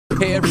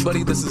Hey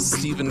everybody, this is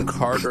Stephen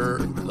Carter,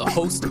 the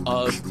host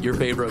of your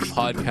favorite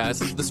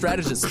podcast, The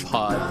Strategist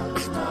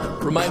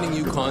Pod, reminding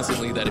you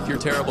constantly that if you're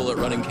terrible at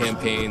running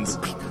campaigns,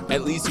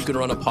 at least you can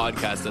run a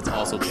podcast that's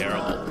also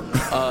terrible.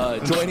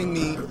 Joining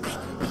me,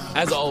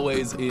 as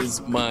always,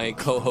 is my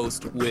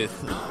co-host with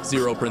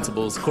Zero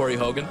Principles, Corey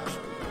Hogan.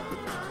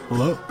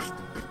 Hello.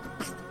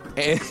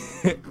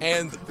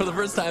 And for the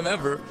first time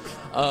ever,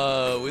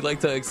 we'd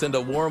like to extend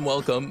a warm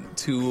welcome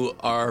to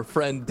our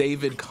friend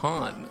David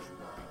Kahn.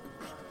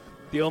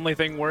 The only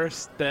thing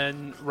worse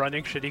than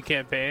running shitty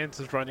campaigns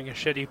is running a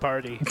shitty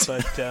party.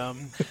 But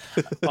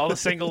all the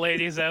single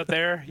ladies out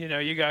there, you know,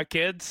 you got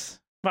kids.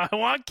 I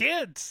want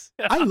kids.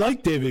 I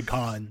like David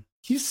Kahn.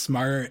 He's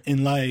smart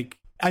and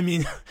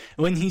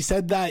when he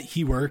said that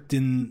he worked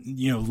in,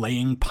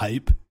 laying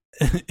pipe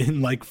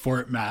in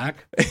Fort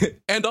Mac.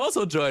 And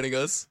also joining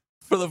us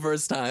for the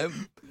first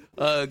time,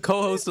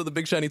 co-host of the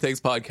Big Shiny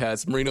Takes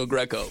podcast, Marino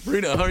Greco.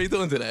 Marino, how are you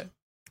doing today?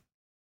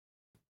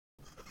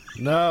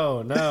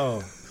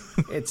 No.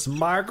 It's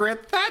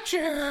Margaret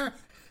Thatcher.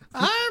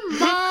 I'm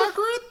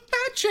Margaret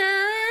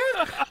Thatcher.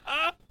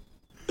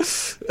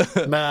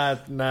 Nah,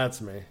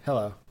 it's me.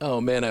 Hello.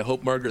 Oh man, I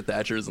hope Margaret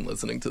Thatcher isn't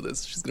listening to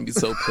this. She's gonna be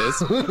so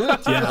pissed.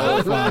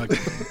 Yeah, fuck.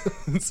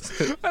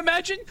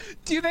 Imagine.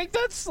 Do you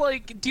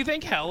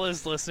think hell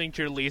is listening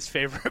to your least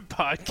favorite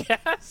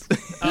podcast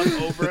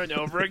over and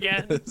over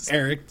again?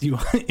 Eric, do you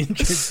want to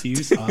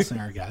introduce us and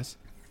our guest?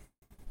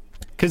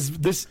 Because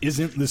this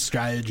isn't The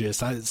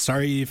Strategist.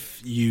 Sorry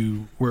if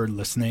you were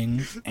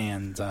listening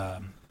and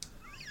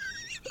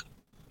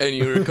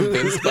you were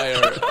convinced by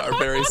our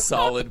very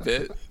solid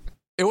bit.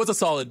 It was a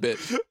solid bit.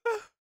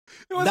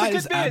 That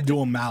is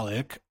Abdul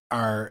Malik,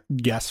 our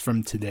guest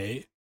from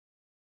today,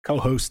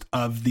 co-host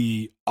of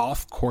the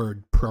Off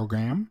Chord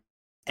program,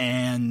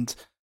 and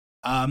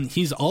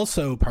he's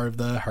also part of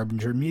the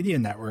Harbinger Media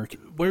Network.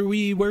 Where are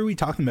we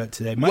talking about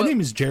today? My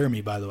name is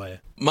Jeremy, by the way.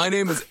 My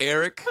name is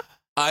Eric.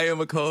 I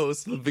am a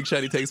co-host of the Big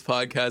Shiny Takes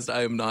podcast.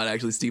 I am not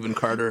actually Stephen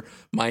Carter.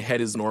 My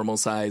head is normal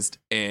sized,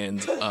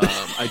 and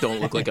I don't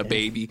look like a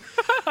baby.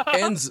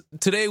 And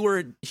today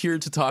we're here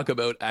to talk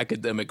about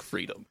academic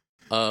freedom,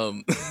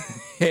 and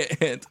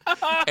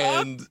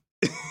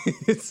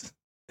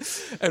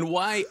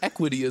why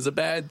equity is a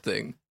bad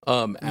thing.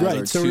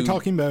 Right. So we're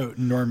talking about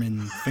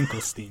Norman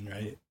Finkelstein,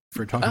 right? If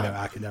we're talking about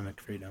academic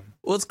freedom.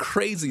 Well, it's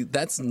crazy.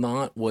 That's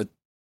not what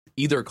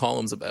either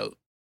column's about.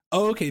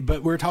 Oh, okay,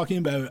 but we're talking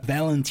about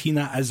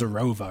Valentina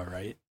Azarova,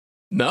 right?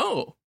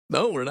 No,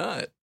 we're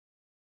not.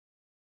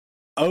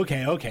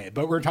 Okay,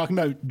 but we're talking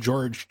about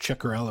George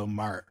Ciccarello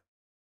Mart,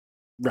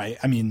 right?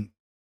 I mean,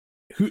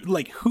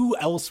 who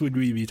else would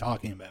we be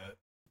talking about?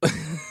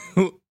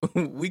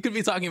 We could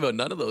be talking about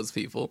none of those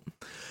people.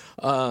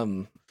 We are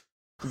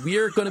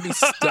going to be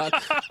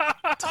stuck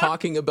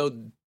talking about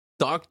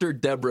Dr.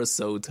 Deborah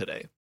Soh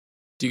today.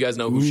 Do you guys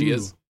know who she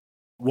is?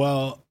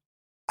 Well,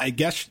 I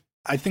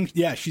think,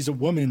 she's a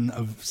woman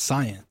of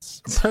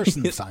science, a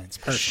person of science.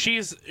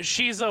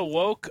 She's a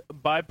woke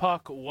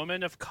BIPOC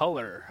woman of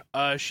color.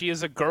 She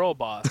is a girl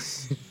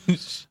boss.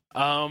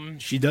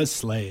 She does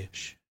slay.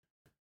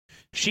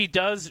 She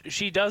does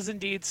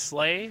indeed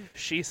slay.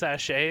 She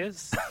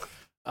sachets.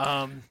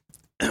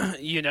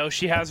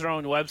 She has her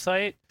own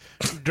website,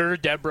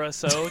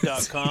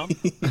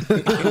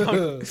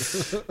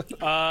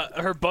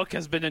 derdeborahsoh.com. Her book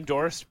has been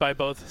endorsed by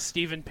both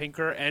Steven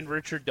Pinker and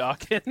Richard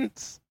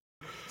Dawkins.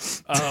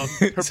 Her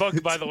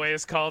book, by the way,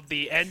 is called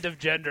The End of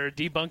Gender,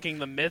 Debunking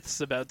the Myths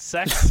About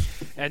Sex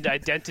and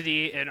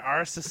Identity in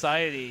Our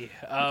Society.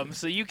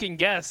 So you can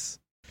guess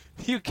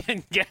her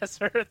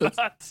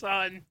thoughts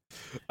on,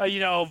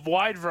 a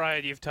wide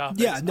variety of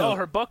topics. Yeah, no.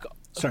 Her book...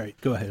 Sorry,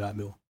 go ahead,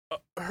 Abdul.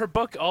 Her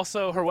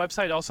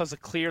website also has a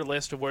clear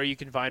list of where you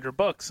can find her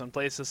books on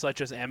places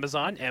such as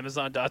Amazon,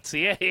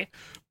 Amazon.ca,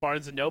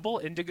 Barnes & Noble,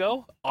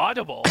 Indigo,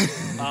 Audible,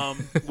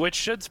 which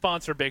should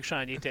sponsor Big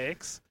Shiny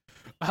Takes.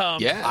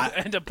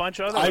 And a bunch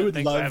of other I would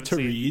things love to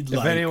read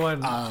if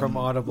anyone from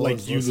Audible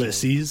is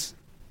Ulysses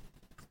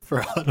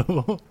for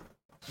Audible.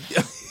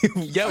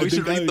 Yeah, we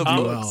should read the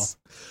books.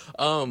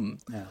 Well.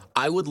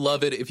 I would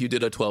love it if you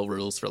did a 12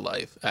 Rules for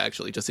Life,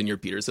 actually, just in your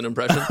Peterson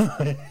impression.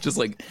 Just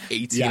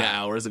 18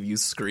 hours of you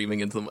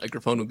screaming into the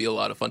microphone would be a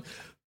lot of fun.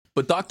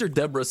 But Dr.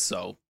 Deborah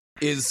Soh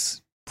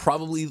is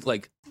probably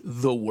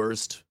the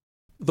worst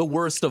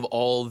of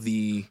all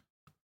the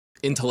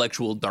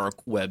intellectual dark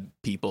web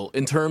people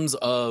in terms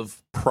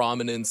of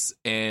prominence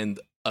and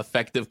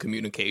effective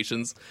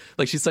communications.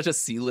 She's such a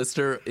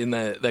C-lister in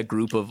that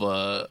group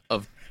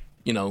of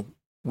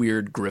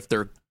weird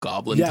grifter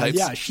goblin types.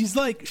 Yeah, she's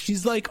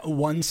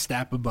one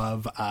step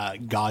above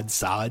God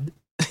Sod.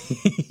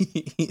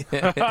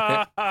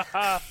 God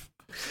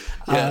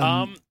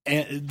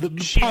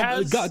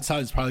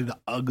Sod is probably the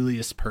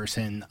ugliest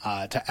person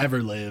to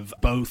ever live,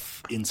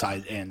 both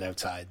inside and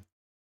outside.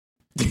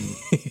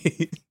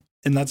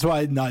 And that's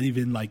why not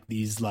even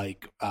these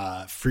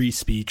free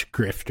speech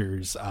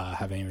grifters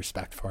have any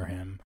respect for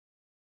him.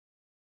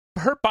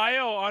 Her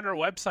bio on her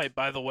website,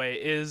 by the way,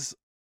 is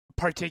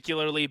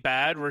particularly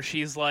bad, where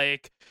she's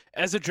like,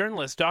 as a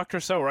journalist, Dr.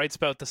 So writes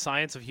about the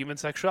science of human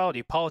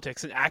sexuality,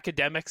 politics, and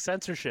academic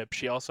censorship.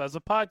 She also has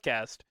a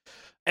podcast.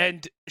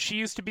 And she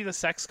used to be the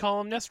sex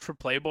columnist for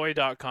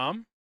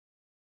Playboy.com.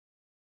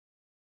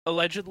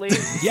 Allegedly.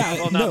 Yeah,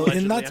 well, no, allegedly,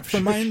 and that's, I'm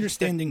from sure. my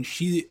understanding,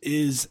 she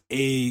is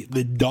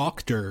the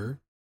doctor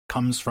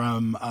comes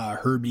from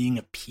her being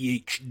a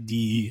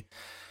PhD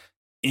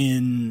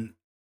in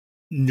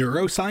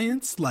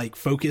neuroscience, like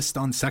focused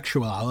on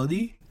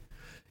sexuality.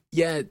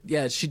 Yeah,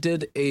 she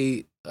did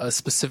a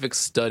specific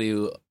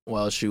study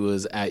while she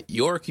was at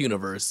York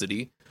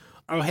University.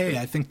 Oh, hey,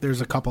 I think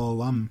there's a couple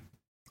alum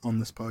on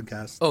this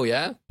podcast. Oh,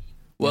 yeah?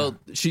 Well,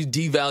 she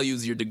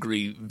devalues your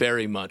degree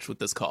very much with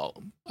this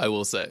column, I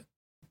will say.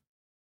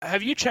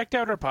 Have you checked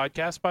out her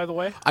podcast, by the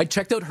way? I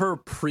checked out her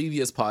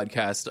previous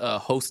podcast,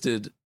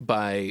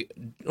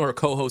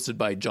 co-hosted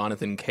by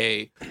Jonathan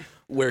Kay,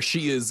 where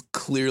she is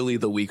clearly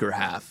the weaker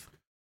half.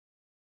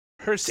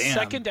 Her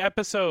second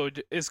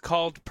episode is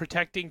called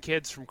 "Protecting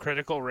Kids from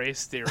Critical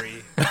Race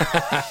Theory."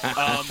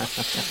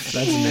 That's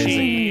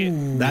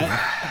amazing.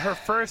 Her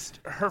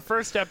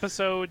first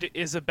episode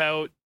is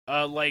about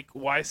like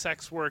why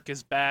sex work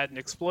is bad and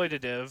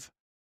exploitative.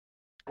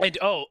 And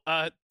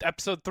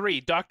episode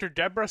 3, Dr.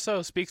 Deborah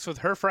So speaks with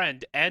her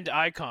friend and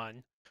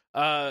icon.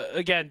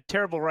 Again,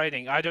 terrible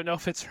writing. I don't know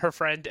if it's her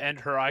friend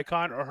and her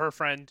icon, or her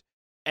friend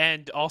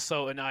and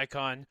also an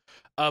icon.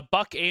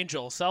 Buck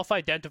Angel,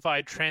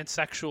 self-identified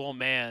transsexual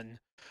man,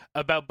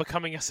 about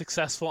becoming a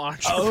successful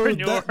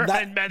entrepreneur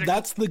and medical.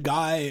 That's the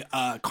guy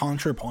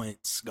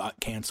ContraPoints got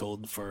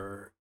canceled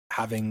for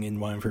having in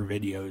one of her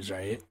videos,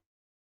 right?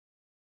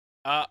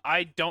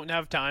 I don't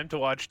have time to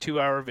watch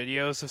 2-hour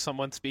videos of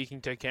someone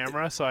speaking to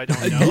camera, so I don't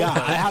know. Yeah,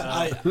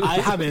 I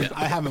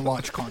haven't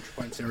watched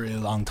ContraPoints in a really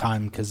long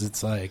time because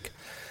it's like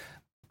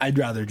I'd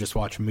rather just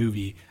watch a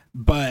movie.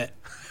 But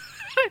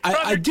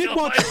I did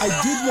watch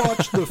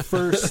the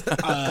first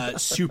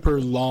super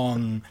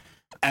long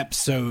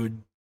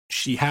episode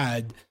she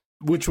had,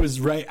 which was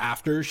right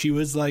after she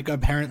was like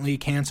apparently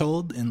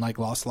canceled and like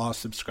lost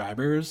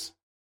subscribers,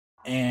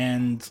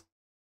 and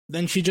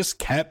then she just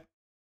kept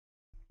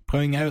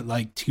putting out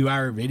like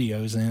 2-hour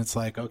videos, and it's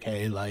like,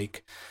 okay,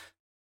 like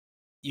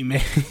you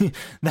may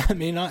that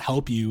may not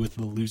help you with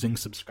the losing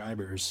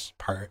subscribers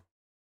part.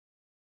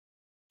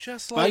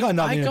 Just like I got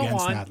nothing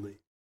against Natalie.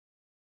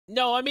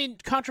 No, I mean,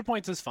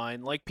 ContraPoints is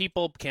fine. Like,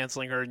 people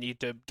canceling her need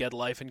to get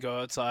life and go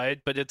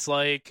outside, but it's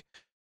like,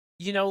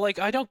 you know, like,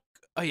 I don't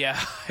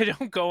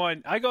go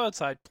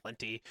outside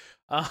plenty.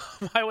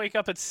 I wake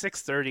up at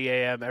 6:30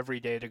 a.m. every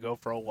day to go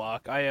for a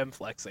walk. I am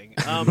flexing.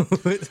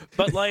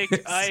 But like,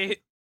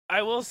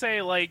 I will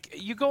say,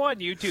 like, you go on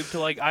YouTube to,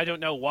 like, I don't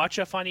know, watch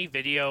a funny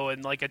video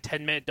and, like, a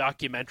 10-minute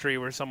documentary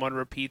where someone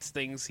repeats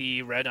things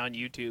he read on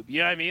YouTube. You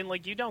know what I mean?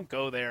 Like, you don't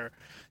go there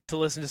to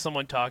listen to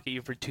someone talk at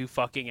you for 2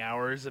 fucking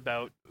hours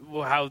about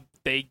how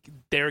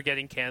they're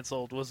getting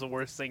canceled was the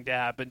worst thing to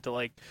happen to,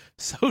 like,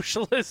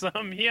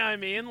 socialism. You know what I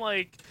mean?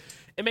 Like,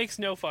 it makes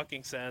no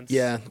fucking sense.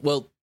 Yeah,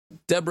 well,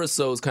 Deborah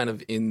So is kind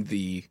of in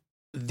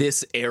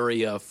this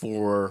area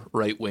for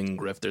right-wing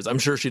grifters. I'm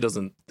sure she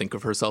doesn't think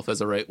of herself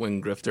as a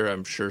right-wing grifter.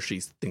 I'm sure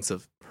she thinks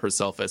of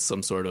herself as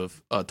some sort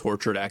of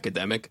tortured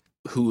academic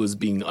who is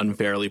being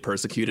unfairly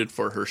persecuted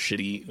for her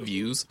shitty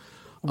views.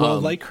 Well,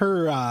 like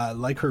her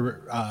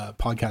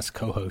podcast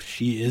co-host,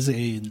 she is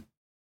an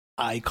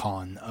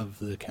icon of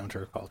the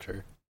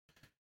counterculture.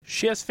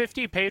 She has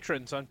 50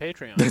 patrons on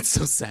Patreon. That's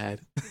so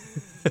sad.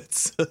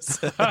 That's so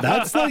sad.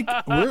 That's like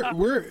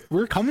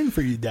we're coming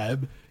for you,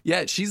 Deb.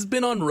 Yeah, she's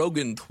been on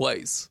Rogan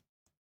twice.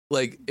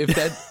 Like,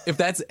 if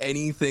that's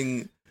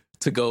anything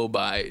to go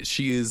by,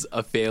 she is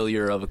a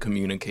failure of a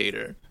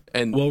communicator.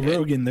 And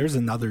Rogan, there's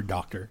another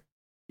doctor.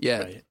 Yeah,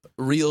 right?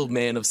 Real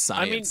man of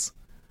science.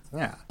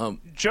 Yeah.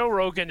 Joe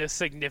Rogan is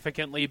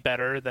significantly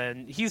better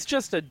than he's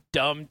just a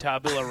dumb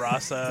tabula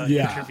rasa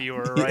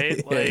interviewer, right?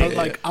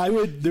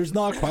 There's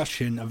not a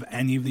question of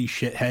any of these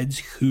shitheads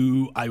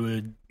who I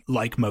would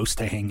like most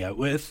to hang out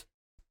with.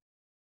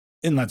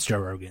 And that's Joe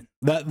Rogan.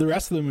 The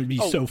rest of them would be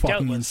so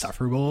fucking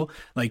insufferable.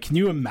 Like, can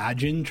you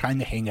imagine trying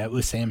to hang out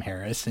with Sam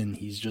Harris and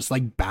he's just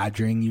like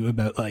badgering you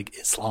about like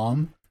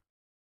Islam?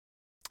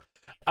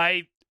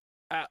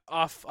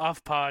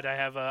 Off pod, I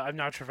have I'm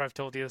not sure if I've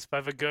told you this, but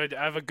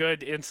I have a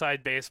good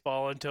inside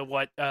baseball into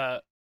what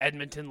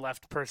Edmonton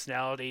left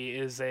personality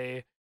is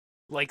a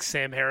like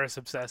Sam Harris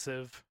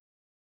obsessive.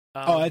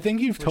 I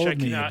think you've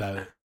told me about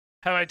it.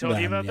 Have I told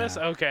you about this?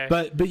 Okay.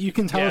 But you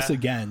can tell us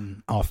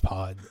again off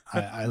pod.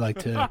 I like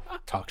to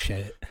talk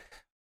shit.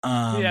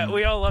 Yeah,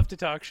 we all love to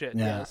talk shit.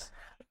 Yeah.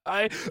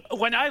 Yes.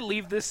 When I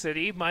leave this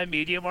city, my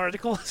Medium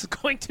article is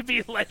going to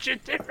be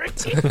legendary.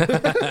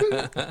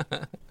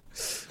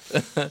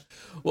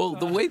 Well,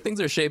 the way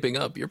things are shaping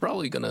up, you're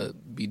probably gonna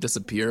be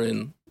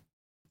disappearing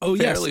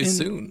fairly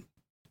soon.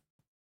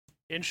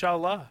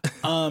 Inshallah.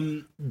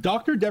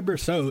 Dr. Deborah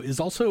So is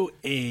also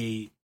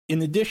in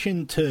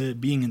addition to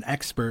being an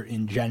expert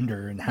in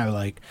gender and how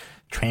like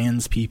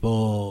trans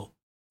people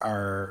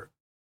are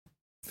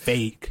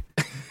fake,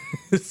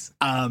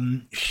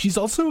 she's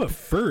also a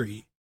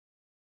furry.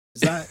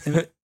 Is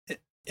that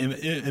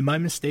am I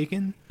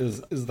mistaken?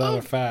 Is that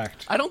a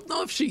fact? I don't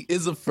know if she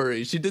is a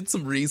furry. She did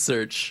some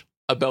research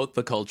about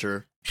the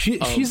culture.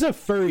 She's a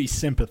furry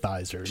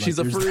sympathizer. She's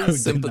a furry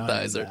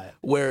sympathizer,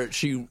 where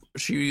she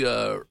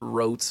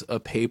wrote a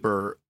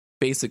paper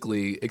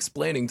basically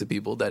explaining to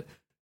people that,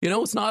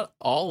 it's not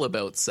all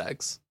about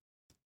sex.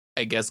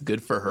 I guess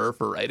good for her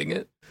for writing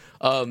it.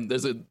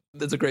 There's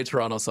a great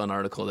Toronto Sun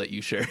article that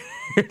you shared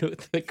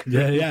with the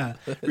group. Yeah.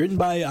 Written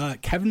by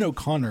Kevin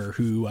O'Connor,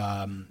 who,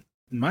 in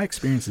my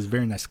experience, is a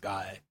very nice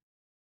guy.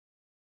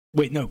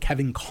 Wait, no,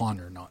 Kevin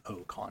Connor, not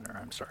O'Connor.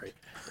 I'm sorry.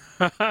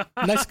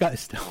 Nice guy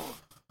still.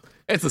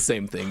 It's the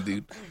same thing,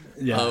 dude.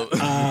 Yeah.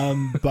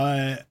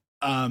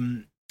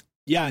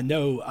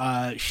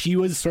 She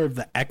was sort of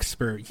the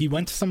expert. He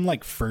went to some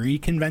like furry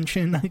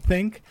convention, I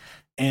think,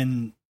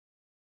 and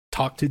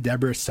talked to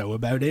Deborah So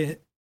about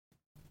it.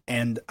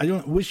 And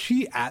was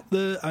she at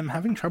I'm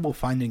having trouble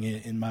finding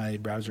it in my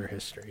browser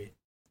history.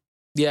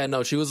 Yeah,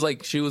 no, she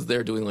was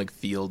there doing like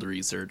field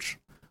research.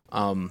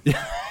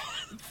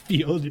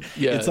 Field.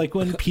 Yeah. It's like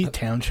when Pete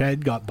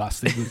Townshend got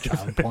busted with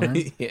child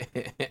porn. Yeah.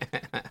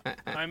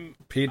 I'm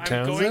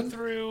Townsend?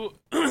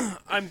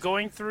 I'm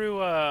going through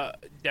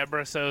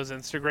Deborah So's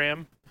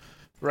Instagram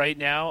right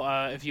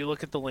now. If you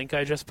look at the link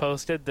I just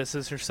posted, this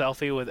is her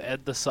selfie with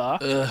Ed the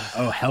Sock.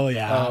 Oh, hell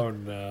yeah. Oh,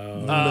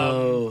 no.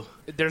 No.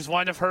 There's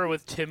one of her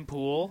with Tim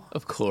Pool.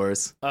 Of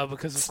course.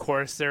 Because of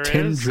course there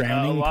Tim is.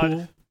 Drowning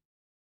Pool?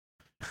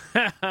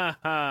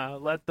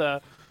 Let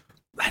the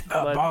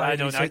I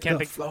don't know. I can't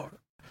think. Floor.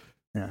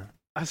 Yeah.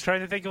 I was trying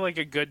to think of like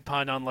a good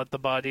pun on "let the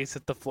bodies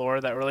hit the floor"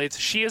 that relates.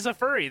 She is a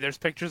furry. There's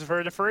pictures of her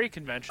at a furry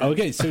convention.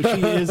 Okay, so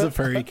she is a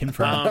furry,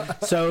 confirmed.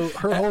 So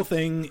her whole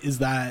thing is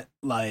that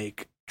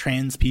like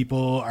trans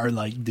people are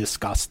like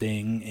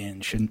disgusting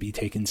and shouldn't be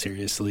taken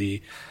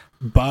seriously,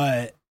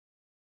 but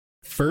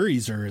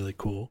furries are really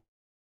cool.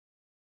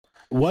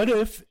 What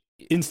if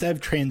instead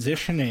of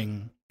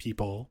transitioning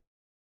people,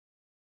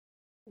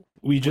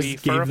 we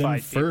gave them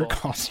fur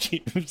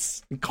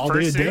costumes and called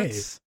it a day?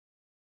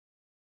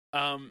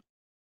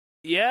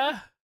 Yeah,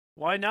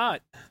 why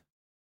not?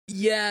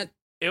 Yeah,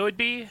 it would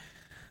be.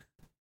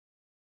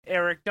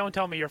 Eric, don't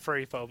tell me you're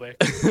furry phobic.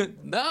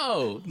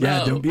 No.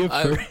 Yeah, don't be a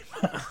furry.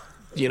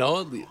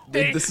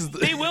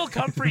 They will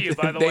come for you,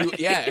 by the way.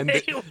 Yeah, and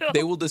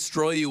they will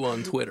destroy you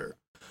on Twitter.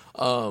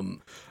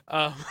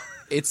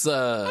 It's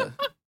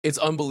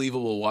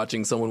unbelievable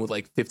watching someone with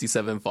like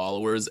 57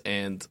 followers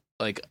and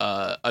like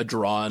a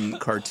drawn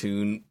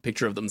cartoon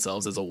picture of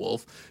themselves as a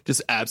wolf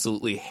just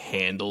absolutely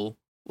handle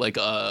like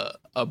a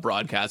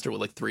broadcaster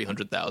with like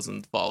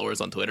 300,000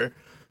 followers on Twitter.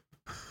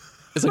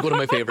 It's like one of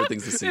my favorite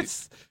things to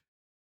see.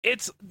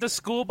 It's the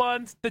school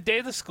bond. The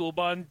day the school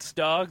bond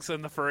dogs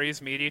and the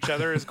furries meet each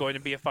other is going to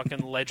be a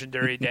fucking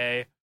legendary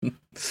day.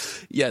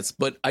 Yes,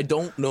 but I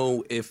don't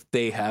know if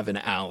they have an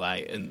ally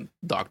in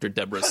Dr.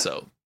 Deborah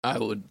So. I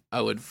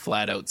would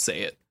flat out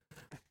say it.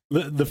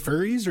 The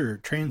furries or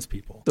trans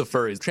people? The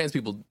furries. Trans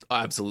people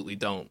absolutely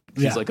don't.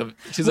 She's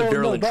a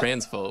virulent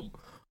transphobe.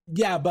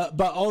 Yeah, but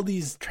all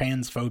these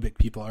transphobic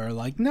people are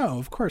like, no,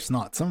 of course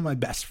not. Some of my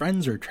best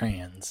friends are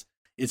trans.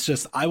 It's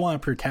just I want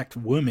to protect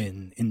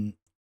women in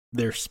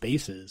their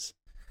spaces,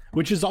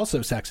 which is also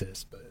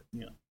sexist, but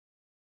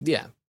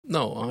Yeah,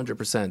 no,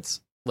 100%.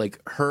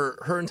 Like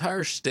her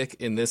entire shtick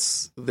in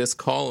this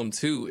column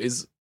too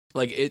is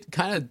like it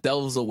kind of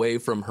delves away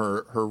from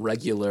her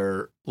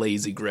regular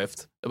lazy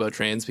grift about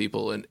trans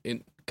people and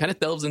it kind of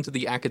delves into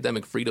the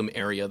academic freedom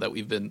area that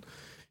we've been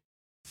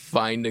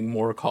finding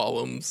more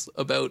columns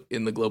about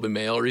in the Globe and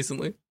Mail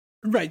recently.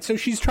 Right, so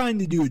she's trying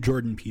to do a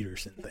Jordan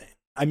Peterson thing.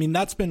 I mean,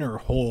 that's been her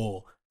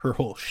whole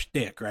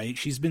shtick, right?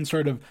 She's been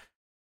sort of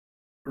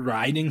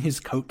riding his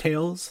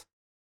coattails.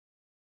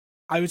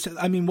 I would say.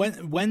 I mean,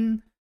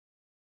 when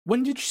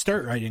did you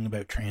start writing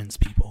about trans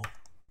people?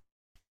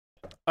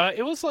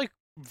 It was like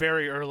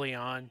very early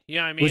on.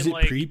 Yeah, I mean, was it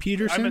like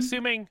pre-Peterson?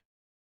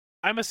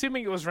 I'm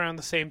assuming it was around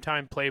the same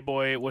time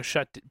Playboy.com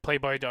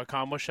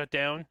was shut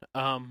down.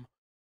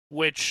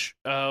 Which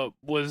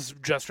was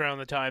just around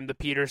the time the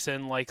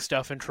Peterson like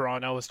stuff in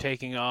Toronto was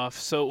taking off.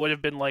 So it would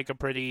have been like a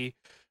pretty.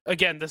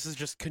 Again, this is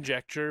just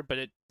conjecture, but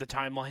the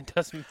timeline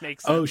doesn't make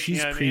sense. Oh,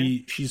 she's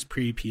she's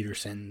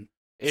pre-Peterson.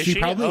 She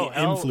probably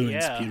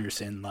influenced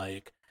Peterson.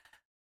 Like,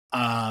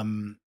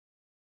 in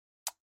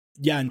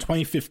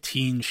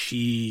 2015,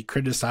 she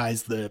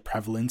criticized the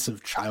prevalence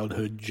of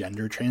childhood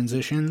gender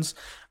transitions,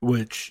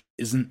 which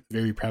isn't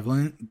very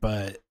prevalent,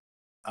 but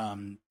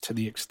to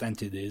the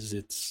extent it is,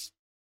 it's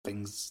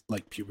things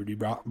like puberty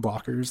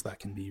blockers that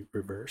can be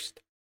reversed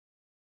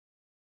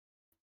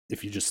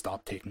if you just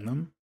stop taking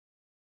them.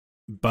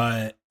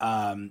 But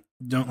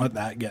don't let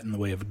that get in the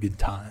way of a good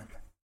time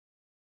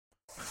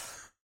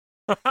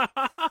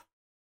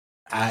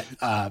at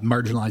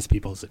marginalized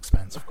people's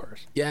expense, of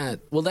course. Yeah,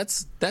 well,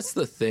 that's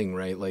the thing,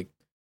 right? Like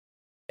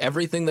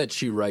everything that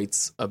she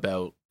writes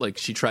about, like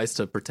she tries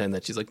to pretend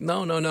that she's like,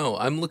 no,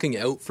 I'm looking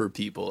out for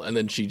people, and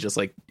then she just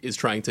like is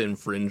trying to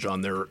infringe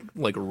on their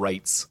like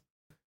rights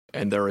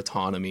and their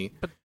autonomy.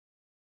 But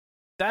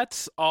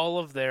that's all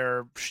of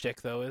their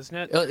shtick, though, isn't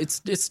it?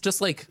 It's just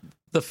like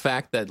the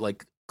fact that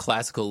like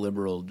classical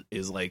liberal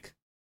is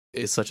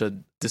such a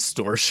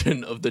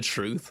distortion of the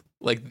truth.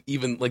 Like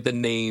even like the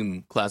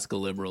name classical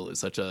liberal is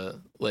such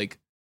a like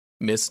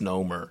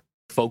misnomer.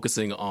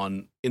 Focusing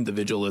on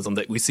individualism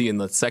that we see in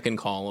the second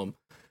column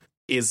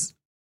is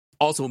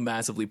also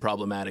massively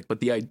problematic. But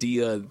the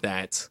idea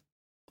that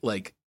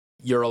like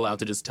you're allowed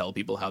to just tell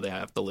people how they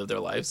have to live their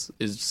lives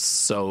is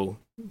so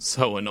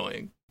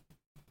annoying.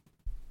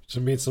 To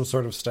meet some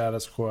sort of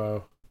status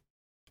quo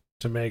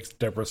to make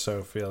Deborah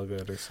So feel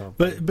good or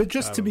something. But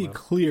just to be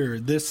clear,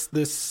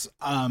 these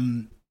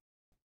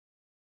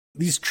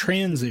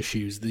trans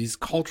issues, these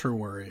culture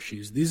war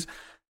issues,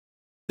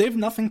 they have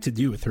nothing to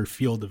do with her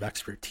field of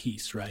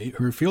expertise, right?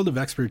 Her field of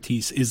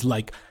expertise is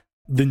like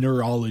the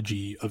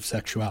neurology of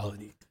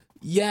sexuality.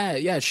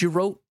 Yeah. She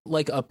wrote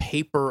like a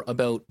paper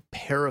about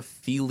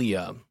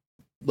paraphilia.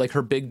 Like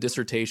her big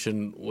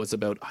dissertation was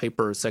about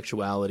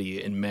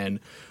hypersexuality in men,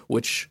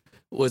 which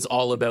was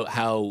all about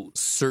how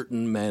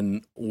certain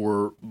men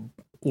were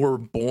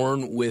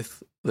born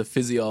with the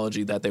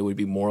physiology that they would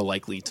be more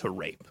likely to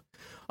rape.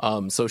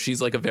 So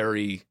she's like a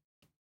very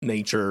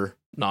nature,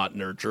 not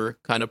nurture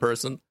kind of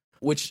person,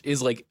 which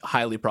is like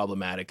highly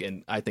problematic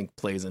and I think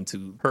plays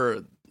into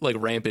her like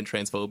rampant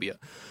transphobia.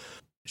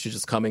 She's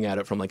just coming at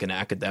it from like an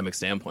academic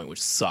standpoint,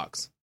 which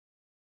sucks.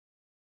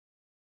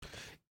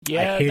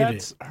 Yeah,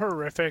 that's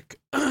horrific.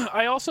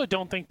 I also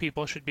don't think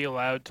people should be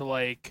allowed to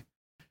like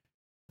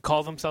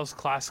call themselves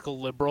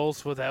classical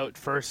liberals without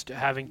first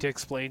having to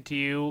explain to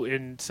you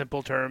in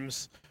simple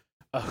terms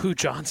who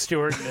John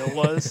Stuart Mill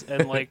was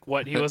and like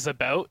what he was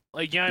about.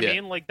 Like, you know what I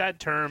mean? Like that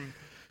term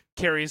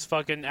carries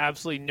fucking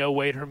absolutely no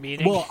weight or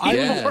meaning. Well,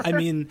 I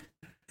mean,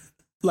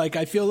 like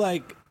I feel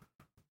like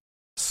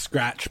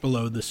scratch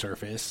below the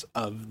surface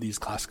of these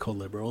classical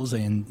liberals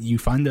and you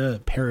find a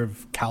pair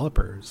of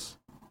calipers.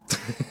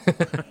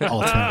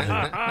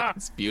 Ultimately.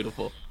 It's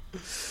beautiful.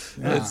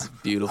 Yeah. It's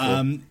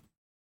beautiful.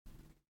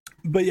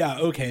 But yeah,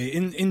 okay.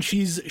 And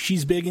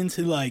she's big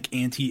into like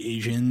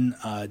anti-Asian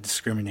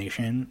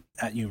discrimination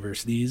at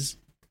universities,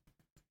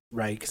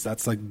 right? Because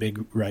that's like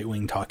big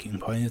right-wing talking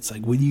point. It's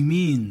like, what do you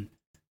mean?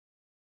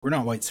 We're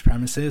not white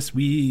supremacists.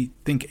 We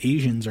think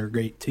Asians are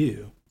great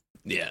too.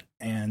 Yeah.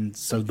 And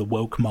so the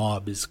woke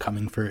mob is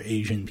coming for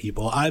Asian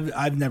people.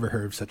 I've never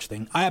heard of such a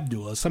thing.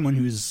 Abdul, as someone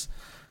who's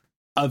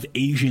of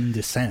Asian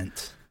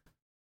descent,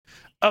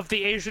 of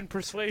the Asian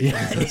persuasion,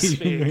 so to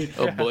speak.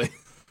 Oh boy.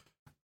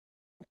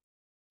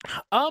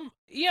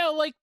 Yeah,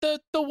 like the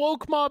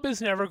woke mob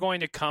is never going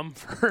to come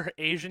for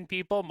Asian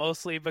people,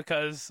 mostly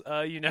because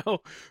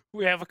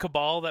we have a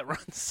cabal that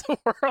runs the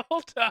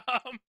world.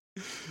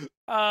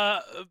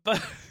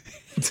 But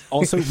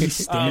also we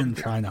stand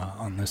China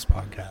on this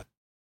podcast.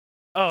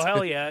 Oh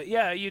hell yeah.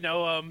 Yeah,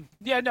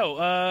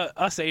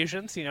 us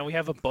Asians, we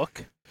have a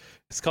book.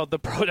 It's called The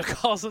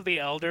Protocols of the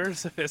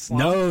Elders of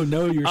Islam.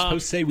 No, you're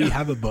supposed to say we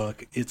have a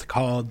book. It's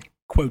called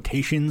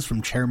Quotations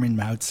from Chairman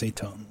Mao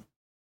Zedong.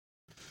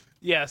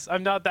 Yes,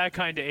 I'm not that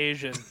kind of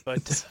Asian,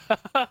 but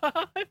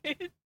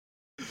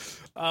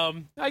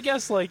I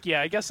guess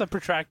I guess a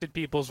protracted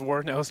people's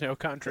war knows no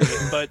country.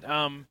 But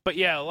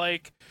yeah,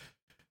 like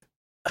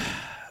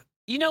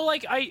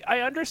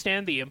I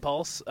understand the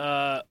impulse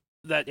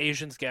that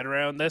Asians get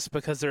around this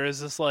because there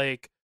is this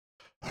like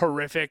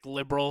horrific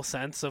liberal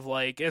sense of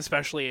like,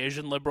 especially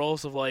Asian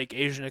liberals, of like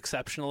Asian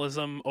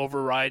exceptionalism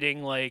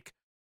overriding like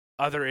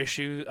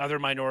other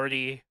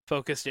minority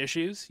focused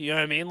issues. You know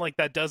what I mean? Like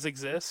that does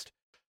exist.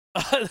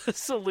 The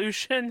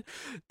solution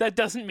that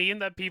doesn't mean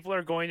that people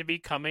are going to be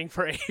coming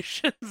for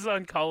Asians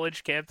on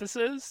college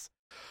campuses.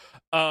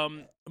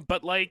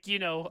 But like,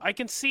 I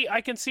can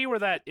see where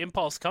that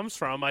impulse comes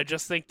from. I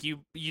just think if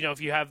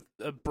you have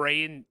a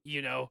brain,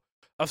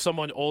 of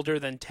someone older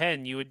than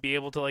 10, you would be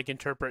able to like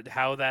interpret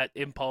how that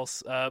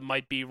impulse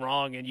might be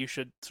wrong, and you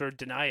should sort of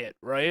deny it,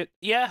 right?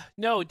 Yeah,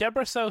 no,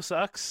 Deborah So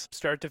sucks,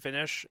 start to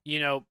finish.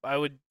 I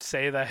would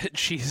say that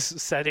she's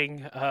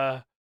setting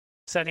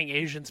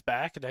Asians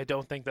back, and I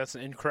don't think that's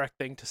an incorrect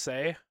thing to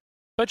say.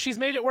 But she's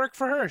made it work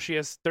for her. She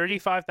has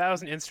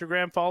 35,000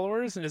 Instagram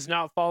followers and is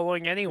not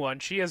following anyone.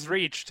 She has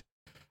reached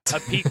a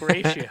peak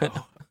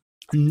ratio.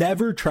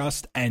 Never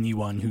trust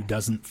anyone who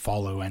doesn't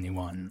follow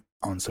anyone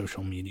on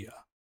social media.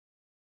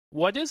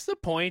 What is the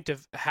point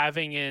of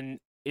having an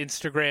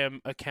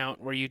Instagram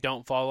account where you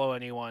don't follow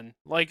anyone?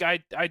 Like, I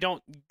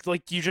don't,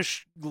 like, you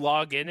just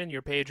log in and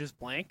your page is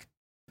blank?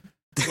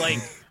 Like,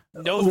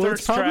 no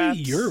thirst traps.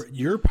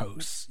 Your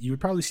posts. You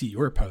would probably see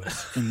your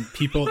posts and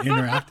people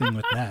interacting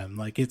with them.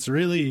 Like, it's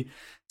really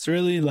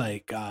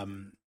like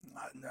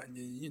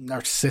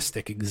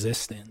narcissistic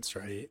existence,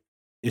 right?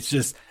 It's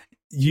just,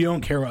 you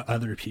don't care what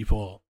other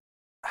people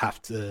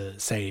have to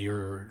say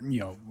or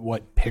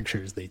what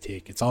pictures they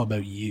take. It's all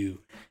about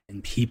you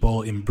and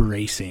people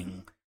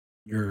embracing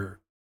your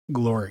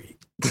glory.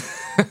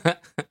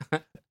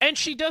 And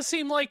she does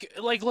seem like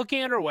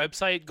looking at her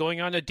website,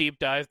 going on a deep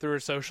dive through her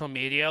social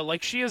media,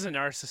 like she is a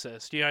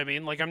narcissist. You know what I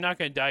mean? Like, I'm not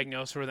going to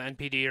diagnose her with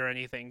NPD or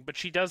anything, but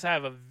she does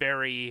have a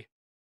very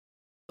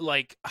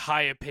like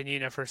high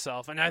opinion of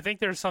herself. And I think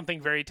there's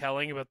something very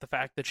telling about the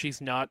fact that she's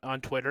not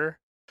on Twitter,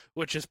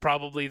 which is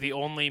probably the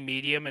only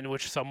medium in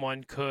which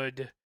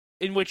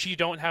in which you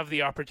don't have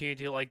the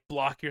opportunity to like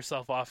block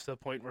yourself off to the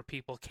point where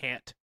people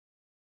can't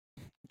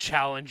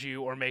challenge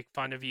you or make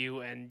fun of you,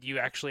 and you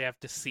actually have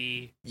to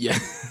see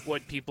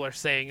what people are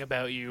saying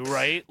about you,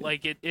 right?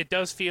 Like it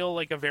does feel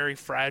like a very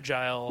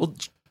fragile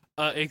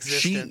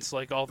existence.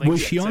 Like all things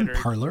was she considered.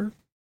 on Parler?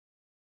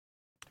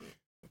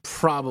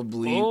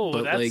 Probably,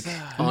 but like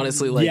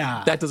honestly, like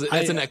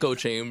that's an echo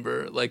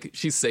chamber. Like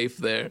she's safe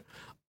there.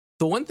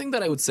 The one thing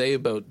that I would say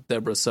about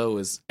Deborah Soh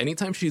is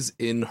anytime she's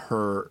in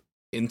her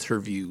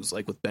interviews,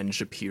 like with Ben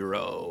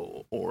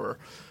Shapiro or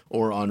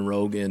on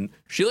Rogan,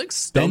 she like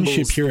stumbles.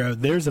 Ben Shapiro,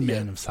 there's a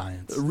man of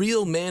science, a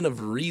real man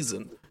of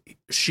reason.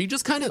 She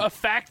just kind of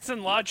facts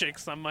and logic,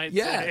 some might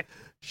say.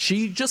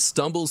 She just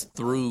stumbles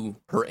through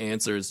her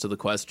answers to the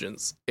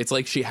questions. It's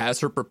like she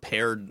has her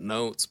prepared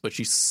notes, but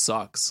she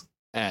sucks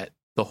at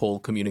the whole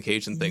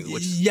communication thing.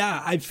 Which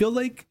I feel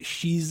like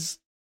she's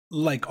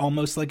like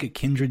almost like a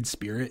kindred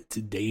spirit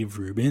to Dave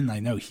Rubin.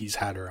 I know he's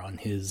had her on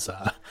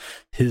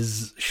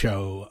his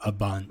show a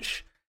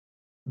bunch,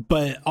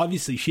 but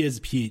obviously she has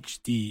a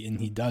PhD and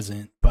he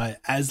doesn't.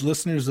 But as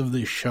listeners of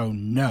this show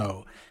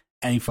know,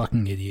 any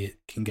fucking idiot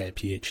can get a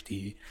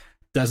PhD.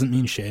 Doesn't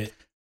mean shit.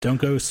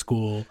 Don't go to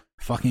school.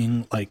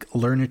 Fucking like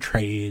learn a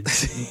trade.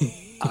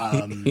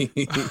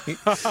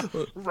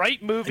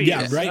 Write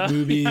movies. Write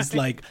movies.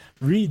 Like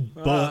read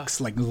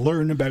books. Like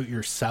learn about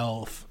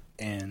yourself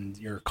and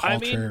your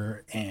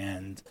culture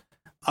and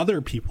other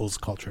people's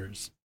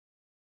cultures.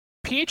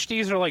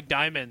 PhDs are like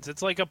diamonds.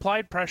 It's like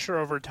applied pressure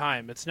over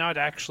time. It's not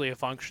actually a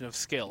function of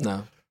skill.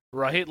 No.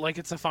 Right? Like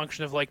it's a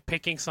function of like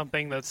picking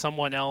something that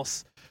someone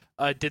else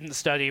didn't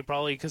study,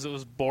 probably because it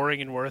was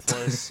boring and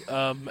worthless,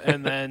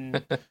 and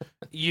then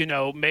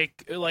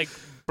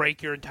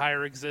break your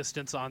entire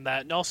existence on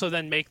that, and also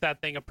then make that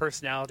thing a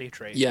personality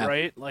trait.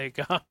 Right? Like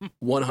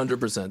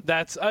 100%.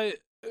 That's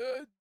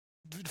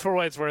for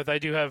what it's worth. I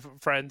do have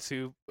friends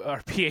who are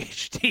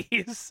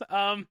PhDs,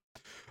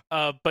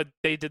 but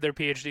they did their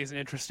PhDs in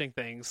interesting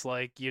things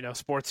like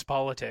sports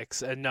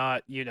politics, and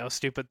not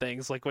stupid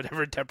things like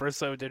whatever Deborah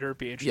Soh did her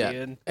PhD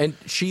in. And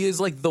she is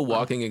like the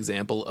walking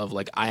example of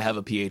like, I have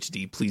a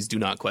PhD, please do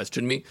not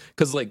question me.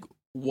 Because like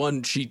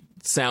one, she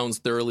sounds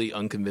thoroughly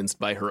unconvinced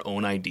by her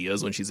own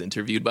ideas when she's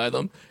interviewed by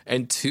them,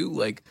 and two,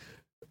 like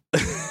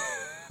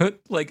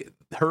like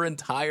her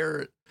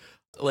entire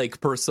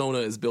like persona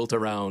is built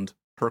around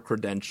her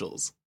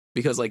credentials.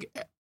 Because like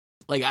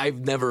I've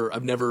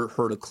never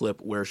heard a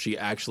clip where she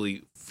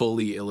actually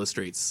fully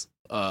illustrates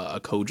a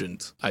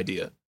cogent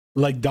idea.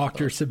 Like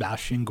Dr.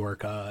 Sebastian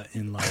Gorka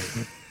in like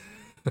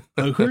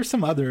who are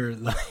some other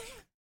like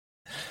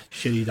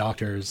shitty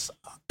doctors?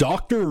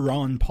 Dr.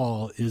 Ron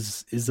Paul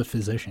is a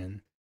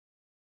physician.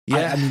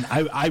 Yeah, I mean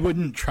I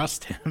wouldn't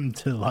trust him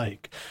to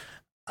like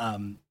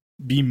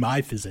be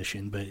my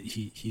physician, but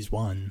he's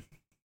one.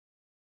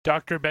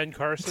 Dr. Ben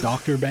Carson.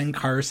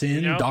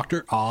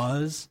 Dr.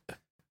 Oz.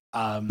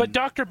 But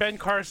Dr. Ben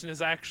Carson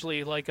is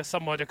actually like a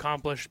somewhat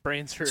accomplished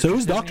brain surgeon. So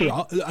is Dr.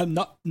 Oz. I'm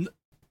not.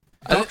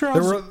 Dr.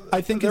 Oz,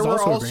 I think there is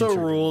were also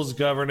rules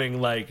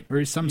governing like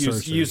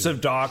use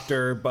of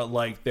doctor, but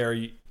like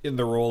they're in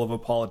the role of a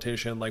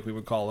politician, like we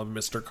would call him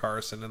Mr.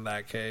 Carson in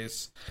that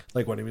case,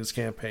 like when he was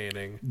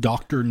campaigning.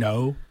 Dr.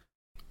 No.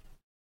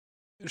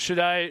 Should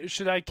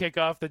I kick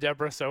off the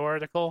Deborah Soh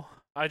article?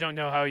 I don't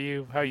know how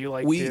you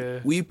like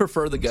to. We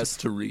prefer the guests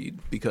to read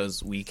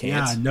because we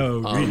can't. Yeah, no,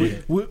 read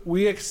it.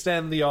 We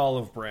extend the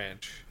olive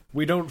branch.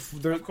 We don't.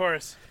 Of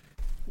course.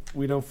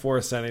 We don't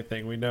force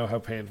anything. We know how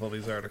painful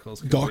these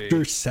articles can Dr.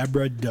 be.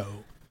 Sebra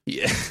Doe.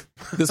 Yeah,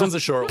 this one's a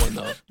short one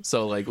though,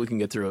 so like we can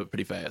get through it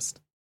pretty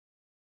fast.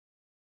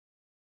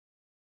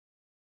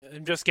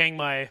 I'm just getting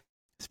my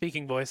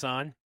speaking voice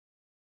on.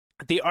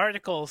 The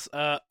article's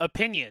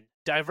opinion.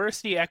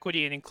 Diversity,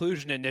 equity, and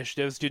inclusion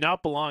initiatives do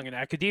not belong in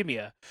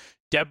academia.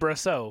 Deborah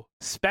Soh,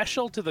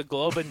 special to the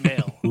Globe and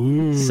Mail.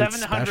 Ooh,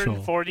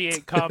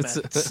 748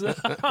 comments.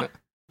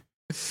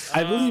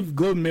 I believe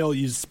Globe and Mail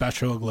used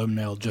special Globe and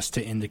Mail just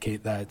to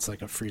indicate that it's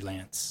like a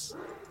freelance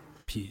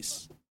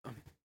piece.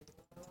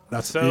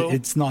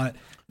 It's not.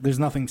 There's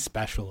nothing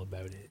special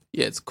about it.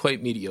 Yeah, it's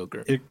quite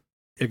mediocre.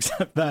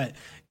 Except that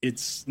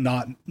it's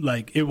not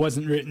like it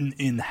wasn't written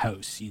in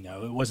house.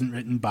 It wasn't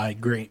written by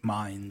great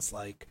minds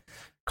like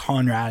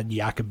Konrad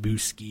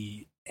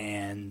Jakubowski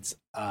and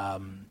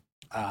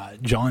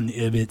John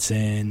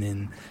Ibbotson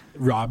and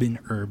Robin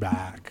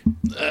Urbach.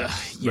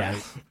 Yeah.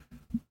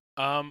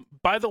 Right.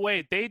 By the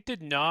way, they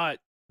did not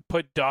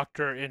put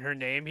doctor in her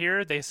name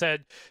here. They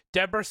said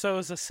Deborah Soh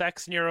is a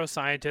sex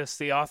neuroscientist,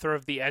 the author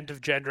of The End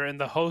of Gender, and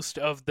the host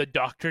of the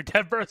Dr.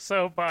 Deborah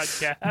Soh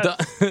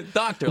podcast.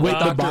 Doctor. Wait,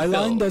 Dr. the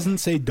byline Phil. doesn't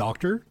say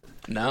doctor?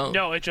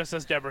 No, it just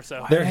says Deborah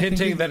Soh. They're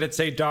hinting that it's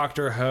a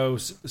Dr.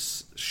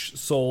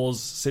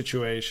 Souls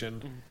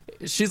situation.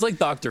 She's like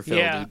Dr.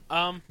 Phil,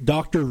 dude.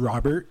 Dr.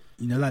 Robert,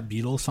 you know that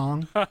Beatles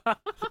song?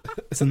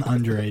 It's an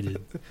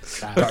underrated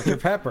Dr.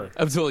 Pepper.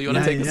 Abdul, you want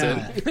to take us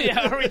in?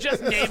 Yeah, are we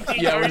just naming?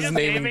 Yeah, we're just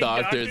naming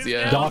doctors.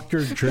 Yeah,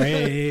 Dr.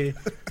 Dre,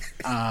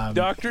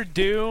 Dr.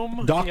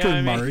 Doom,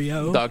 Dr.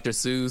 Mario, Dr.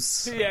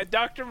 Seuss. Yeah,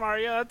 Dr.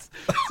 Mario. That's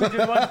a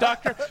good one.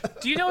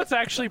 Do you know it's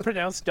actually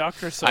pronounced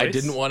Dr. Seuss? I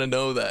didn't want to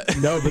know that.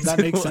 No, but that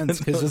makes sense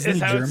because isn't he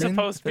German? It's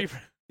supposed to be.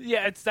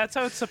 Yeah, that's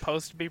how it's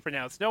supposed to be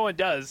pronounced. No one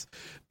does,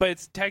 but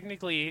it's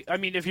technically. I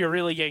mean, if you're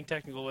really getting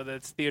technical with it,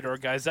 it's Theodore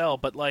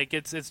Geisel. But like,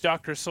 it's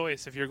Dr.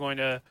 Seuss if you're going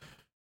to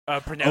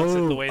pronounce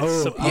it the way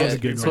it's supposed to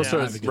be. It's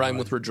supposed to rhyme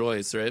with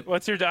rejoice, right?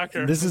 What's your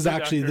doctor? This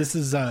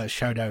is a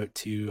shout out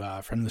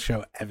to from the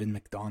show Evan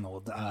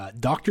McDonald,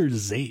 Dr.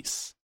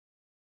 Zaius.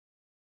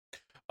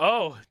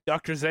 Oh,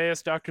 Dr.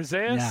 Zaius.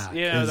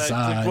 Yeah, that's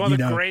like one of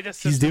the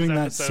greatest. He's doing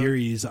that episode.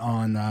 series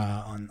on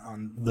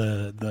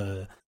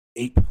the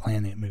Ape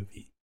Planet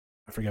movie.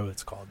 I forget what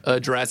it's called.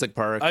 Jurassic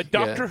Park.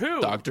 Doctor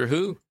Who. Doctor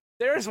Who.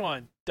 There's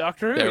one.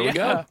 Doctor Who. There we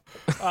go.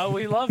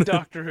 We love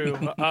Doctor Who.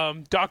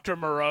 Dr.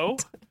 Moreau.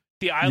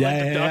 The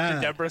Island of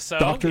Dr. Deborah So.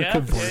 Dr.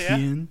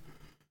 Kevorkian.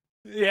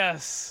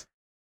 Yes.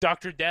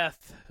 Dr.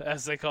 Death,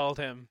 as they called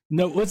him.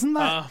 No, wasn't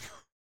that...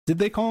 did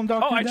they call him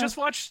Dr. Death? I just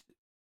watched...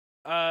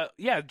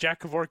 Jack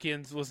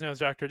Kevorkian was known as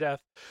Dr.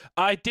 Death.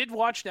 I did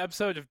watch an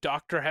episode of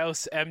Dr.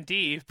 House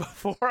MD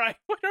before I...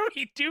 What are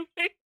we doing?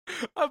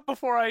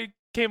 Before I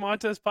came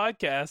onto this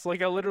podcast.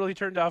 Like, I literally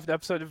turned off an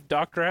episode of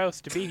Dr.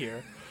 House to be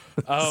here.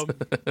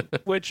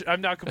 Which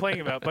I'm not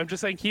complaining about, but I'm just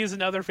saying he's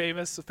another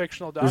famous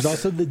fictional doctor. There's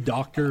also the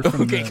doctor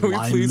from can we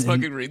please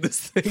fucking read this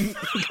thing?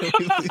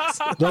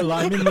 The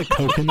Lime in the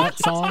Coconut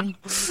song.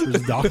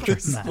 There's Doctor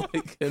in that.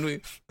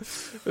 Like,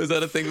 is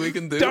that a thing we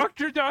can do?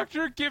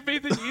 Doctor, give me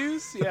the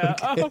news. Yeah.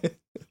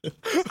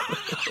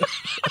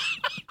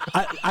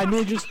 I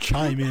may just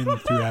chime in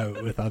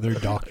throughout with other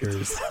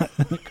doctors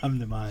that come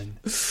to mind.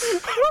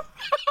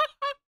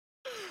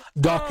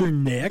 Dr.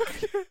 Nick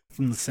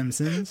from The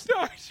Simpsons.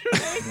 Dr.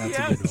 Nick, that's a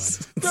good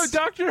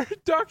one. No,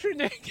 Dr.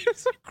 Nick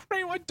is a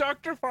great one.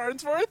 Dr.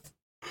 Farnsworth.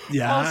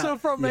 Yeah. Also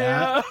from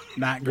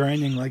Matt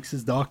Groening likes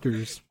his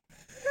doctors.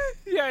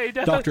 Yeah, he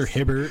does. Dr.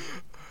 Hibbert.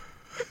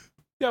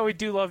 Yeah, we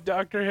do love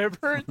Dr.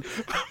 Hibbert.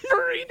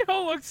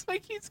 Marino looks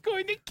like he's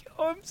going to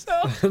kill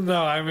himself.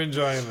 No, I'm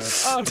enjoying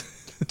this.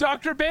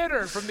 Dr.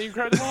 Banner from The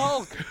Incredible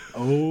Hulk.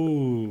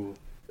 Oh.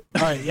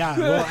 All right, yeah.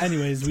 Well,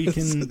 anyways, we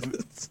can...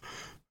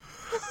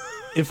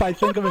 If I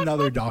think of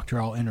another doctor,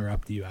 I'll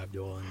interrupt you,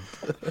 Abdul.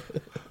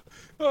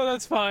 Oh,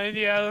 that's fine.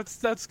 Yeah,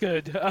 that's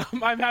good.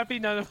 I'm happy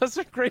none of us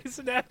are Grey's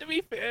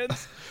Anatomy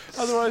fans.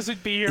 Otherwise,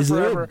 we'd be here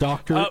forever.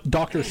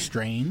 Doctor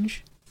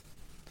Strange?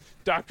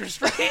 Doctor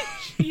Strange?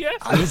 Yes.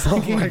 I was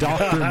thinking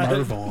Dr.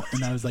 Marvel,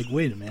 and I was like,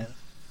 wait a minute.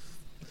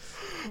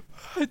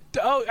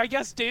 Oh, I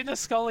guess Dana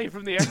Scully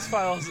from the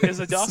X-Files is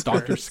a doctor.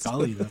 Dr.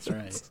 Scully, that's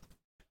right.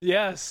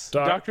 Yes,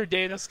 Dr.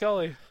 Dana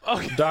Scully.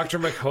 Okay. Dr.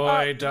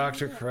 McCoy,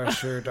 Dr.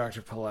 Crusher,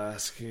 Dr.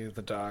 Pulaski,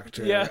 the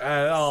Doctor,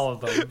 all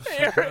of them.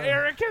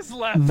 Eric has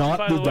left. Not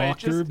by the way.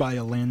 Doctor by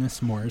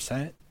Alanis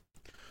Morissette.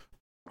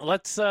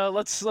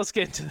 Let's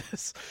get into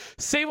this.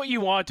 Say what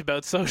you want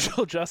about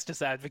social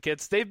justice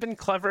advocates. They've been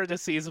clever to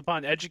seize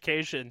upon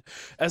education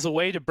as a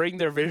way to bring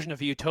their vision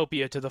of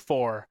utopia to the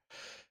fore.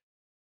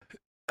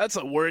 That's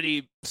a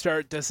wordy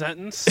start to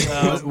sentence.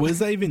 What does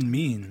that even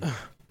mean?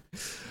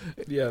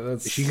 Yeah,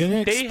 that's... Is she gonna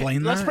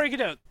explain that? Let's break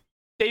it out.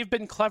 They've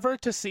been clever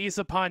to seize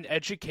upon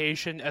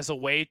education as a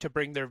way to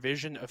bring their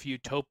vision of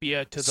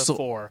utopia to the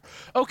fore.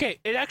 Okay,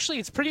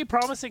 it's a pretty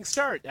promising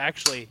start,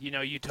 actually.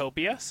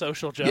 Utopia,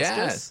 social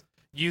justice,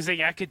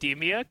 using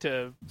academia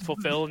to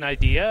fulfill an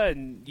idea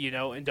and,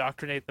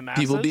 indoctrinate the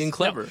masses. People being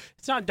clever. No,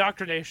 it's not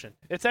indoctrination.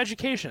 It's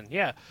education,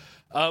 yeah.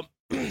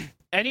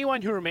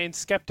 Anyone who remains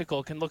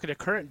skeptical can look at a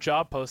current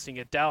job posting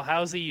at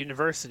Dalhousie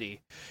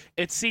University.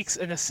 It seeks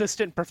an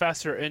assistant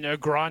professor in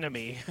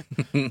agronomy.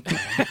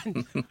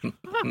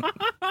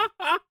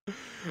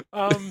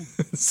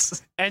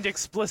 And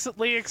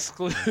explicitly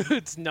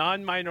excludes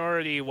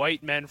non-minority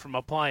white men from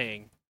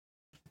applying.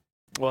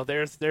 Well,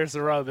 there's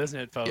the rub, isn't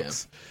it,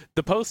 folks? Yeah.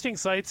 The posting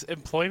cites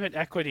employment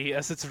equity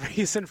as its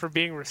reason for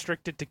being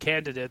restricted to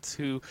candidates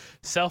who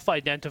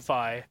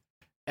self-identify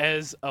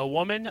as a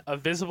woman, a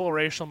visible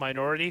racial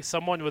minority,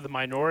 someone with a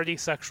minority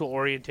sexual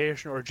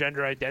orientation or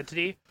gender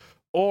identity,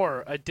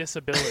 or a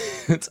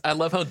disability. I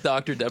love how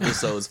Dr. Deborah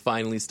So is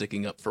finally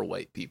sticking up for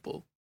white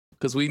people.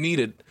 Because we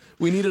needed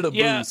a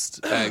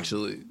boost,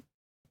 actually.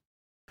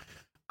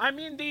 I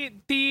mean,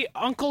 the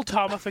Uncle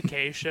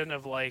Tomification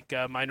of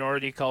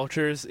minority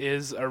cultures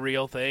is a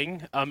real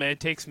thing. And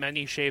it takes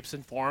many shapes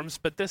and forms,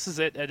 but this is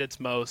it at its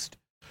most.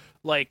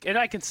 And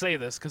I can say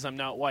this because I'm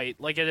not white,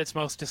 at its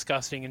most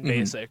disgusting and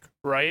basic,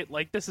 right?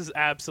 This is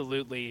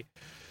absolutely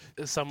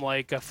some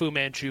Fu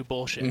Manchu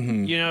bullshit.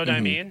 Mm-hmm. You know what I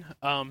mean?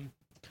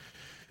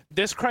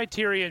 This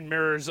criterion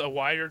mirrors a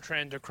wider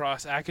trend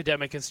across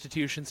academic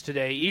institutions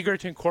today, eager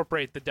to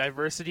incorporate the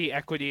diversity,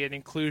 equity, and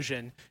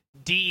inclusion,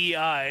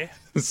 DEI,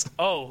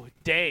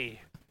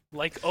 DAY,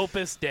 like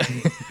Opus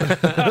Dei,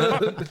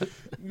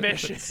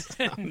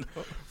 mission.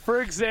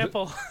 For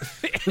example,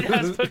 it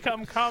has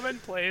become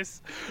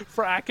commonplace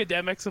for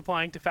academics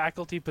applying to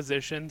faculty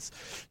positions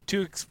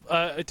to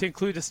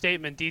include a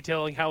statement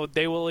detailing how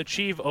they will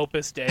achieve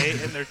Opus Dei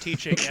in their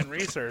teaching and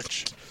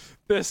research.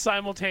 This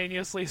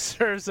simultaneously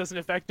serves as an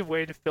effective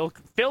way to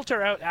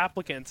filter out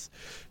applicants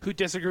who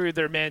disagree with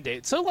their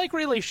mandate. So, like,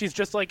 really, she's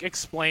just, like,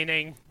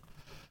 explaining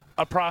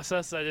a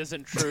process that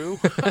isn't true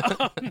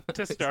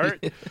to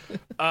start.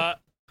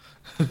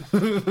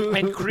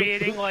 And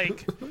creating,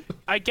 like,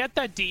 I get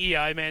that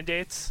DEI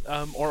mandates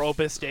or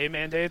Opus Dei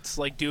mandates,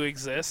 like, do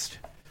exist.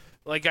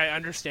 Like, I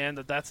understand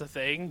that that's a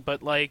thing,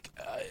 but, like,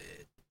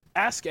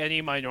 ask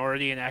any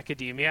minority in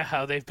academia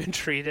how they've been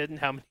treated and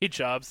how many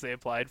jobs they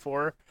applied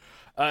for.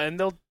 And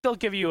they'll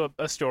give you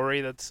a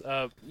story that's,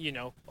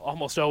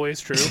 almost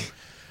always true.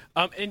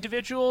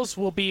 Individuals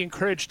will be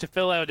encouraged to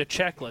fill out a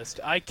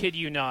checklist. I kid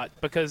you not,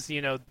 because,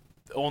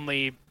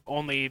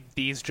 only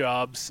these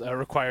jobs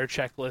require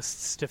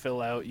checklists to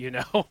fill out,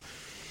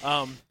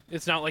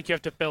 It's not like you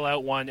have to fill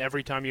out one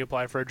every time you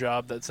apply for a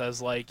job that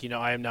says, like,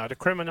 I am not a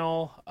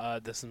criminal,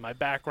 this is my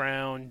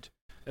background,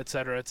 et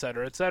cetera, et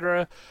cetera, et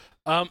cetera.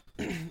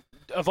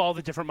 Of all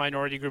the different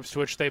minority groups to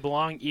which they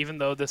belong, even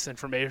though this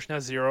information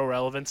has zero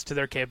relevance to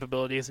their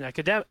capabilities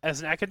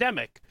as an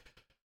academic.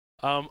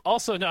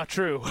 Also not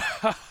true.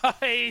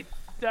 I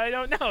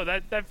don't know.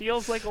 That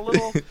feels like a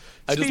little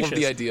I just love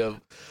the idea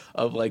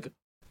of like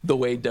the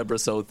way Deborah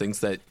Soh thinks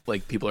that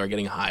like people are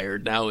getting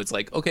hired now. It's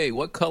like, okay,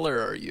 what color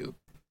are you?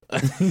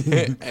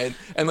 and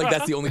like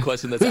that's the only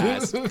question that's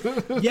asked.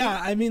 Yeah,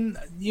 I mean,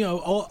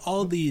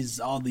 all these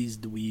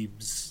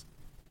dweebs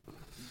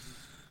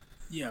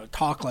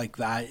talk like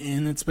that,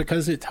 and it's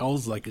because it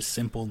tells like a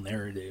simple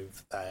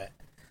narrative that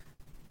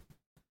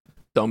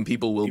dumb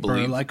people will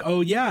believe. Are like,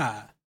 oh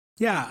yeah,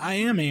 I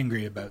am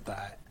angry about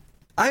that.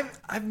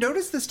 I've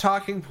noticed this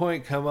talking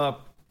point come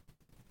up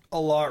a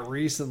lot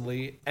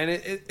recently, and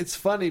it's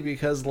funny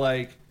because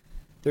like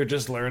they're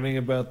just learning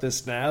about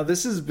this now.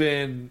 This has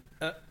been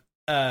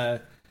a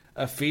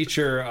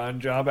feature on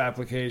job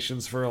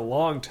applications for a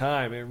long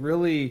time. It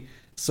really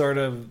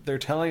they're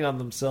telling on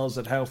themselves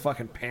at how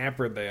fucking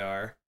pampered they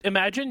are.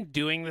 Imagine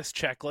doing this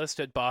checklist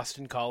at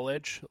Boston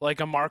College. Like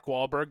a Mark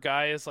Wahlberg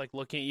guy is like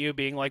looking at you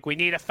being like, we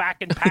need a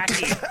fucking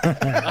packy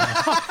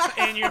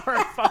in your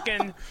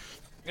fucking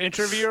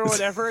interview or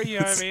whatever, you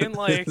know what I mean?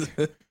 Like,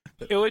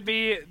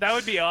 that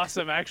would be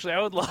awesome, actually.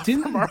 I would love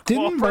for Mark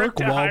Wahlberg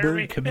to hire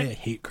me. Commit a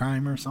hate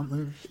crime or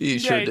something? He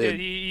sure did.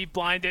 He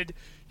blinded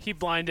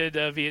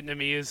a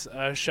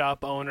Vietnamese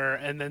shop owner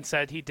and then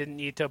said he didn't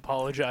need to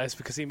apologize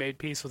because he made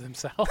peace with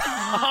himself.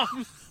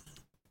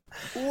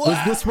 Was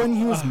this when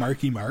he was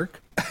Marky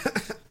Mark?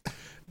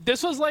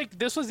 This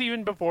was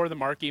even before the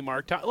Marky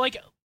Mark time.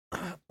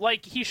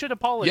 Like he should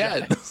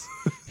apologize.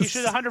 Yeah. He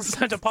should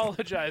 100%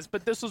 apologize.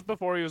 But this was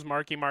before he was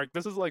Marky Mark.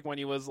 This is like when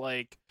he was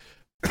like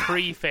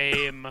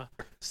pre-fame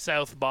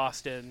South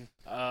Boston,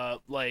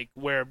 like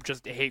where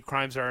just hate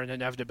crimes are an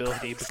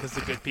inevitability because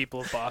the good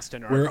people of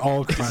Boston are. Where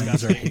all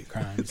crimes are hate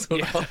crimes.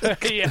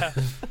 Yeah.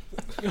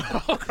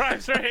 All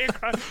crimes are hate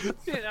crimes.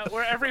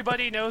 Where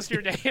everybody knows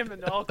your name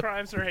and all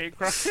crimes are hate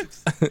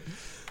crimes.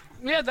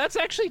 Yeah, that's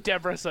actually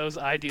Deborah Soh's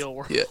ideal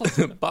world. Yeah,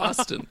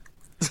 Boston.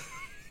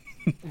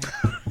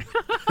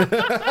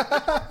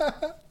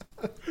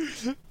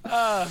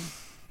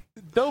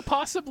 Though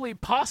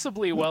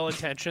possibly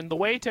well-intentioned, the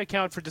way to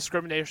account for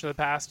discrimination in the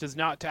past is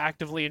not to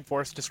actively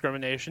enforce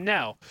discrimination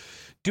now.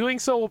 Doing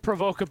so will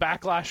provoke a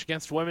backlash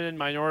against women and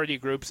minority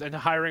groups, and a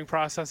hiring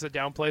process that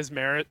downplays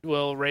merit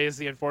will raise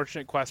the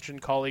unfortunate question in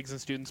colleagues and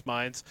students'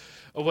 minds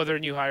of whether a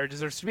new hire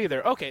deserves to be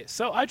there. Okay,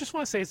 so I just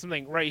want to say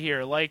something right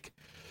here. Like,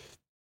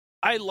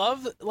 I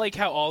love like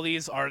how all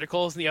these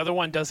articles, and the other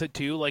one does it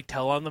too, like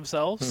tell on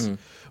themselves,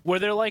 where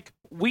they're like,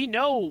 we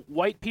know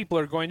white people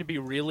are going to be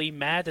really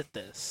mad at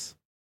this.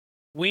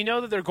 We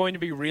know that they're going to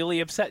be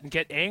really upset and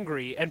get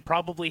angry and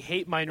probably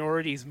hate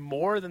minorities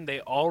more than they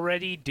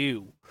already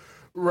do.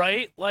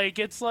 Right? Like,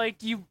 it's like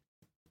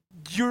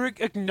you're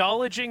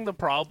acknowledging the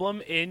problem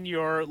in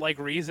your like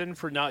reason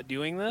for not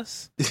doing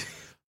this.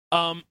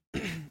 And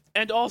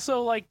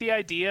also like the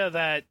idea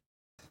that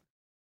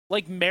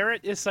like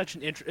merit is such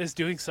is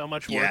doing so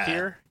much work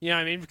here. You know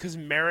what I mean? Because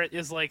merit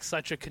is like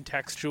such a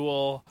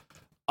contextual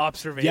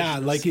observation. Yeah,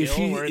 like is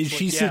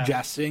she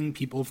suggesting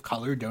people of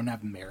color don't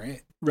have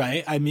merit?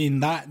 Right? I mean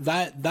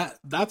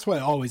that's what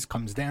it always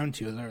comes down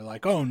to. They're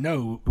like, oh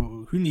no,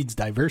 who needs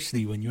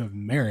diversity when you have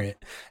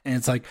merit? And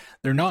it's like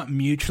they're not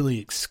mutually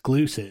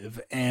exclusive.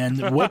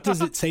 And what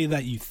does it say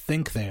that you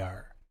think they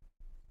are?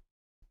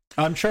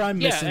 I'm sure I'm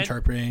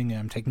misinterpreting and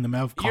I'm taking them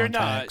out of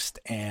context,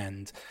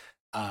 and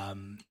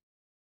I'm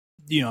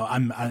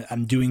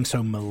doing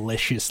so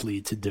maliciously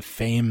to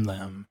defame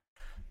them.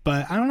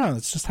 But I don't know,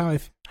 it's just how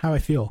I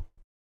feel.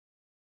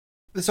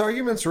 This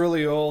argument's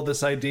really old,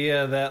 this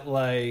idea that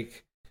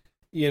like,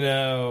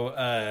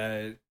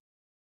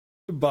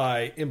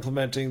 by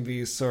implementing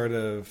these sort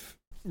of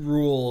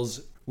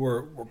rules,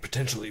 we're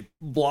potentially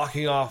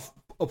blocking off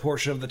a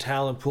portion of the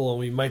talent pool, and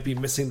we might be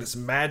missing this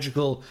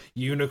magical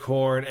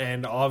unicorn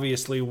and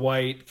obviously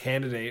white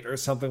candidate or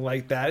something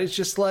like that. It's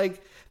just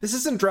like, this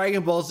isn't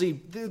Dragon Ball Z.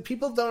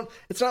 People don't,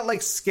 it's not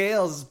like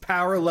scales,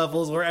 power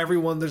levels where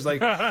everyone, there's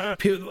like,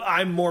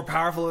 I'm more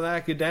powerful than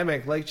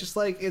academic. Like, just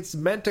like, it's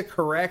meant to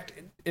correct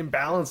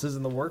imbalances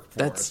in the workforce.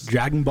 That's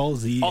Dragon Ball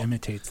Z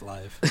imitates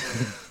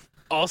life.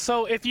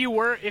 Also, if you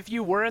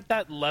were at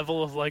that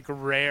level of like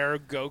rare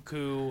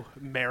Goku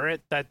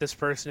merit that this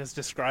person is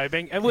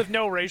describing, and with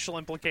no racial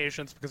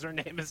implications because her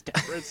name is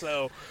Deborah,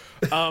 so,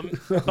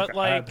 but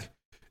like,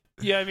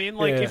 yeah, I mean,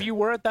 like, if you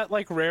were at that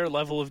like rare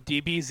level of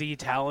DBZ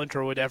talent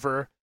or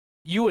whatever,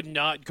 you would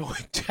not go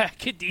into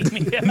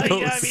academia. No,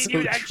 yeah, I mean,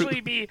 you'd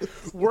actually be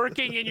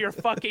working in your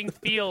fucking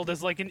field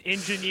as like an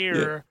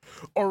engineer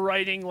or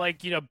writing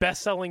like, you know,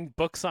 best-selling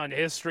books on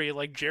history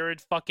like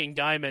Jared fucking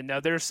Diamond. Now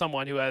there's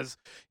someone who has,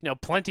 you know,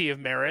 plenty of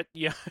merit,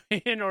 yeah,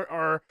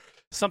 or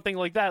something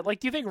like that. Like,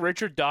 do you think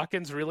Richard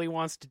Dawkins really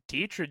wants to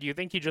teach, or do you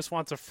think he just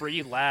wants a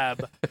free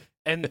lab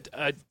and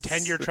a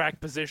tenure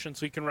track position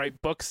so he can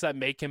write books that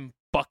make him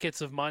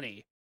buckets of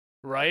money?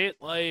 Right?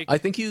 Like, I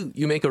think you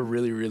make a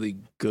really, really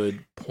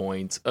good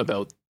point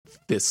about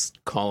this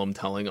column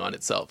telling on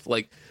itself.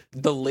 Like,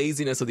 the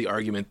laziness of the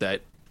argument that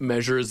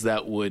measures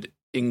that would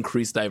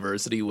increase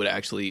diversity would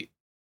actually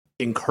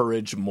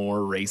encourage more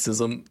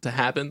racism to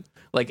happen.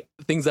 Like,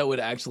 things that would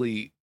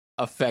actually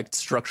affect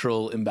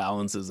structural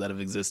imbalances that have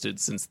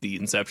existed since the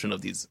inception of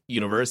these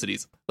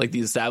universities, like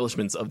the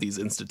establishments of these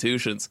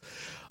institutions.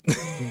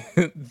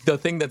 The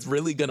thing that's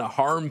really going to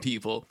harm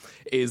people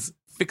is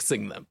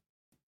fixing them.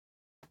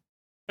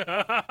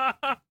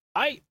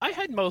 I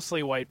had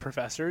mostly white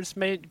professors.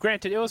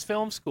 Granted, it was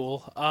film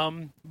school.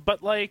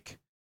 But like,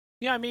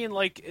 yeah, I mean,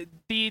 like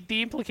the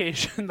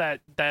implication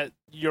that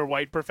your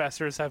white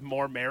professors have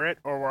more merit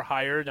or were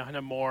hired on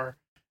a more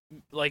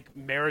like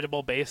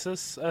meritable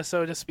basis,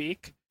 so to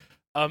speak,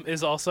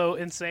 is also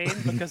insane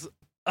because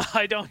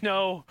I don't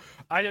know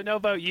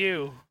about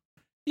you.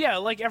 Yeah,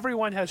 like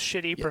everyone has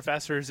shitty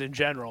professors in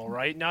general,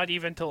 right? Not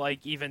even to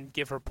like even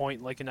give her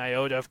point like an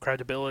iota of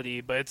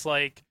credibility, but it's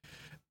like,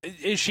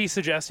 is she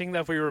suggesting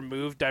that if we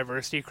remove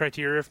diversity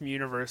criteria from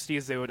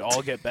universities, they would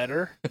all get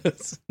better? You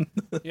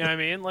know what I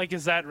mean? Like,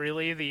 is that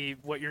really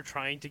what you're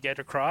trying to get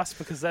across?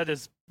 Because that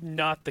is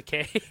not the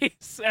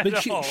case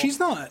at all. She's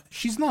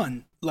not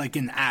like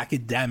an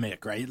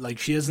academic, right? Like,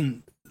 she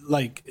isn't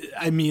like,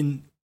 I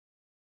mean,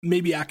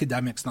 maybe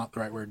academic's not the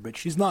right word, but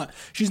she's not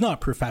a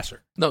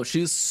professor. No,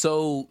 she's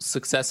so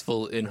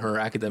successful in her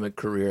academic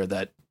career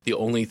that the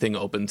only thing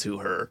open to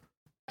her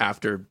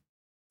after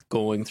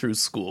going through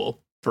school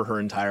for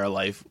her entire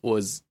life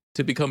was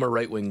to become a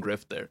right-wing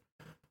grifter.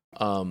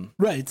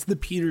 Right, it's the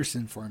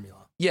Peterson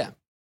formula. Yeah.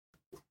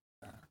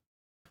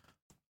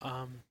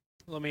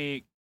 Let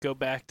me go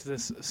back to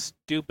this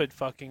stupid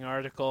fucking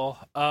article.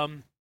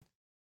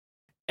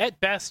 At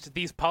best,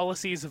 these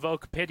policies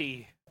evoke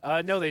pity.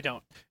 No, they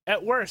don't.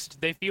 At worst,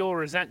 they feel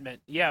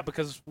resentment. Yeah,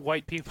 because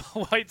white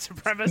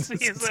supremacy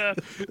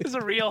is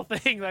a real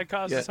thing that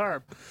causes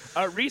harm.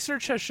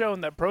 Research has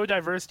shown that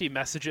pro-diversity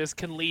messages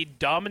can lead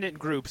dominant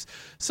groups.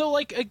 So,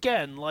 like,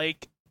 again,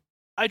 like,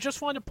 I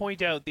just want to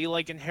point out the,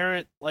 like,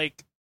 inherent,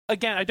 like,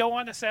 again, I don't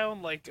want to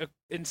sound like an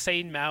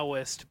insane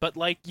Maoist, but,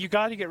 like, you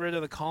got to get rid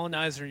of the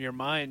colonizer in your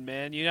mind,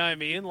 man. You know what I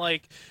mean?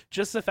 Like,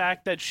 just the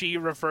fact that she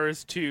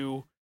refers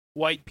to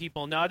white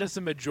people not as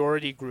a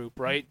majority group,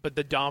 right, but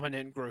the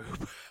dominant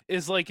group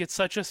is like, it's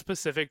such a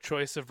specific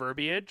choice of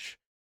verbiage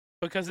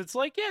because it's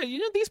like, yeah, you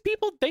know, these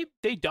people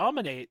they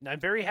dominate and I'm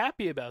very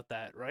happy about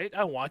that, right?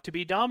 I want to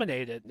be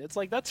dominated. And it's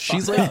like, that's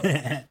she's like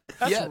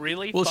that's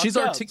really well, she's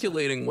up.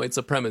 articulating white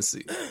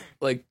supremacy.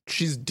 Like,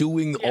 she's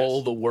doing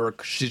all the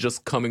work. She's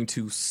just coming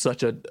to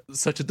such a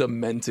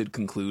demented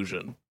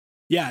conclusion.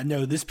 Yeah,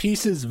 no, this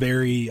piece is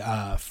very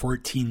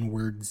 14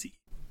 wordsy,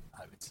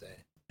 I would say.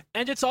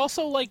 And it's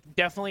also, like,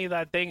 definitely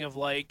that thing of,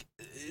 like,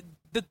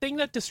 the thing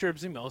that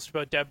disturbs me most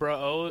about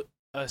Deborah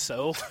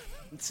So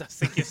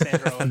thank you,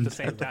 Sandra, at the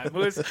same time,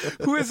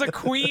 who is a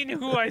queen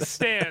who I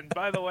stand,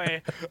 by the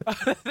way.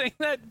 The thing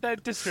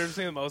that disturbs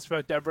me the most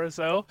about Deborah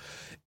So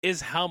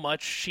is how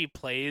much she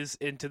plays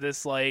into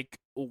this, like,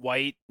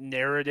 white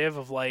narrative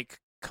of, like,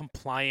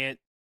 compliant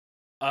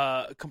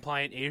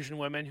Asian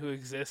women who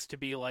exist to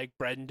be, like,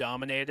 bred and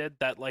dominated,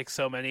 that, like,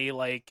 so many,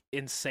 like,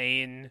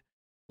 insane,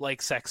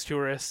 like, sex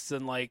tourists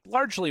and, like,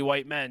 largely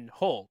white men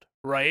hold,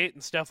 right?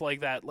 And stuff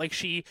like that. Like,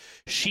 she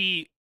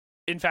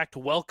in fact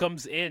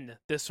welcomes in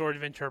this sort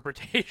of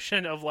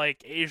interpretation of,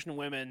 like, Asian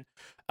women,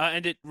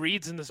 and it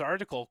reads in this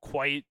article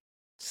quite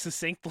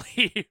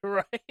succinctly,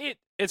 right?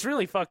 It's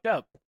really fucked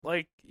up.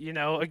 Like, you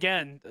know,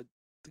 again,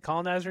 the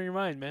colonizer in your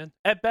mind, man.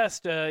 At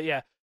best,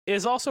 it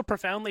is also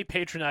profoundly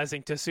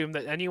patronizing to assume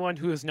that anyone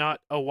who is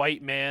not a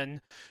white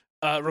man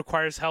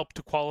requires help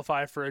to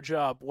qualify for a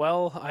job.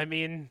 Well, I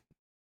mean,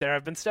 there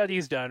have been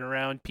studies done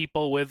around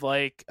people with,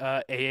 like,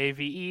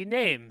 AAVE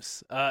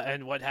names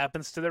and what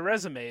happens to their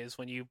resumes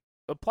when you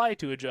apply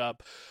to a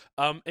job.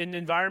 An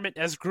environment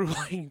as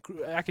grueling,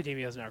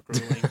 academia is not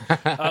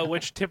grueling,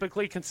 which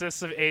typically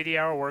consists of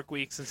 80-hour work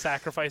weeks and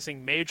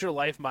sacrificing major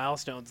life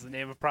milestones in the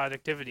name of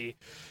productivity.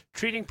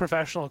 Treating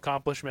professional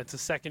accomplishments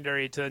as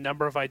secondary to the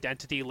number of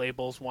identity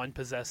labels one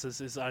possesses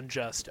is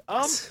unjust.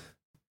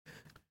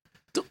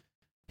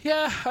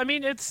 Yeah, I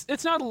mean,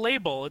 it's not a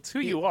label, it's who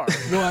you are.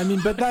 No, I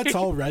mean, but that's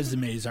all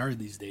resumes are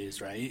these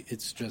days, right?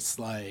 It's just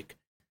like,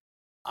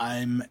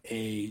 I'm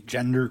a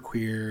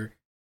genderqueer,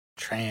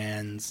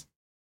 trans,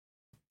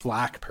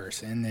 black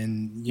person,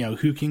 and you know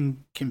who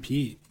can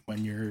compete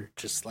when you're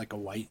just like a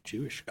white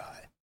Jewish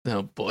guy.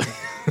 Oh boy.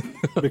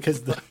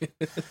 Because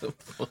oh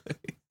boy.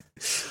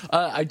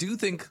 I do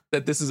think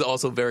that this is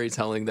also very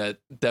telling that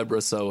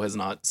Deborah Soh has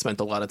not spent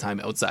a lot of time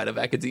outside of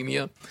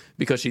academia,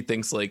 because she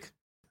thinks like,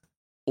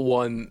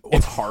 one,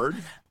 it's hard.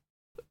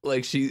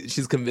 Like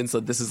she's convinced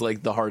that this is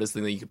like the hardest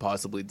thing that you could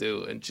possibly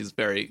do, and she's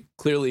very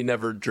clearly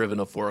never driven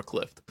a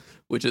forklift,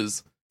 which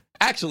is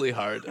actually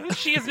hard.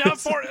 She is not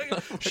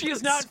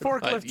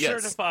forklift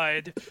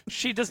certified.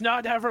 She does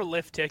not have her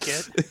lift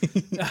ticket.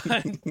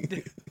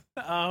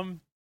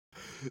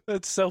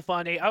 That's so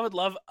funny. I would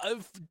love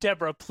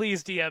Deborah,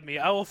 please DM me.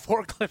 I will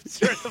forklift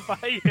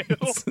certify you.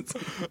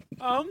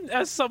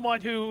 As someone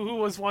who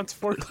was once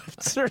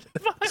forklift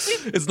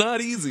certified. It's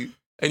not easy.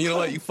 And you know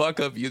what? You fuck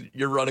up,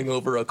 you're running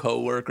over a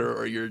coworker,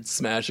 or you're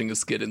smashing a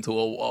skid into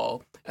a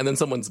wall, and then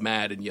someone's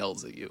mad and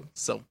yells at you.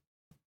 So,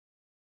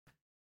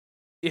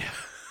 yeah,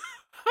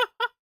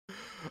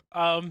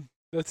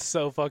 that's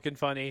so fucking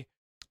funny.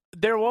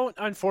 There won't,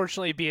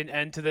 unfortunately, be an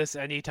end to this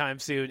anytime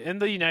soon. In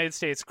the United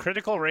States,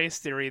 critical race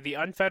theory, the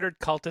unfettered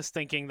cultist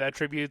thinking that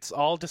attributes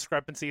all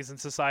discrepancies in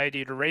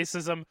society to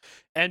racism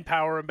and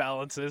power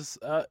imbalances.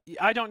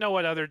 I don't know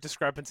what other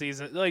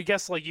discrepancies, I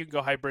guess like you can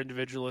go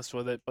hyper-individualist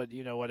with it, but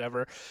you know,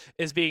 whatever,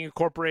 is being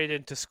incorporated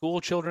into school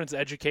children's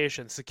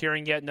education,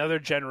 securing yet another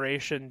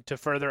generation to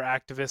further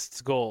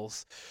activists'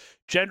 goals.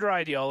 Gender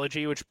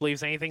ideology, which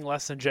believes anything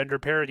less than gender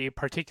parity,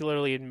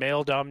 particularly in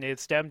male-dominated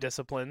STEM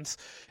disciplines,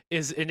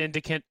 is an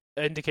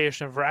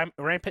indication of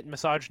rampant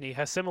misogyny,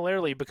 has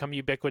similarly become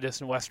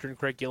ubiquitous in Western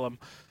curriculum.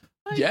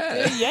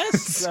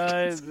 Yes.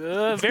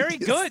 Very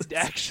good,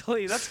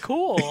 actually. That's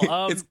cool.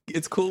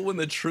 It's cool when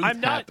the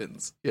truth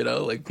happens, you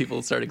know, like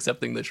people start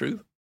accepting the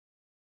truth.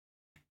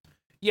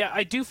 Yeah,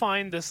 I do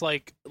find this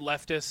like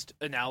leftist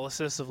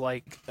analysis of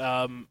like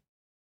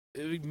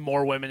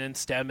more women in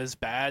STEM is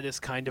bad is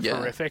kind of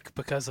horrific,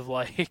 because of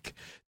like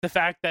the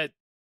fact that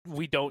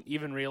we don't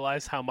even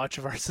realize how much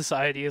of our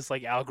society is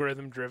like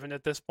algorithm driven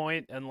at this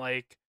point, and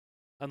like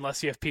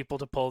unless you have people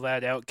to pull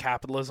that out,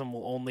 capitalism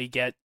will only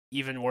get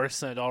even worse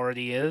than it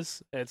already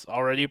is. It's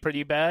already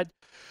pretty bad.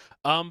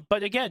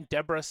 But again,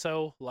 Deborah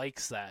Soh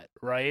likes that,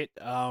 right?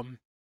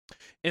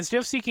 Instead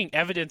of seeking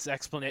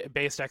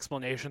evidence-based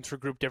explanations for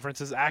group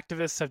differences,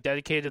 activists have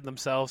dedicated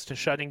themselves to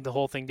shutting the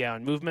whole thing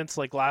down. Movements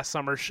like last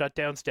summer's Shut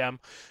Down STEM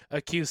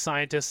accuse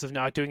scientists of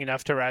not doing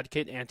enough to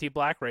eradicate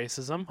anti-black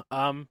racism.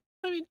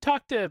 I mean,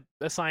 talk to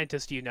a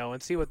scientist you know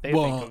and see what they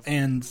think of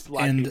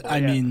black people.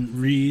 I mean,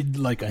 read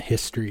like a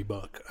history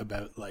book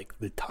about like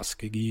the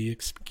Tuskegee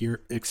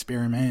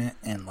experiment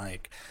and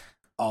like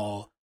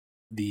all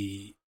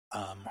the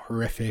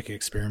horrific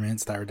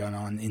experiments that were done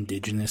on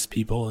Indigenous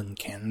people in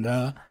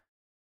Canada.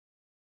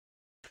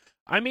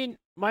 I mean,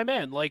 my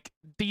man, like,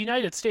 the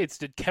United States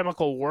did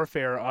chemical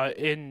warfare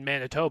in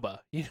Manitoba.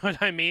 You know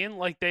what I mean?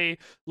 Like, they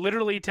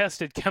literally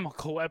tested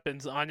chemical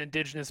weapons on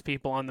Indigenous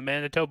people on the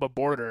Manitoba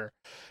border,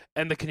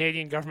 and the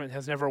Canadian government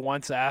has never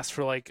once asked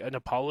for, like, an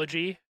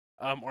apology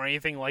or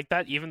anything like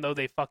that, even though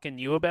they fucking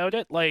knew about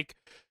it. Like,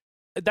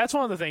 that's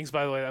one of the things,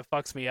 by the way, that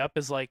fucks me up,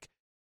 is, like,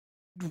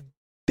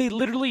 they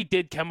literally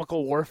did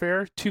chemical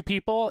warfare to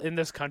people in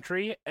this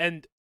country,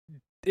 and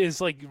is,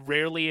 like,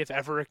 rarely, if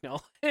ever,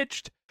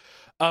 acknowledged.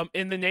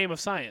 In the name of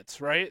science,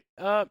 right?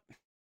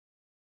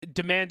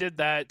 Demanded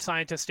that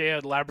scientists stay out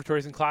of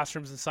laboratories and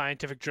classrooms and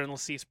scientific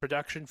journals cease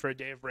production for a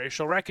day of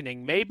racial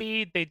reckoning.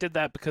 Maybe they did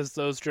that because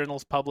those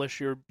journals publish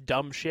your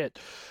dumb shit.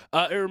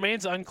 It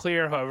remains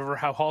unclear, however,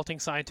 how halting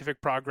scientific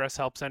progress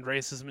helps end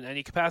racism in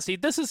any capacity.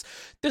 This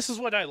is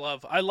what I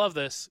love. I love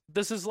this.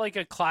 This is like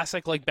a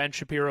classic like Ben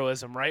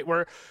Shapiroism, right?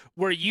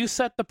 Where you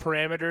set the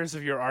parameters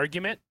of your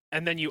argument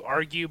and then you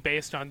argue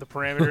based on the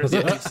parameters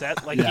that you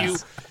set. Like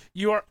yes.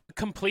 you are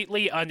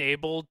completely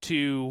unable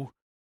to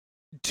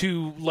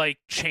like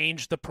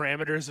change the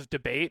parameters of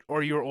debate,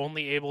 or you're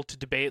only able to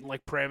debate in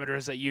like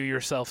parameters that you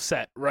yourself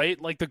set,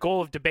 right? Like the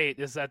goal of debate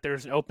is that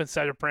there's an open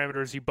set of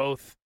parameters you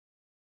both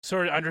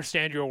sort of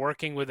understand you're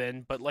working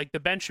within. But like the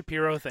Ben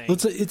Shapiro thing,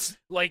 it's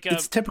like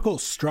it's typical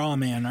straw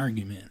man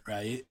argument,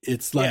 right?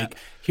 It's like,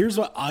 here's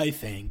what I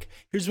think,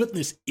 here's what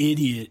this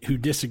idiot who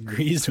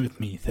disagrees with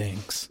me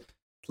thinks.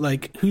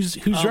 Like who's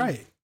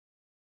right?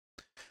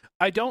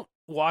 I don't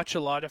watch a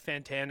lot of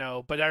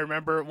Fantano, but I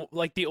remember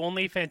like the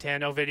only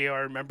Fantano video I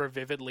remember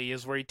vividly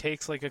is where he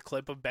takes like a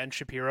clip of Ben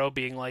Shapiro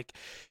being like,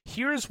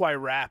 here's why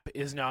rap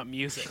is not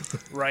music,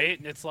 right?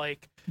 And it's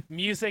like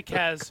music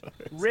has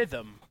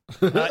rhythm,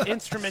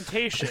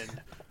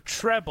 instrumentation,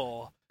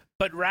 treble,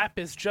 but rap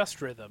is just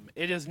rhythm.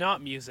 It is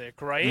not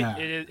music, right? Yeah.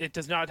 It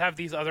does not have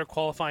these other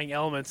qualifying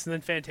elements. And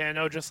then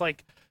Fantano just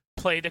like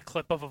played a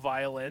clip of a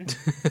violin.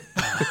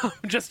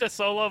 Just a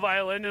solo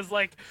violin is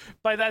like,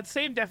 by that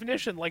same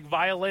definition, like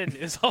violin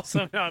is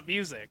also not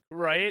music,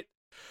 right?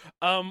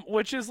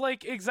 Which is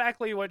like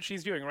exactly what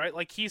she's doing, right?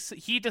 Like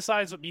he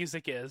decides what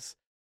music is,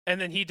 and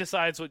then he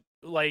decides what,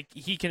 like,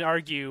 he can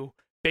argue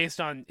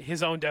based on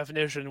his own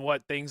definition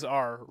what things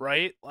are,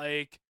 right?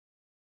 Like,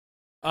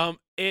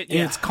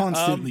 it's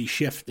constantly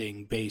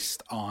shifting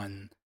based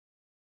on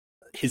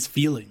his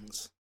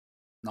feelings,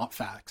 not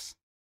facts.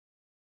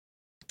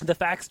 The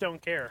facts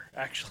don't care,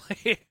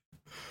 actually.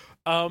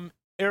 It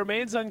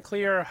remains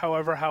unclear,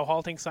 however, how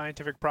halting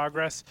scientific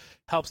progress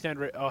helps stand...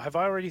 have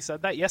I already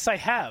said that? Yes, I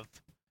have.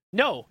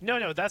 No.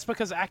 That's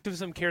because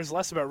activism cares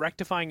less about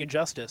rectifying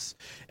injustice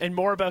and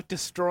more about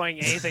destroying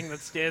anything that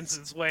stands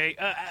in its way.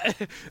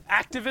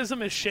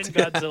 Activism is Shin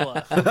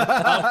Godzilla.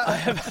 I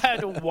have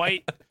had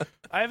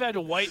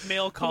white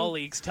male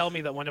colleagues tell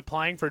me that when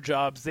applying for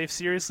jobs, they've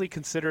seriously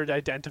considered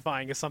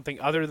identifying as something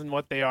other than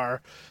what they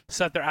are,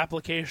 so that their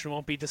application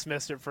won't be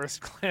dismissed at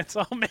first glance.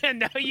 Oh man,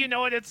 now you know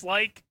what it's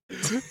like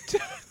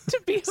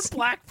to be a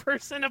black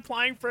person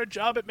applying for a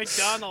job at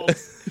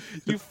McDonald's.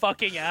 You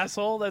fucking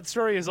asshole. That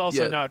story is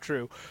also not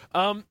true.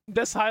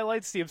 This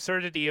highlights the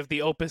absurdity of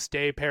the Opus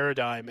Dei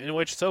paradigm, in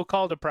which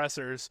so-called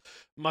oppressors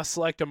must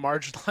select a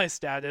marginalized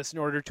status in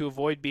order to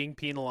avoid being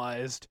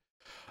penalized.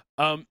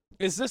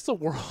 Is this the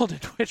world in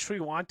which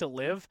we want to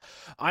live?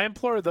 I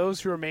implore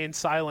those who remain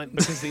silent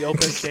because the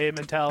Opus Dei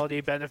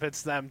mentality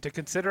benefits them to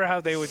consider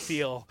how they would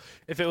feel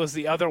if it was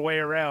the other way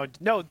around.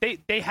 No,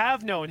 they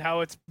have known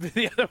how it's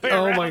the other way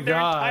around their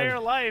entire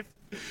life.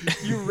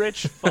 You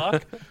rich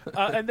fuck.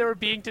 And they were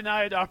being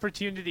denied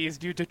opportunities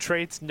due to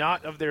traits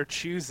not of their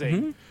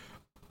choosing.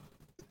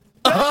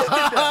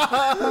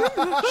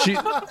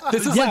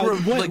 This is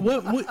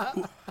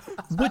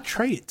what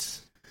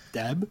traits,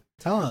 Deb?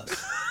 Tell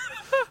us.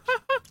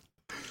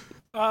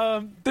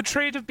 The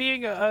trait of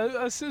being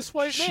a cis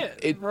white man,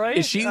 right?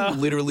 Is she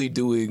literally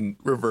doing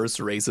reverse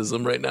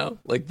racism right now?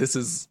 Like, this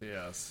is...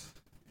 Yes.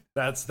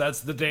 That's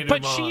the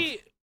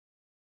denouement.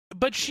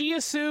 But she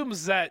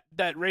assumes that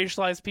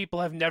racialized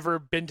people have never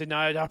been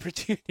denied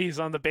opportunities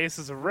on the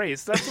basis of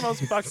race. That's the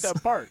most fucked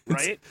up part,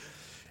 right?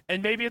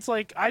 And maybe it's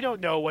like, I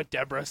don't know what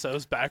Deborah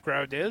So's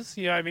background is.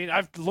 You know what I mean?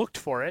 I've looked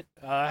for it.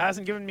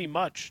 Hasn't given me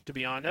much, to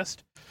be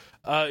honest.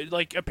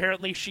 Like,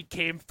 apparently she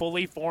came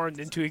fully formed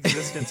into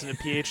existence in a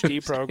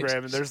PhD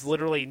program, and there's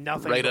literally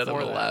nothing right out of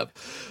the lab.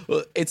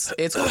 Well, it's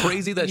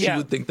crazy that she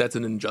would think that's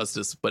an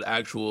injustice, but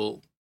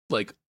actual,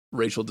 like,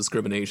 racial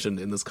discrimination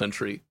in this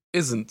country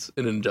isn't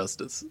an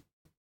injustice.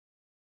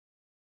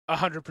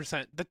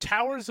 100%. The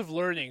towers of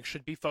learning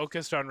should be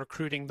focused on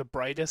recruiting the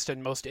brightest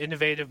and most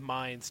innovative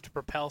minds to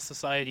propel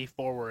society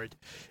forward,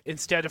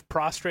 instead of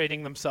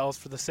prostrating themselves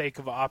for the sake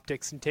of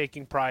optics and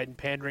taking pride in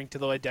pandering to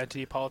the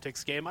identity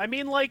politics game. I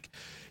mean, like,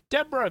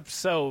 Deborah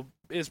So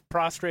is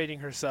prostrating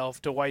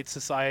herself to white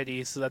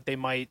society so that they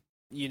might,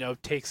 you know,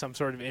 take some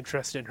sort of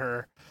interest in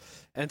her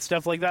and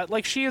stuff like that.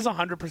 Like, she is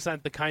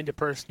 100% the kind of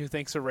person who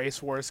thinks a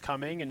race war is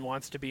coming and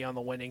wants to be on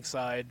the winning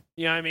side.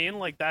 You know what I mean?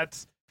 Like,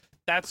 that's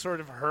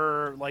sort of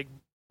her, like,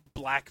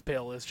 black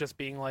pill, is just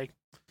being like,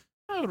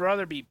 I would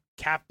rather be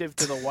captive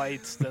to the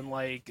whites than,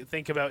 like,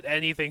 think about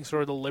anything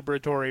sort of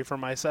liberatory for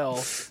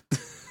myself.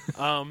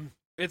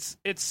 It's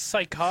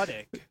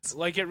psychotic.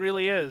 Like, it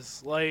really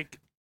is. Like,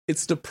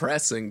 it's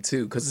depressing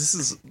too,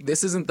 because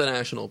this isn't the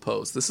National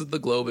Post. This is the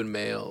Globe and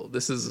Mail.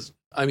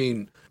 I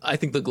mean, I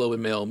think the Globe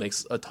and Mail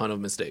makes a ton of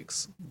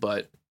mistakes,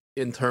 but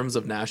in terms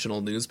of national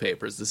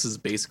newspapers, this is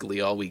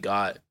basically all we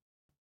got.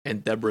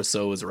 And Deborah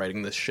So is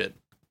writing this shit.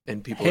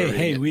 And people are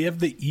reading it. We have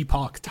the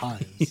Epoch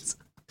Times.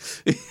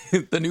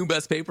 The new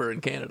best paper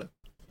in Canada.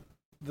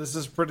 This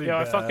is pretty bad.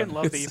 I fucking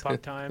love the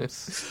Epoch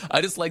Times.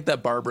 I just like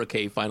that Barbara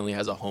Kay finally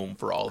has a home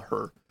for all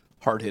her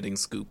hard-hitting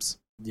scoops.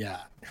 Yeah,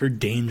 her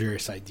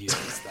dangerous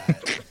ideas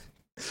that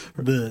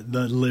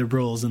the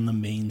liberals and the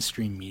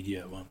mainstream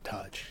media won't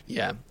touch.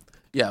 Yeah,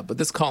 but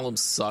this column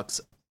sucks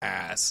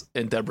ass,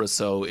 and Deborah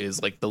So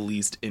is like the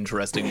least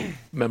interesting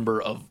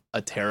member of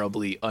a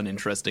terribly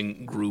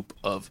uninteresting group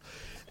of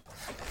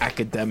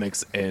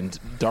academics and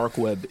dark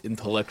web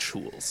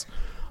intellectuals.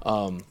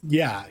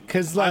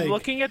 Because like, I'm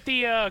looking at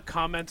the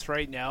comments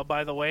right now,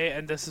 by the way,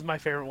 and this is my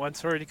favorite one.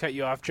 Sorry to cut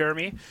you off,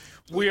 Jeremy.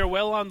 We are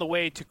well on the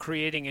way to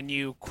creating a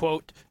new,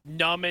 quote,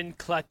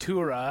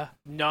 nomenclatura,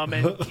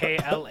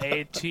 Klatura,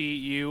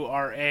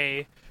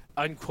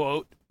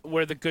 unquote,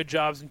 where the good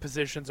jobs and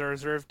positions are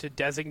reserved to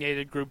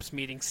designated groups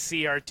meeting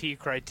CRT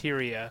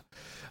criteria.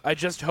 I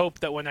just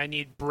hope that when I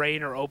need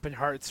brain or open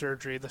heart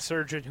surgery, the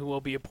surgeon who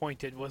will be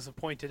appointed was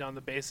appointed on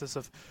the basis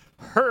of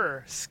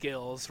her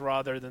skills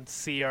rather than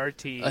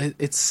CRT.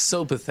 It's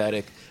so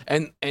pathetic.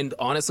 And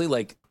honestly,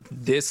 like,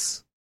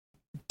 this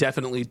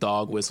definitely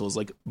dog whistles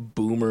like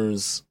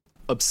boomers'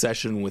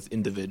 obsession with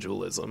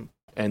individualism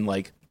and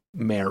like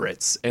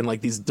merits and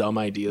like these dumb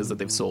ideas that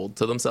they've sold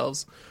to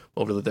themselves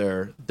over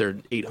their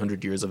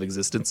 800 years of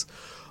existence.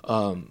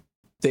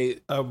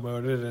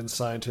 outmoded and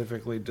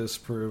scientifically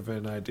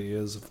disproven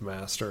ideas of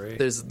mastery.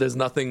 There's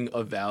nothing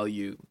of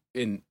value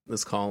in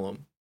this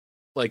column,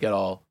 like at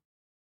all.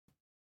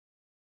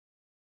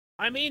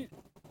 I mean,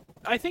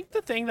 I think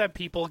the thing that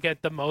people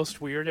get the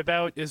most weird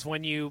about is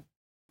when you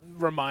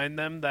remind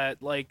them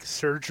that like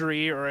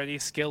surgery or any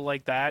skill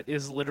like that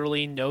is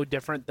literally no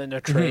different than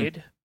a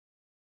trade.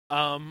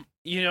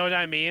 You know what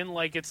I mean?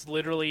 Like it's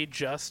literally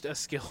just a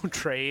skilled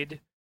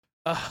trade.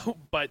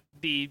 But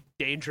the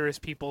dangerous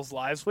people's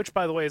lives, which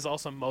by the way is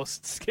also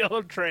most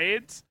skilled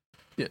trades.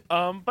 Yeah.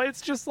 But it's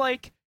just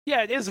like,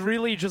 yeah, it is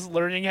really just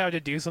learning how to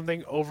do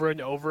something over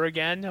and over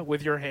again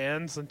with your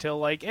hands until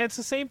like, and it's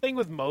the same thing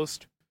with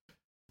most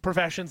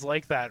professions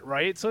like that,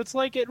 right? So it's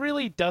like, it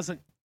really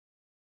doesn't,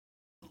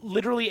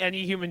 literally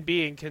any human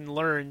being can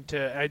learn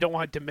to, I don't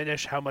want to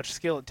diminish how much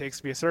skill it takes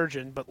to be a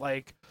surgeon, but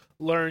like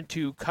learn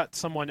to cut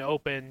someone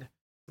open,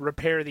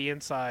 repair the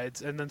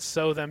insides, and then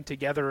sew them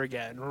together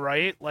again,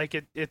 right?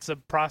 Like it's a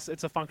process,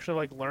 it's a function of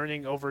like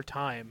learning over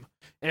time.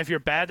 And if you're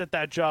bad at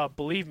that job,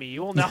 believe me,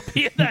 you will not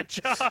be in that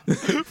job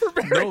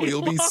for very long. No,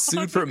 you'll be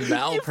sued for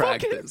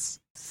malpractice.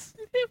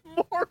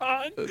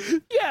 Moron.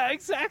 Yeah,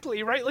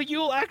 exactly, right? Like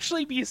you'll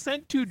actually be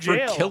sent to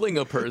jail for killing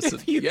a person.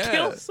 If you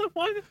kill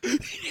someone,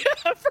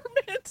 for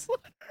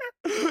manslaughter.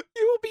 You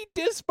will be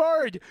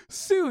disbarred,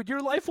 sued,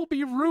 your life will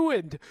be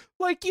ruined.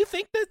 Like you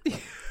think that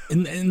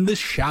in this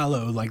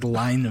shallow like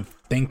line of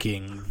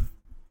thinking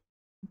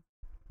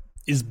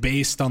is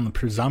based on the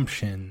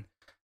presumption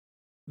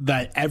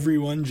that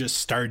everyone just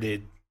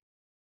started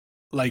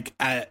like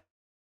at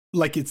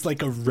like it's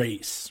like a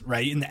race,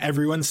 right? And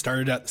everyone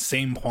started at the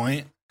same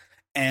point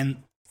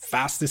and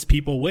fastest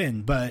people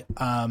win. But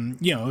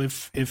you know,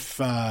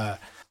 if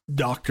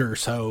Dr.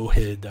 So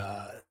had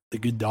the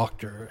good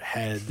doctor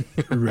had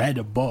read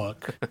a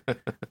book,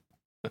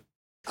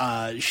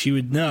 she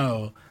would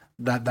know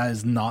that that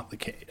is not the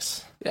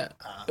case.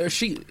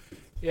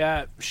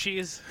 Yeah.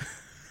 She's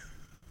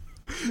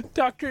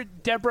Dr.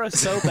 Deborah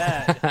So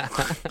Bad.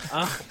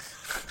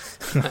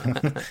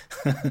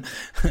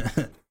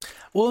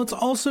 Well, it's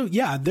also,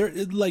 yeah, there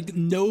like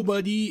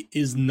nobody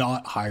is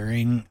not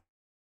hiring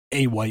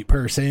a white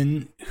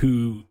person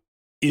who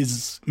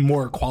is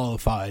more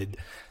qualified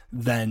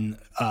than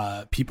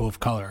people of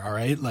color, all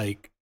right?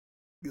 Like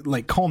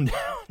calm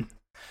down.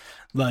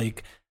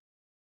 Like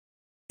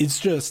it's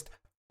just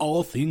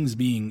all things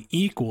being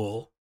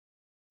equal,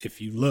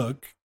 if you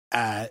look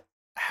at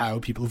how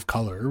people of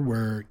color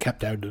were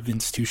kept out of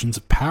institutions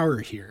of power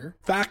here,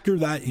 factor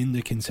that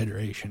into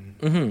consideration.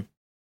 Mm-hmm.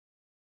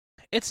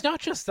 It's not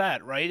just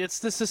that, right? It's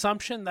this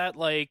assumption that,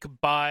 like,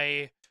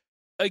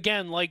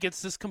 again, like,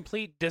 it's this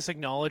complete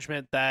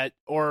disacknowledgement that,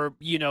 or,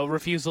 you know,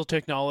 refusal to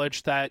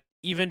acknowledge that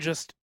even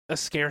just a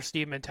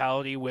scarcity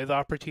mentality with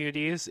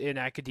opportunities in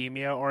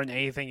academia or in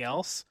anything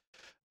else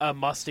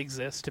must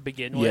exist to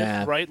begin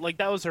with, right? Like,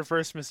 that was her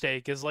first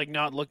mistake, is, like,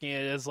 not looking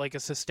at it as, like, a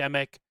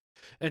systemic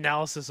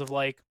analysis of,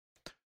 like,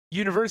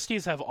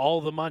 universities have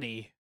all the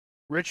money,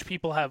 rich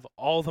people have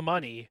all the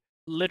money,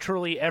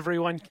 literally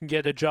everyone can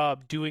get a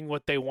job doing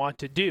what they want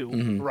to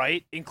do,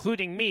 right?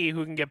 Including me,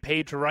 who can get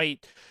paid to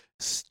write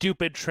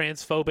stupid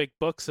transphobic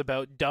books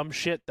about dumb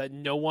shit that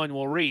no one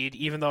will read,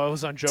 even though I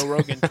was on Joe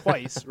Rogan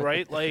twice,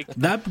 right? Like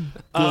that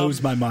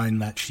blows my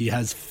mind that she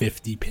has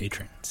 50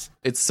 patrons.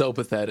 It's so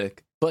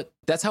pathetic. But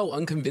that's how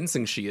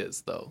unconvincing she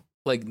is, though.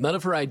 Like, none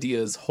of her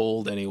ideas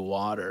hold any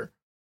water.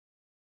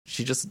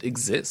 She just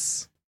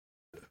exists.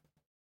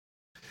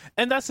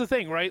 And that's the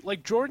thing, right?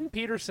 Like, Jordan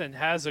Peterson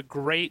has a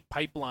great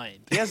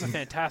pipeline. He has a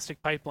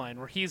fantastic pipeline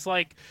where he's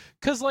like,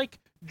 because, like,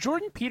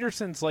 Jordan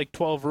Peterson's, like,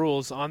 12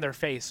 rules on their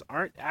face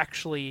aren't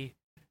actually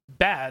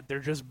bad. They're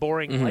just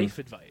boring life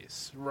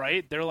advice,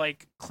 right? They're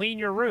like, clean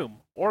your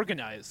room,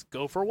 organize,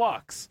 go for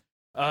walks,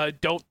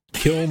 don't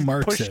kill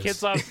Marxists. Push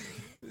kids off.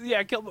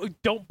 Yeah,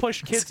 don't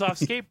push kids off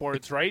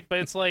skateboards, right? But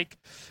it's like,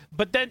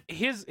 but then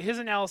his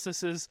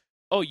analysis is,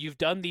 oh, you've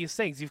done these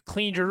things. You've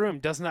cleaned your room.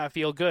 Doesn't that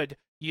feel good?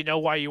 You know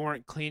why you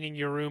weren't cleaning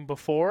your room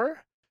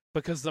before?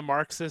 Because the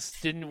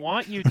Marxists didn't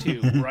want you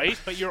to, right?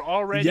 But you're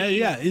already...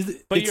 Yeah.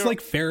 It's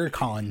like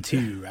Farrakhan,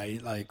 too,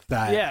 right? Like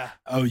that,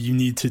 oh, you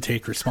need to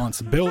take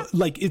responsibility.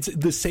 Like, it's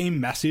the same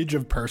message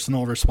of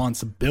personal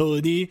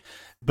responsibility,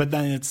 but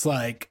then it's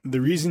like,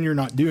 the reason you're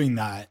not doing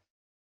that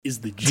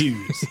is the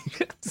Jews.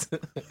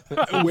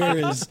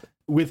 Whereas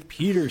with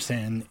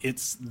Peterson,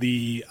 it's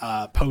the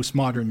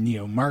postmodern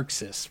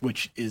neo-Marxist,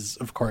 which is,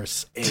 of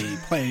course, a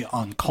play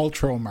on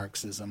cultural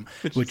Marxism,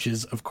 which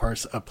is, of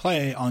course, a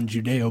play on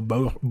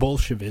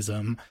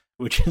Judeo-Bolshevism,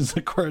 which is,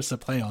 of course, a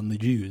play on the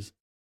Jews.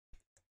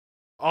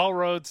 All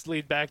roads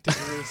lead back to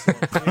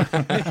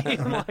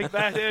Jerusalem. Like,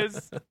 that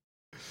is,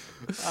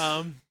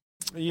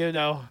 you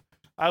know...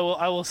 I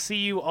will see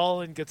you all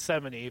in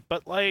Gethsemane.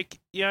 But, like,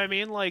 you know what I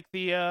mean? Like,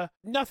 the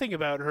nothing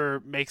about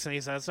her makes any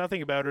sense.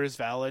 Nothing about her is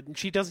valid. And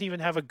she doesn't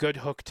even have a good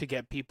hook to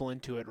get people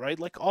into it, right?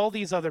 Like, all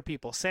these other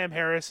people. Sam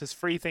Harris, his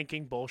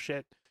free-thinking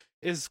bullshit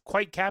is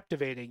quite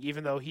captivating,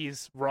 even though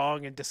he's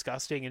wrong and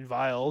disgusting and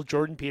vile.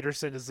 Jordan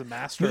Peterson is the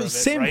master of it,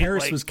 Sam right?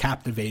 Harris like, was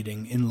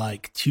captivating in,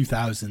 like,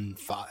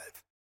 2005.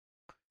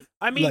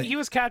 I mean, he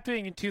was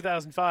captivating in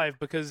 2005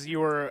 because you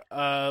were,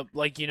 a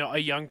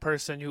young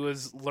person who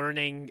was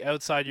learning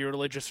outside your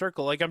religious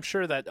circle. Like, I'm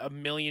sure that a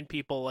million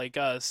people like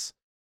us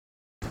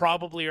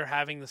probably are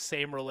having the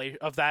same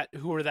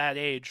who are that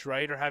age,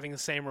 right? Or having the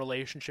same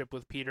relationship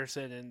with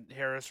Peterson and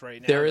Harris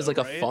right now. There is, like,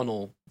 a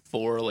funnel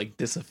for, like,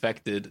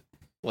 disaffected,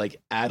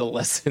 like,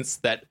 adolescents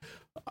that,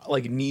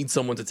 like, need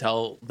someone to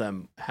tell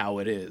them how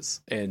it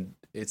is. And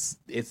it's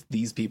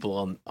these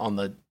people on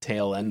the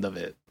tail end of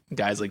it.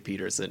 Guys like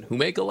Peterson who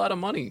make a lot of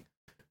money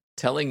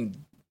telling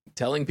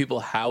people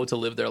how to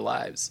live their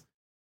lives.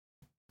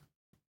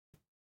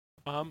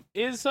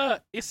 Is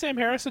Sam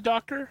Harris a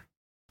doctor?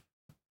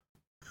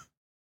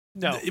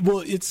 No.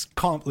 Well, it's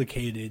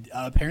complicated.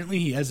 Apparently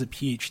he has a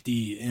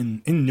PhD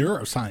in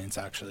neuroscience,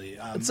 actually.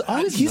 It's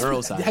always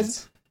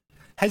neuroscience.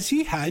 Has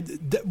he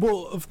had...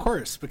 Well, of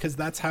course, because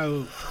that's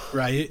how,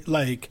 right?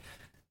 Like...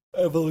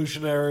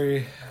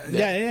 Evolutionary.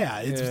 Yeah.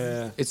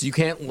 It's you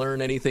can't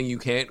learn anything. You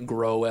can't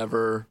grow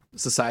ever.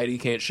 Society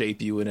can't shape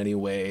you in any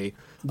way.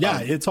 Yeah,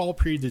 it's all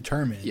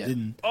predetermined. Yeah.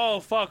 Oh,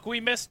 fuck. We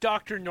missed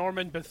Dr.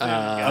 Norman Bethune,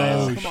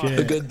 guys. Come on.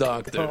 The good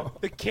doctor.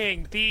 The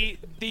king. The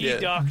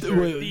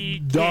doctor. The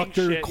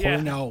Dr.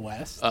 Cornel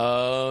West.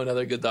 Oh,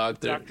 another good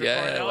doctor. Dr.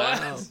 Cornel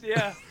West.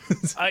 Yeah.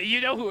 You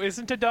know who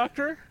isn't a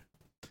doctor?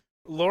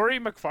 Laurie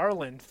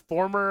McFarland,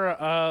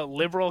 former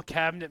Liberal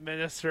cabinet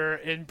minister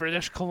in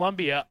British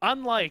Columbia.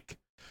 Unlike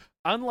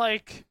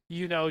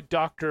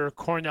Dr.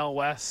 Cornel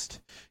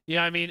West.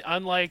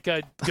 Unlike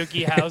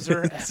Doogie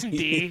Howser,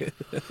 MD.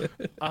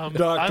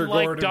 Dr.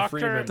 Gordon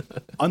Freeman.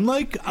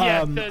 Unlike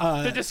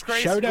the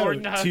disgraced shout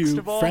Gordon out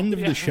Huxtable. to friend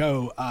of the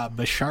show,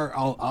 Bashar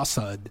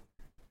al-Assad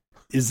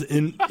is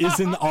an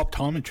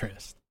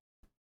optometrist.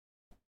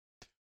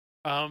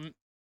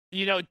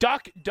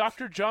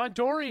 Dr. John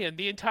Dorian,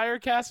 the entire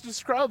cast of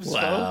Scrubs,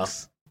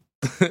 folks.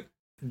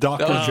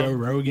 Dr. Joe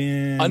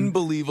Rogan.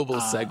 Unbelievable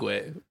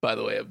segue, by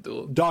the way,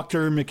 Abdul.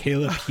 Dr.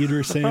 Michaela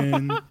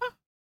Peterson.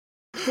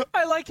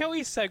 I like how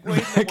he segued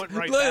and went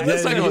right back.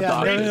 Let's talk about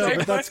doctors. No,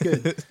 but that's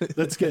good.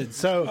 That's good.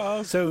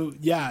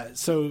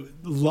 So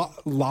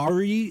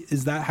Laurie,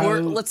 is that how?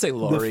 Or let's say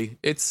Laurie.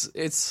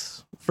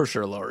 It's for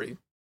sure Laurie.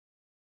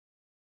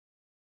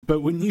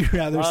 But wouldn't you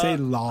rather say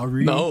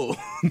Laurie? No.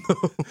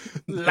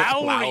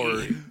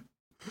 Lowry.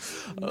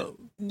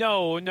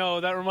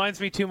 No, that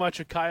reminds me too much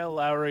of Kyle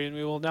Lowry, and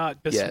we will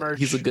not besmirch.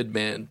 Yeah, he's a good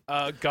man.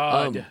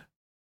 God.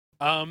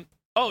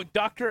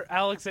 Dr.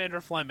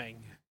 Alexander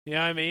Fleming. You know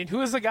what I mean?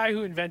 Who is the guy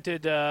who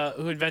invented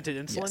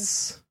insulin?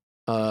 Yes.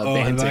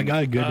 I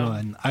got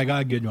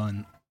a good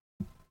one.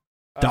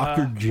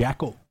 Dr.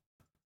 Jekyll.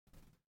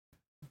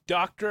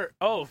 Dr.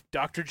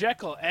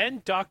 Jekyll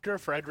and Dr.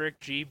 Frederick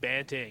G.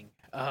 Banting.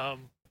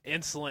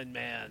 Insulin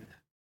Man.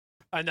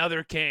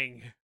 Another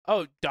king.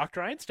 Oh,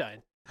 Dr.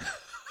 Einstein.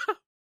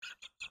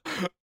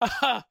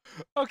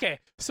 Okay,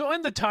 so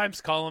in the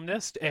Times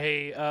Columnist,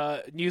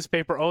 a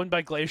newspaper owned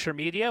by Glacier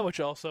Media, which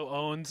also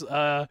owns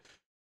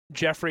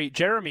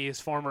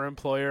Jeremy's former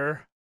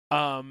employer,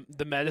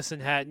 the Medicine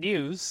Hat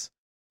News,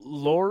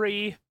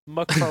 Laurie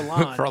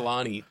McFarlane.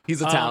 Farlani.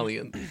 He's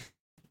Italian.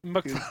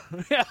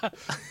 Yeah.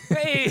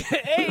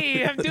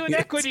 Hey, I'm doing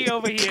equity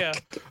over here.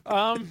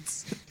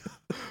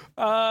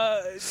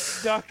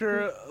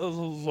 Dr.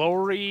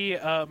 Laurie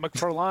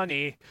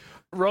McFarlane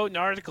wrote an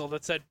article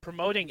that said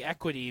promoting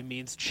equity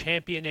means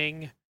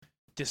championing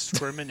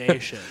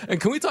discrimination. And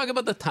can we talk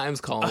about the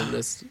Times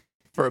Columnist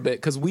for a bit?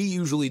 Because we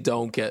usually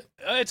don't get.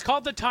 It's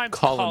called the Times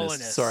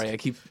Columnist. Sorry, I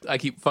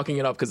keep fucking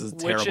it up because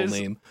it's a terrible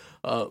name.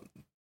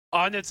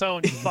 On its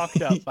own,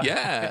 fucked up.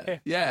 Yeah,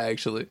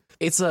 actually,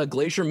 it's a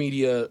Glacier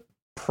Media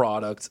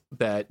product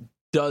that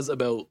does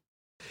about.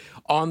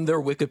 On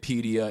their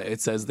Wikipedia, it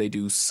says they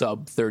do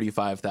sub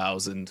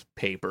 35,000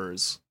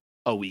 papers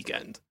a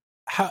weekend.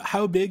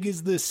 How big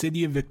is the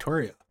city of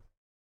Victoria?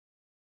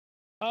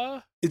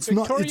 It's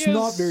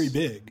not very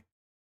big.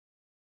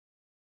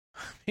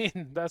 I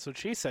mean, that's what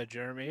she said,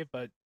 Jeremy.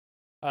 But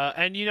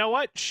and you know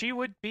what? She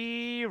would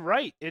be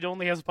right. It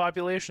only has a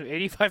population of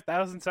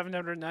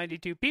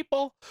 85,792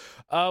 people,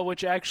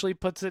 which actually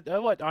puts it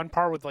on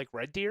par with like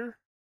Red Deer.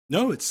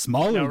 No, it's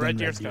smaller than Red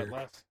Deer's Deer. got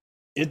less.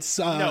 It's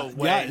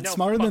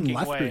smaller than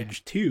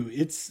Lethbridge too.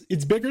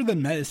 It's bigger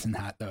than Medicine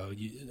Hat though.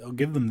 I'll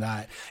give them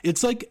that.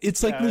 It's like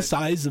the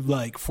size of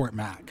like Fort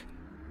Mac,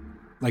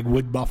 like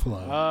Wood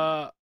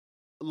Buffalo.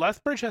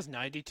 Lethbridge has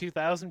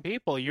 92,000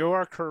 people. You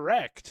are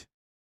correct.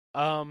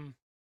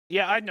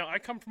 Yeah, I know. I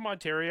come from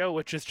Ontario,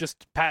 which is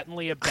just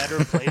patently a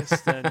better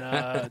place than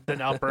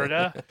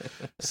Alberta.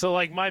 So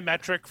like my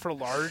metric for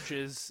large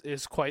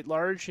is quite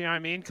large. You know what I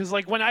mean? Because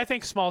like when I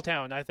think small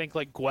town, I think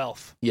like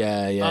Guelph.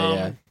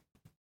 Yeah.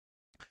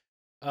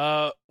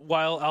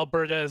 While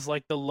Alberta is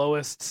like the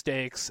lowest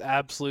stakes,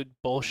 absolute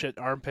bullshit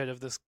armpit of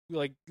this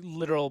like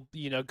literal,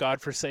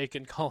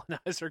 godforsaken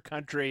colonizer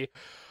country.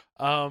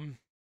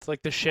 It's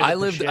like the shit. I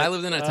lived in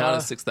a town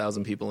of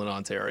 6,000 people in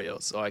Ontario,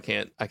 so I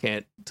can't.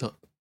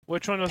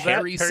 Which one was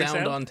Parry that?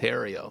 Sound,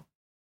 Ontario.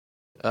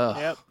 Ugh.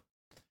 Yep.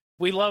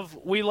 We love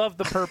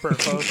the purper,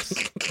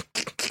 folks.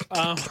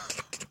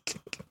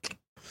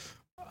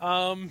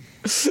 I'm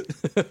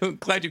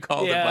glad you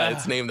called it by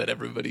its name that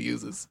everybody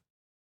uses.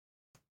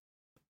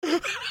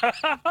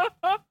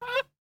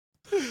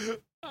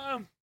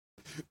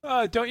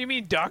 Don't you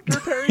mean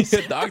Dr. Perry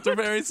Sound? Dr.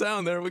 Perry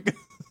Sound. There we go.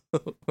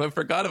 I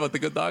forgot about the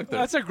Good Doctor.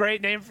 That's a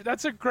great name.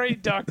 That's a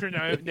great doctor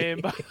name,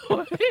 by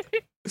the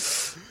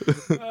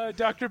way.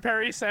 Dr.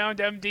 Perry Sound,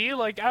 MD.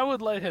 Like, I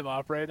would let him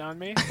operate on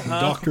me.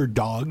 Dr.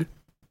 Dog.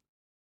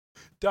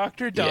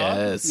 Dr.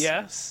 Dog.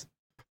 Yes.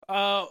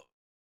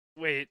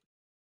 Wait.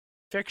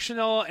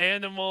 Fictional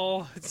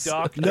animal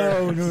doctor.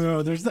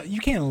 No. There's you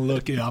can't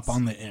look it up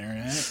on the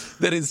internet.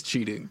 That is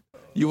cheating.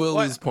 You will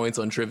lose points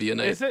on trivia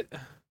night. Is it?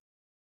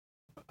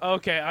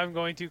 Okay, I'm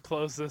going to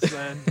close this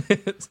then.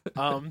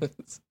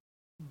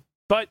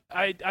 But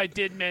I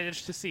did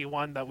manage to see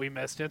one that we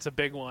missed. It's a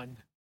big one.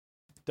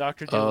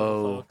 Dr.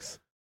 Dolittle, folks.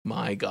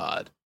 My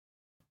God.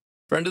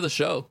 Friend of the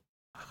show.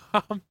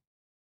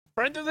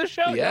 Friend of the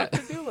show, yeah.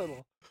 Dr.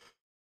 Dolittle.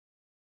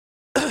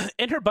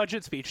 In her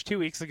budget speech 2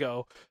 weeks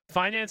ago,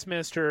 Finance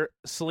Minister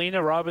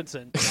Selena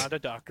Robinson, not a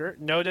doctor,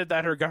 noted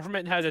that her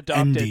government had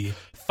adopted ND.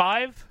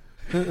 5...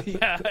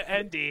 yeah,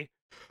 ND.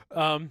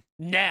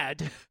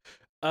 NAD.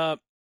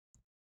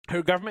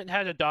 Her government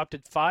had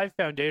adopted 5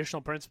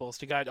 foundational principles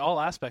to guide all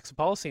aspects of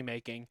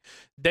policymaking.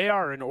 They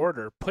are in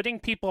order: putting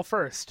people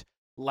first,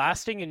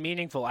 lasting and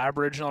meaningful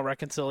Aboriginal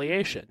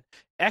reconciliation,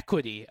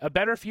 equity, a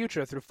better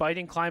future through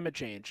fighting climate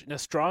change, and a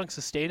strong,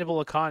 sustainable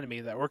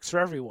economy that works for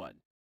everyone.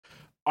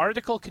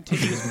 Article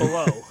continues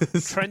below.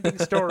 Trending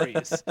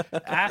stories.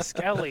 Ask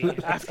Ellie.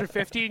 After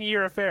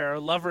 15-year affair,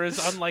 lover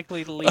is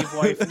unlikely to leave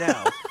wife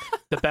now.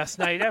 The best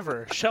night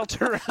ever.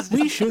 Shelter residents.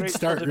 We should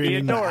start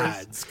reading the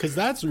ads, because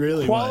that's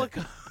really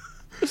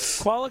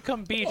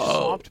Qualicum Beach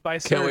swamped by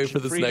search. Can't wait for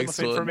this freedom next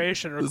of one.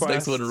 information requests. This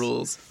next one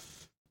rules.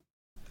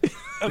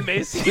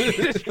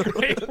 Emaciated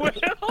gray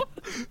whale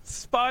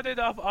spotted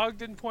off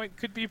Ogden Point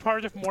could be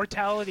part of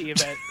mortality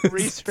event.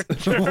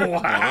 Researcher.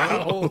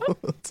 Wow.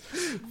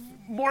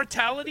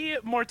 Mortality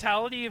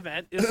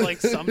event is like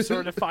some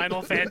sort of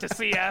Final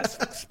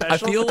Fantasy-esque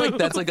special. I feel like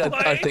that's like a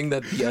play. thing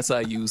that the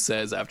SIU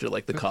says after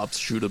like the cops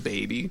shoot a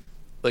baby.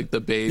 Like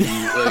the baby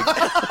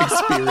like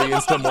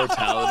experienced a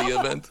mortality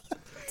event.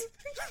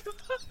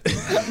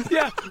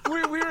 Yeah,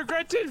 we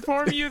regret to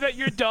inform you that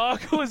your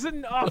dog was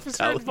an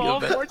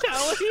officer-involved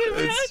mortality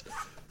event. It's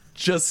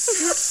just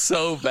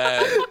so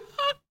bad.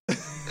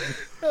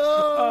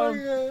 Oh my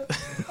God.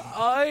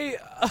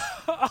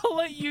 I'll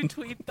let you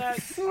tweet that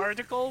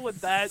article with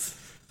that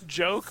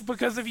joke,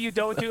 because if you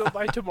don't do it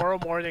by tomorrow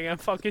morning, I'm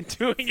fucking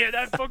doing it.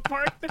 I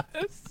bookmarked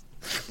this.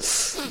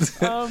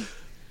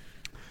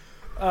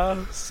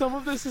 Some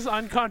of this is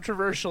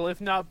uncontroversial, if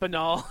not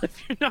banal.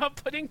 If you're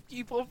not putting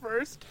people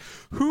first,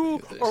 who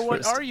or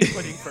what are you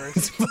putting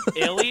first?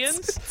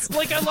 Aliens?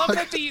 Like, I love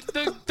that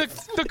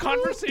the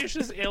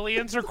conversation is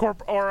aliens or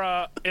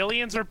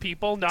aliens are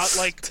people, not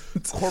like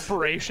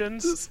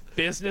corporations,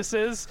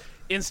 businesses,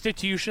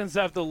 institutions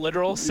that have the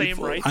literal same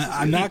rights.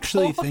 I'm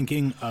actually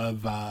thinking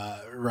of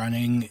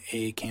running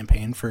a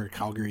campaign for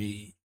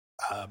Calgary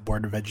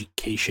Board of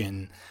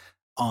Education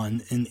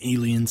on an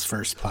aliens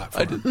first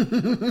platform.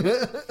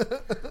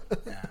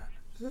 Yeah.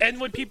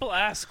 And when people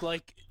ask,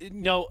 like,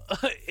 no,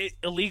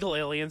 illegal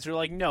aliens, you're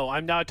like, no,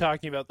 I'm not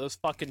talking about those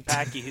fucking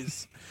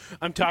Packies.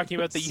 I'm talking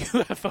about the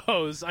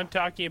UFOs. I'm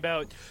talking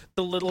about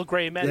the little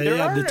gray men.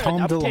 The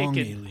Tom DeLonge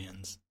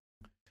aliens.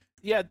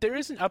 Yeah, there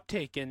is an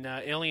uptake in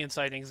alien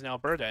sightings in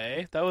Alberta,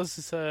 eh? That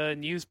was a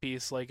news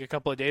piece like a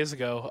couple of days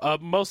ago.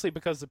 Mostly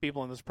because the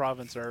people in this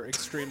province are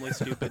extremely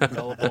stupid and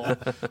gullible,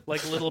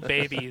 like little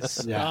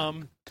babies. Yeah.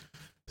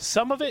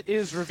 Some of it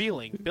is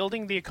revealing.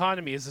 Building the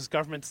economy is this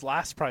government's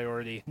last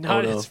priority,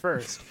 not its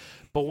first.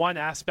 But one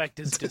aspect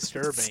is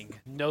disturbing.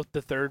 Note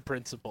the third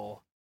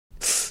principle.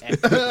 So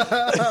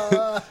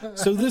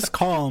this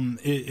column,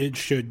 it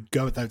should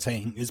go without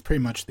saying, is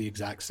pretty much the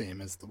exact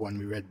same as the one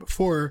we read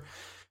before,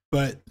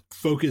 but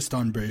focused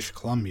on British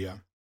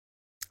Columbia.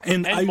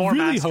 And I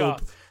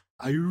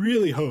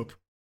really hope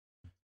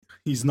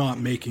he's not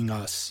making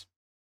us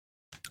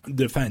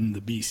defend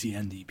the BC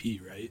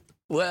NDP, right?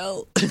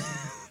 Well...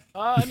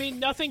 I mean,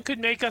 nothing could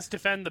make us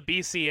defend the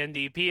BC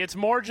NDP. It's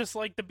more just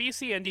like the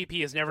BC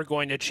NDP is never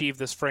going to achieve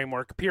this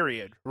framework,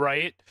 period,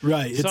 right?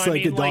 Right. It's so,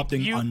 like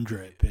adopting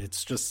UNDRIP.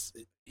 It's just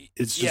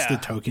a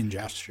token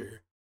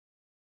gesture.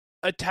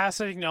 A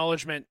tacit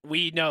acknowledgement,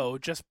 we know,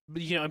 just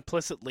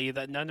implicitly,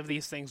 that none of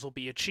these things will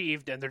be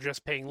achieved, and they're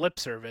just paying lip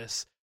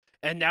service.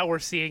 And now we're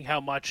seeing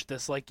how much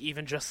this, like,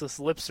 even just this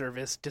lip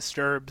service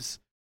disturbs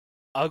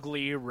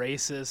ugly,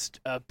 racist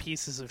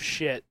pieces of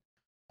shit.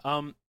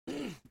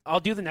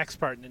 I'll do the next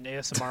part in an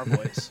ASMR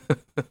voice.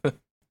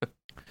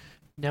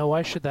 Now,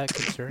 why should that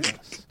concern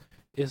us?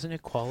 Isn't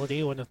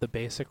equality one of the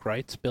basic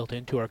rights built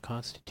into our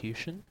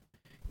Constitution?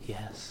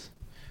 Yes,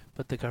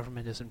 but the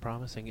government isn't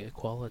promising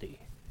equality.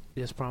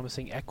 It is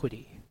promising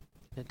equity.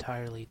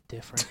 Entirely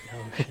different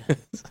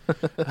notions.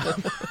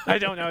 I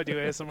don't know how to do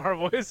ASMR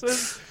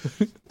voices.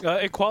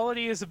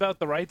 Equality is about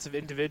the rights of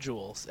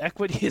individuals.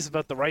 Equity is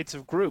about the rights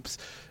of groups.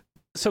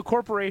 So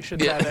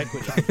corporations have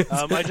equity.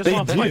 I just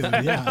want to point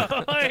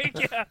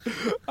that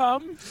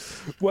out.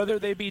 Whether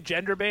they be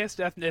gender-based,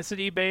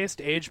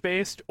 ethnicity-based,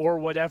 age-based, or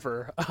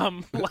whatever, or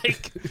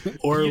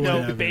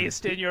whatever.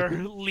 based in your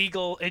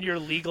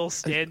legal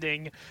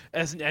standing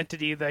as an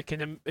entity that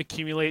can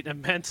accumulate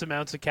immense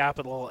amounts of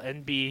capital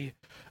and be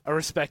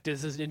respected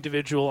as an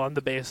individual on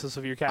the basis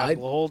of your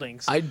capital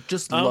holdings. I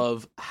just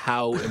love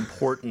how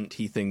important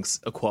he thinks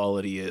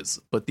equality is,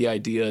 but the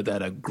idea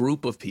that a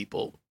group of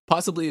people,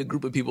 possibly a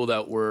group of people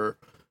that were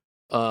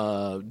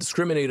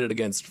discriminated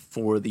against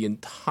for the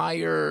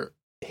entire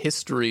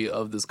history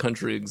of this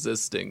country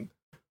existing,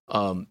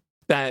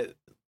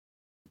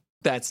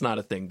 that's not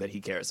a thing that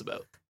he cares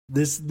about.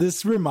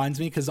 This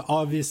reminds me, because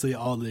obviously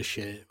all this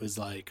shit was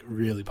like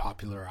really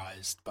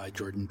popularized by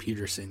Jordan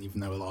Peterson, even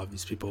though a lot of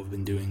these people have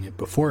been doing it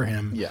before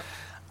him. Yeah.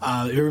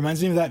 It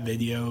reminds me of that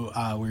video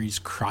where he's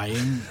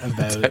crying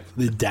about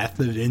the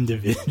death of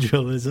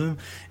individualism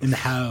and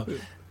how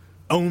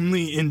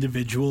only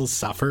individuals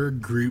suffer,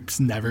 groups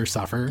never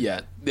suffer.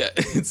 Yeah,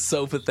 it's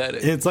so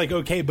pathetic. It's like,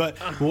 okay, but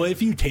what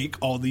if you take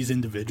all these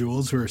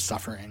individuals who are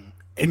suffering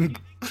and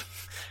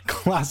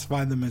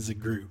classify them as a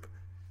group?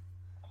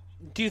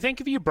 Do you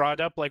think if you brought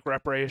up like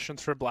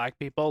reparations for black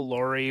people,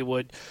 Laurie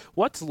would?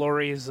 What's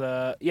Laurie's?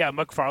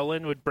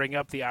 McFarlane would bring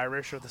up the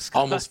Irish or the Scots.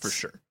 Almost for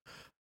sure.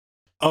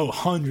 Oh,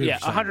 100%. Yeah,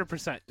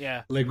 100%.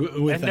 Yeah. Like,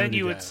 and then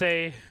you would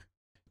say,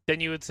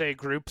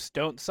 groups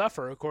don't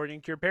suffer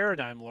according to your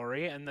paradigm,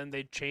 Laurie, and then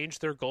they'd change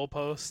their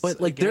goalposts.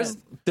 But like, again.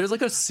 there's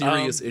like a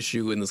serious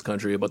issue in this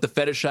country about the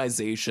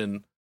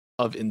fetishization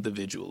of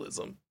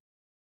individualism.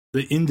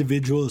 The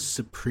individual is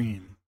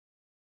supreme.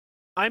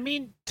 I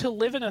mean, to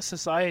live in a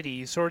society,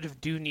 you sort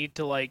of do need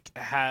to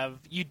fetishize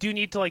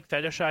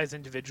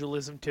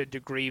individualism to a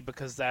degree,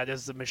 because that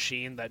is the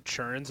machine that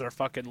churns our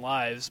fucking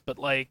lives. But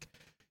like,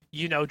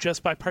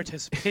 just by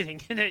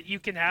participating in it, you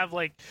can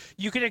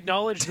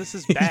acknowledge this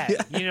is bad.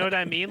 Yeah. You know what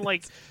I mean?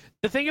 Like,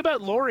 the thing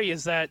about Laurie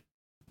is that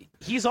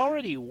he's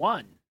already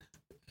won.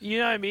 You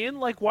know what I mean?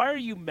 Like, why are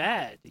you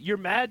mad? You're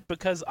mad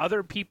because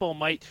other people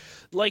might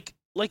like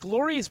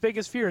Laurie's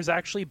biggest fear is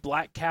actually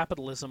black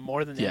capitalism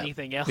more than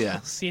anything else.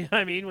 Yeah. You know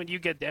what I mean? When you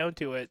get down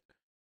to it.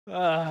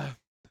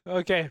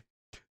 Okay.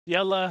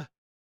 Yalla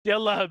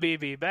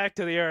Habibi. Back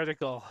to the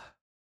article.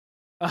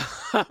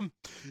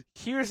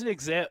 Here's an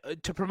example.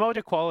 To promote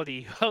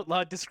equality,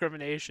 outlaw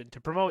discrimination.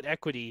 To promote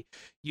equity,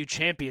 you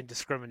champion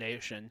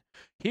discrimination.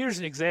 Here's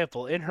an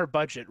example. In her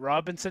budget,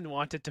 Robinson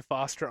wanted to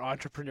foster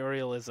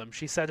entrepreneurialism.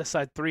 She set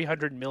aside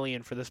 $300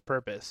 million for this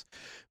purpose.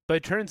 But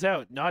it turns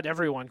out not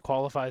everyone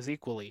qualifies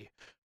equally.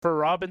 For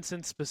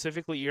Robinson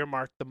specifically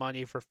earmarked the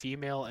money for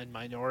female and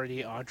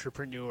minority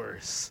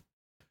entrepreneurs.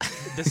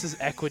 This is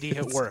equity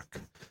at work.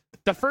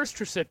 The first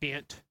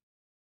recipient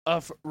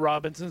of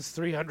Robinson's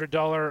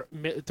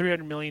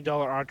 $300 million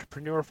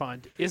entrepreneur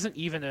fund isn't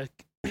even a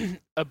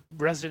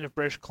resident of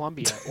British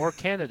Columbia or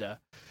Canada.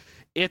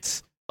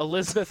 It's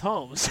Elizabeth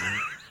Holmes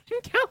in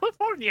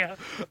California.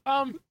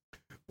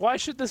 Why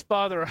should this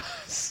bother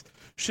us?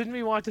 Shouldn't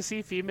we want to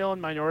see female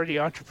and minority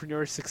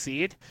entrepreneurs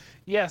succeed?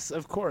 Yes,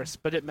 of course,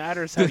 but it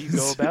matters how you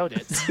go about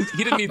it.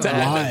 He didn't need to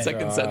add that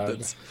second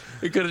sentence.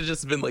 It could have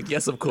just been like,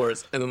 yes, of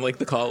course, and then like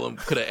the column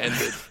could have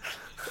ended.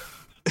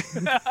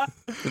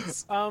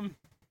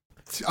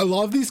 A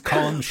lot of these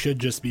columns should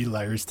just be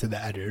letters to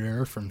the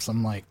editor from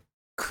some like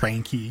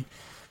cranky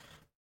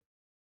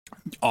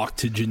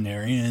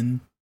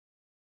octogenarian.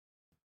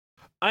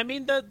 I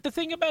mean, the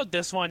thing about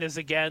this one is,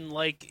 again,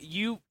 like,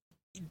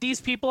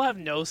 these people have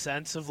no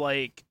sense of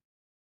have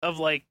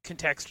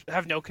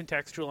no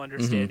contextual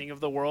understanding of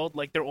the world.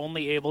 Like, they're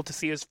only able to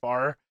see as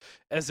far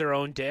as their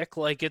own dick.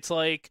 Like, it's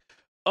like,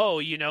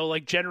 like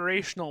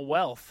generational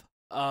wealth.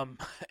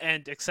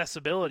 And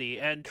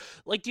accessibility. And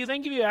like, do you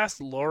think if you asked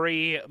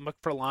Laurie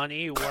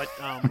McFarlane what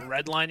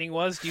redlining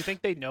was, do you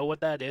think they know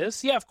what that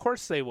is? Yeah, of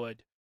course they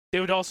would. They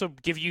would also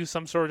give you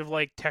some sort of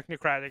like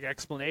technocratic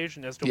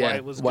explanation as to why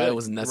it was it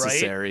was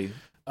necessary.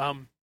 Right?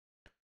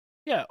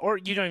 Yeah, or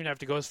you don't even have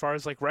to go as far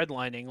as like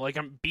redlining. Like,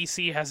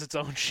 BC has its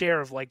own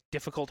share of like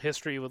difficult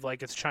history with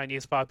like its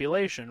Chinese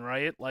population,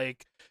 right?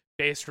 Like,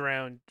 based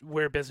around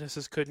where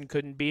businesses could and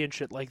couldn't be and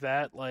shit like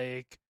that.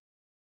 Like,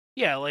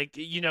 yeah, like,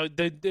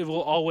 there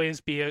will always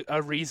be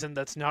a reason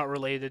that's not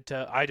related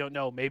to, I don't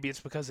know, maybe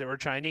it's because they were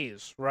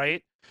Chinese,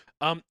 right?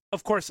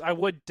 Of course, I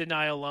would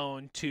deny a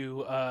loan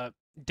to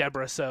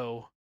Deborah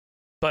Soh,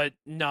 but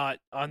not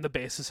on the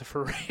basis of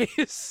her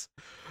race.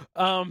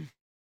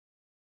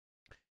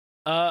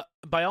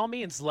 By all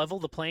means, level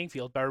the playing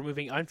field by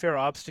removing unfair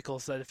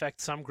obstacles that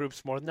affect some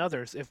groups more than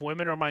others. If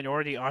women or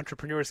minority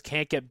entrepreneurs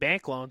can't get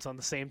bank loans on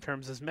the same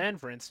terms as men,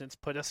 for instance,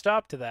 put a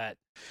stop to that.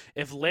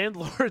 If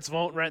landlords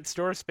won't rent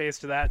store space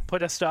to that,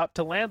 put a stop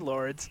to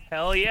landlords.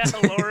 Hell yeah,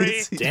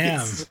 Laurie.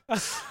 Damn.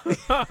 This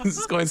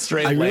is going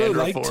straight land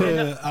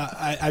reform.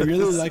 I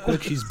really like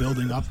what she's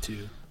building up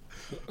to.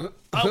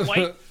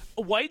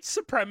 White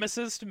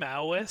supremacist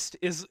Maoist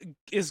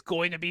is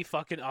going to be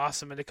fucking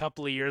awesome in a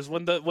couple of years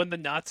when the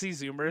Nazi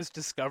Zoomers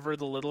discover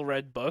the Little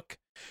Red Book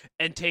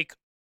and take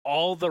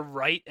all the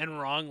right and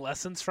wrong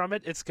lessons from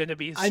it, it's going to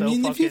be so I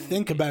mean, if you fucking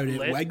think about it,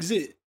 lit.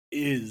 Wexit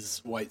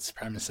is white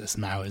supremacist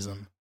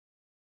Maoism.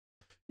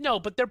 No,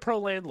 but they're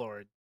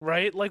pro-landlord,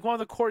 right? Like, one of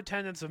the core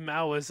tenets of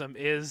Maoism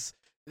is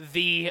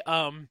the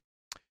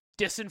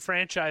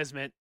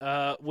disenfranchisement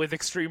with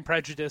extreme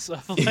prejudice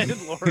of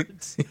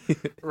landlords,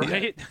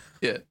 right?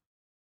 Yeah.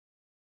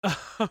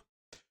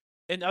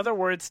 In other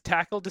words,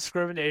 tackle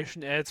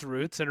discrimination at its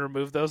roots and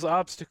remove those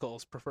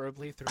obstacles,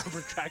 preferably through a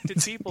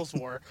protracted people's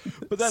war.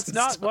 But that's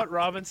not what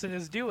Robinson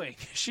is doing.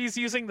 She's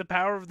using the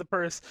power of the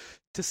purse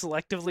to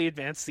selectively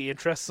advance the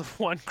interests of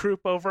one group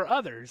over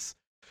others.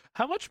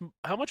 How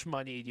much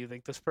money do you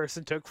think this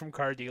person took from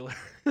car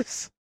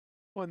dealers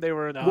when they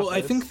were in office? Well,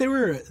 I think they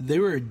were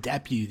a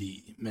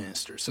deputy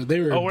minister, so they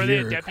were. Were they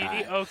a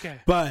deputy?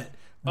 Okay. But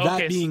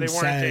that being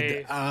so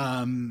said,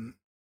 I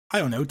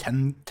don't know,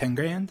 10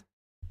 grand.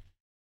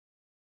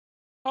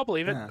 I'll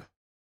believe it. Yeah.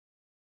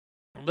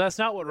 That's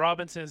not what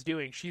Robinson is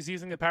doing. She's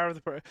using the power of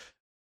the...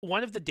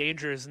 One of the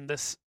dangers in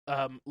this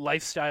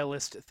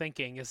lifestylist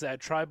thinking is that it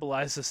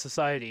tribalizes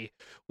society.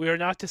 We are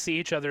not to see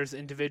each other as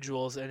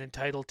individuals and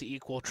entitled to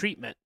equal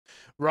treatment.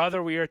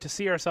 Rather, we are to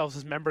see ourselves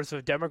as members of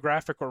a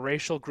demographic or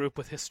racial group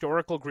with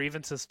historical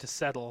grievances to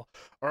settle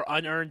or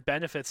unearned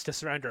benefits to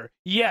surrender.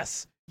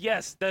 Yes,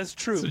 that's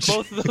true.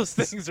 Both of those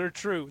things are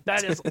true.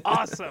 That is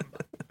awesome.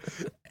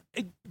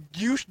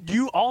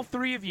 You, all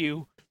three of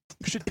you,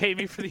 should pay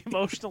me for the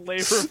emotional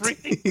labor of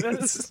reading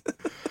this.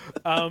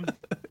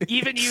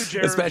 Even you,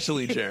 Jeremy.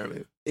 Especially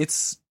Jeremy.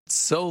 It's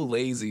so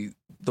lazy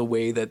the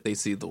way that they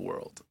see the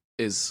world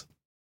is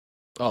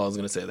all I was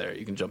going to say there.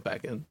 You can jump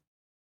back in.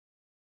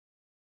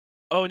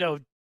 Oh, no,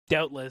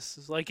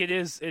 doubtless. Like, it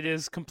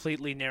is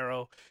completely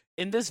narrow.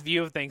 In this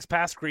view of things,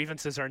 past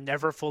grievances are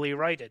never fully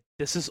righted.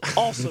 This is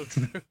also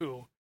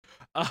true.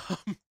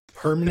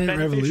 Permanent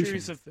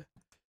revolution.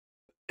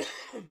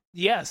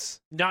 Yes,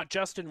 not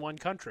just in one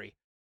country.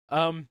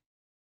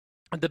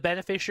 The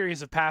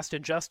beneficiaries of past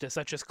injustice,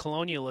 such as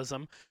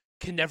colonialism,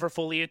 can never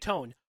fully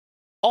atone.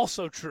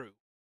 Also true.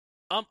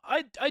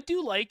 I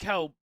do like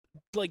how,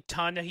 like,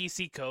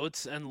 Ta-Nehisi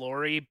Coates and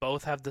Laurie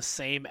both have the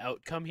same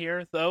outcome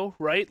here, though,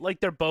 right? Like,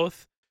 they're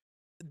both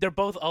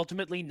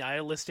ultimately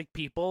nihilistic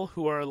people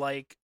who are,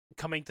 like,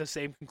 coming to the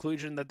same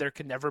conclusion that there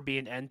can never be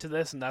an end to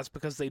this, and that's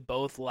because they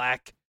both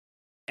lack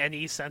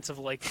any sense of,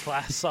 like,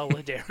 class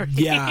solidarity.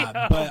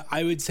 Yeah, but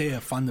I would say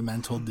a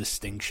fundamental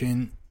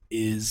distinction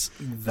is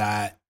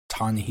that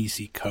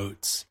Ta-Nehisi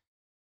Coates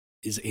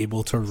is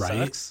able to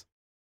write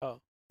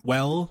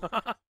well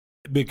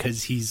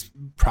because he's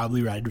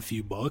probably read a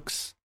few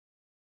books.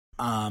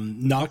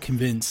 Not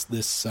convinced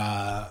this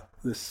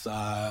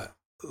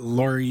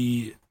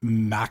Laurie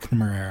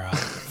McNamara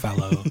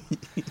fellow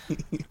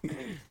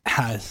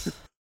has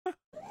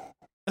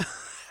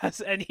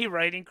any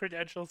writing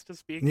credentials to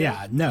speak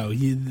Yeah, of. no,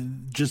 he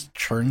just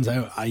churns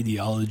out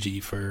ideology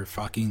for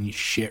fucking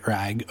shit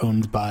rag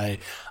owned by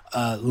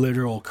a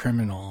literal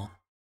criminal.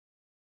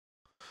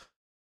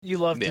 You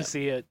love to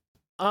see it.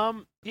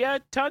 Yeah,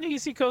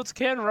 Ta-Nehisi Coates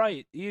can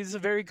write. He's a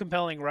very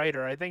compelling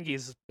writer. I think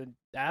he's an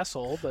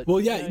asshole, but well,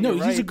 yeah, no,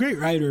 he's right. a great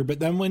writer. But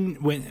then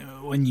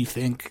when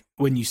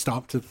you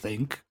stop to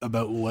think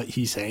about what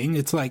he's saying,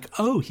 it's like,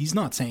 oh, he's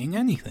not saying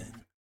anything.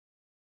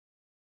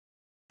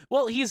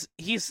 Well, he's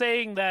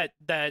saying that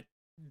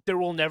there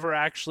will never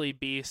actually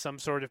be some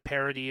sort of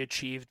parity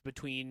achieved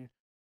between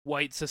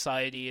white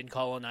society and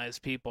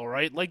colonized people,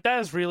 right? Like,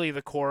 that is really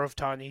the core of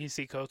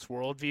Ta-Nehisi Coates'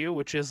 worldview,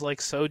 which is, like,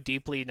 so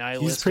deeply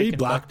nihilistic. He's pretty and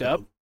blacked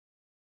up.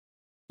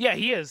 Yeah,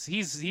 he is.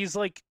 He's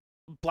like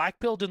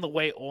black-pilled in the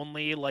way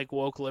only, like,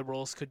 woke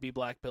liberals could be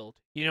black-pilled.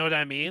 You know what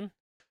I mean?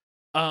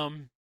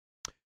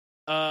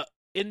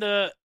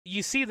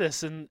 You see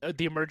this in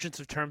the emergence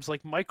of terms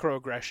like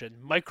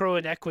microaggression,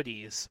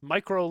 micro-inequities,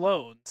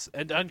 micro-loans,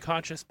 and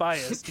unconscious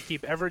bias to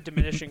keep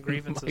ever-diminishing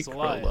grievances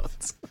alive.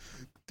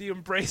 The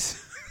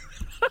embrace...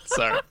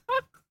 Sorry.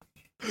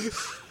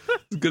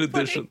 Good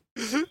addition.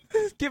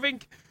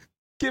 Giving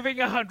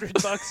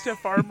 $100 to a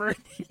farmer in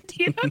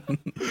India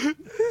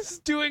is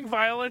doing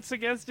violence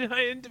against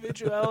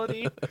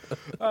individuality.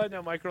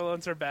 No,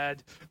 microloans are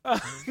bad.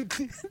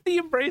 The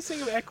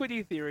embracing of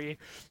equity theory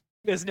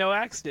is no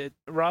accident.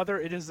 Rather,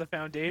 it is the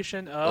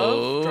foundation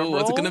of...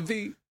 what's it gonna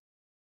be?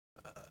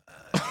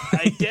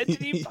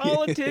 Identity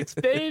politics,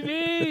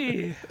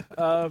 baby!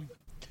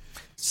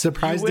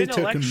 Surprised it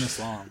took him this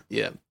long.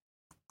 Yeah.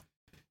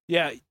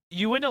 Yeah,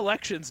 you win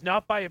elections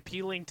not by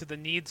appealing to the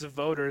needs of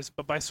voters,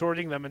 but by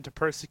sorting them into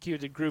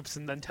persecuted groups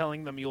and then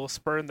telling them you will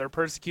spurn their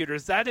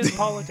persecutors. That is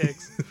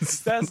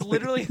politics. That's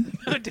literally the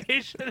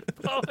foundation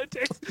of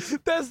politics.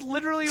 That's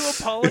literally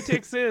what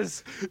politics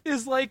is.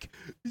 Is like,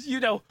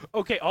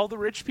 okay, all the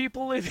rich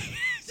people live here.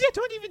 You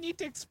don't even need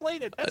to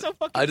explain it. That's how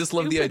fucking I just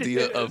love the stupid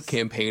idea it of is.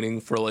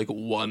 campaigning for, like,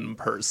 one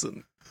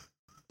person.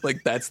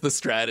 Like, that's the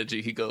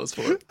strategy he goes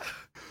for.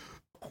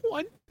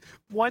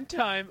 One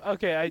time,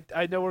 okay,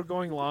 I know we're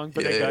going long,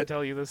 but I gotta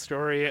tell you this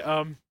story.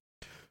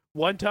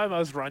 One time I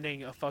was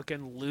running a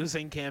fucking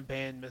losing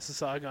campaign in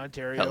Mississauga,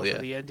 Ontario for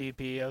the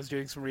NDP. I was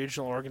doing some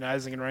regional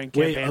organizing and running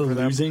campaign for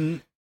them.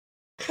 Losing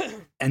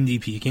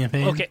NDP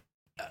campaign? Okay.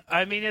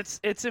 I mean,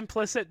 it's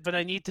implicit, but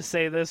I need to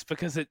say this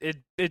because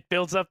it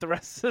builds up the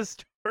rest of the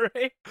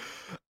story.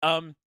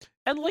 And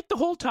like the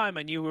whole time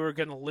I knew we were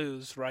going to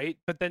lose, right?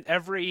 But then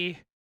every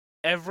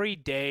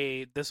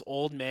day this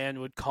old man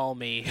would call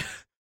me,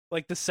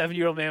 like the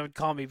 7-year-old man would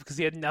call me because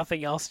he had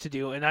nothing else to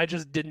do, and I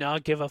just did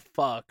not give a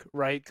fuck,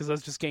 right? Because I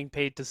was just getting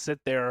paid to sit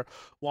there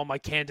while my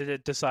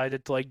candidate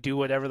decided to like do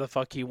whatever the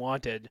fuck he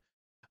wanted.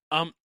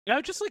 I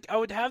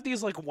would have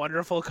these like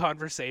wonderful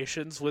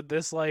conversations with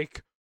this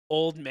like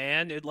old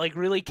man. It like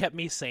really kept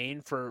me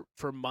sane for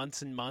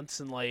months and months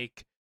and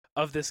like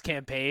of this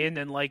campaign,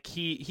 and like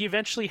he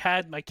eventually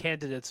had my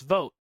candidate's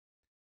vote.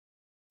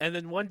 And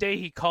then one day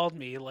he called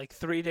me like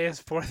 3 days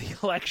before the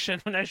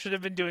election when I should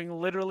have been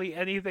doing literally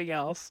anything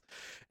else,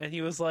 and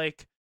he was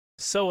like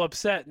so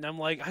upset, and I'm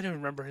like, I don't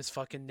remember his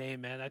fucking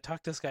name, man. I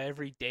talked to this guy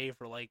every day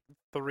for like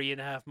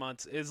 3.5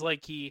 months. It's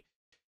like he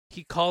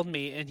called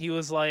me and he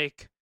was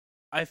like,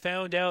 I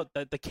found out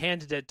that the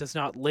candidate does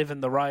not live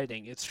in the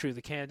riding. It's true,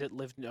 the candidate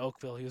lived in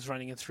Oakville. He was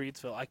running in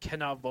Streetsville. I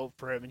cannot vote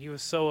for him. And he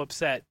was so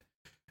upset.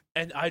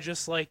 And I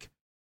just, like,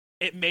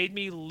 it made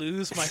me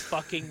lose my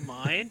fucking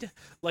mind.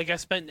 Like, I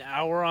spent an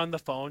hour on the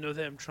phone with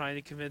him trying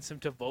to convince him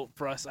to vote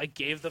for us. I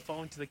gave the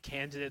phone to the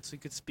candidate so he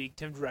could speak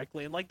to him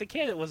directly. And, like, the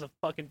candidate was a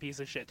fucking piece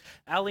of shit.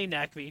 Ali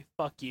Naqvi,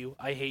 fuck you.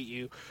 I hate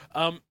you.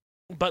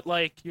 But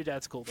like, your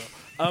dad's cool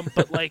though.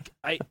 But like,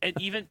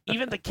 even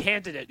the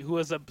candidate, who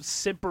was a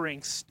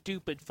simpering,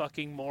 stupid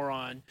fucking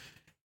moron,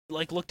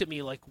 like looked at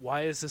me like,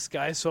 why is this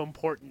guy so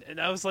important?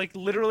 And I was like,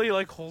 literally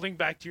like holding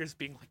back tears,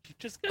 being like, you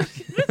just gotta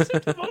convince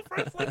him to vote for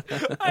us. Like,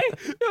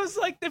 it was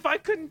like, if I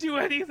couldn't do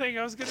anything,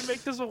 I was gonna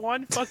make this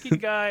one fucking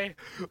guy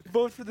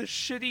vote for the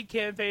shitty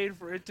campaign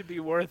for it to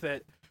be worth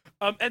it.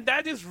 And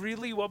that is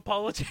really what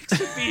politics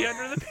should be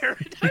under the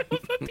paradigm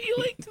of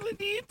appealing to the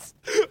needs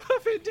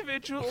of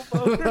individual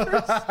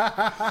voters.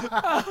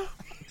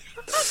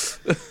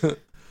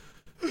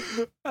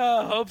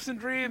 Hopes and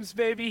dreams,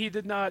 baby. He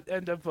did not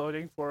end up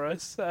voting for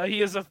us.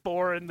 He is a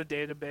 4 in the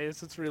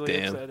database. It's really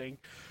upsetting.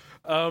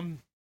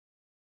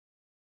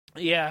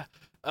 Yeah.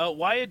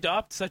 Why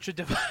adopt such a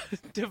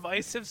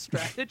divisive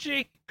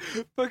strategy?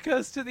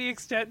 Because to the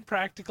extent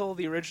practical,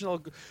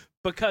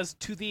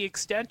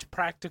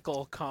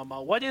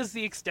 comma, what is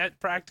the extent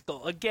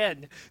practical?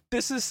 Again,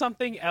 this is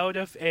something out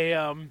of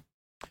a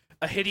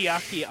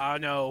Hideaki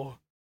Anno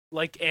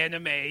like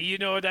anime. You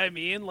know what I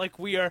mean? Like,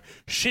 we are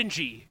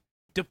Shinji.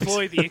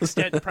 Deploy the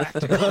extent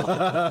practical.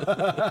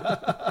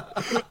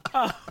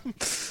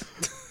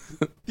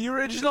 The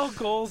original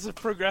goals of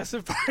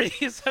progressive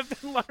parties have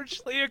been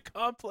largely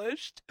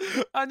accomplished.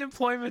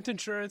 Unemployment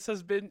insurance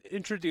has been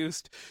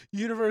introduced,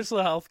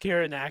 universal health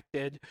care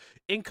enacted,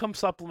 income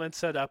supplements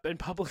set up, and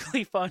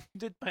publicly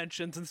funded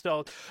pensions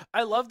installed.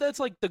 I love that it's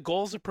like the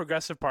goals of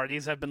progressive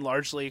parties have been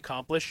largely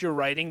accomplished. You're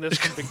writing this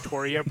from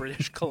Victoria,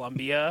 British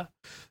Columbia,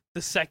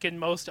 the second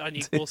most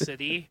unequal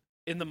city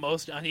in the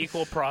most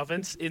unequal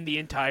province in the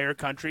entire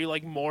country,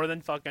 like more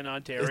than fucking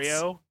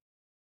Ontario.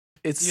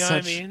 It's you know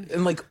such, what I mean?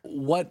 And like,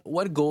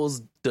 what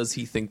goals does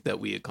he think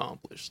that we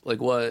accomplished? Like,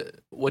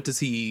 what does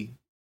he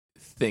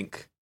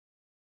think?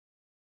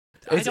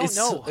 I don't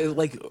know. It's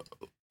like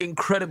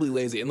incredibly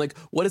lazy. And like,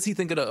 what does he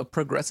think a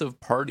progressive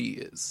party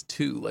is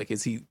too? Like,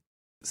 is he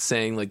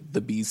saying like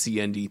the BC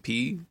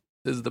NDP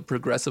is the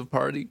progressive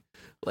party?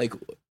 Like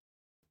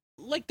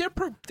they're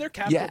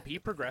capital P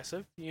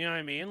progressive. You know what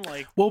I mean?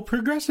 Like, well,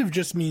 progressive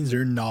just means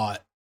they're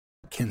not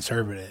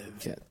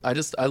conservative. Yeah.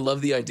 I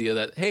love the idea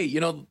that, hey, you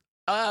know,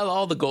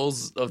 all the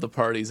goals of the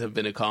parties have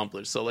been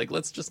accomplished. So, like,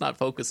 let's just not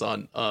focus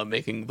on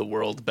making the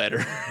world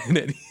better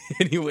in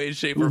any way,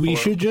 shape, or form. We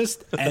should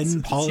just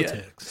end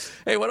politics.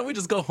 Yeah. Hey, why don't we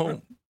just go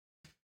home?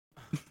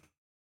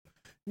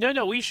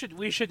 No, we should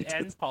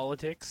end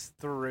politics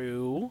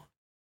through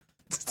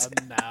a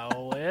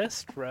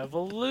Maoist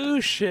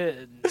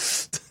revolution.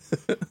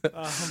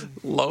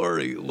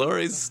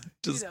 Laurie's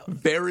just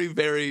very,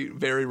 very,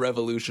 very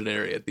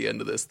revolutionary at the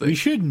end of this thing. We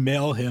should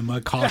mail him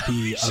a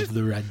copy of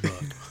the Red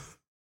Book.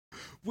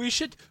 We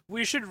should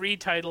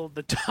retitle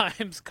the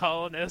Times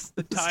Colonists,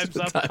 the Times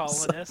of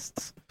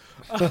Colonists.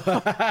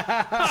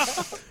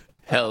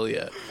 Hell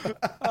yeah.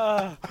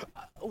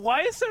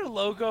 Why is their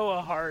logo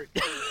a heart?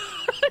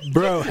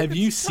 Bro, have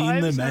you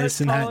seen the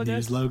Medicine Hat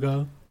News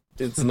logo?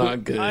 It's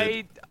not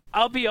good.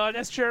 I'll be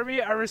honest,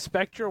 Jeremy, I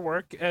respect your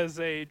work as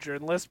a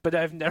journalist, but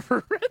I've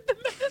never read the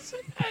Medicine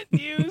Hat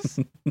News.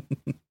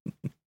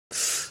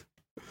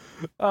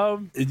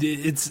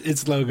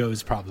 Its logo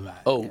is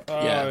problematic.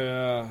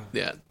 Yeah.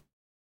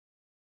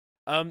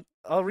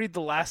 I'll read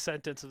the last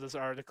sentence of this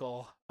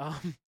article.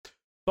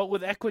 But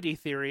with equity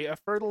theory, a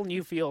fertile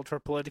new field for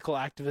political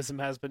activism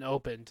has been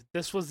opened.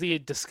 This was the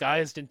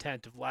disguised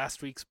intent of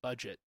last week's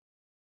budget.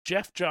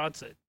 Jeff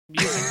Johnson,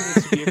 music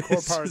needs to be a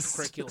core part of the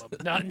curriculum,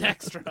 not an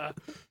extra.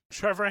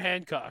 Trevor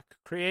Hancock,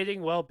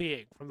 creating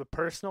well-being from the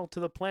personal to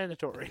the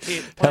planetary.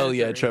 Hell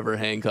yeah, Trevor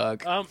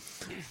Hancock. Hell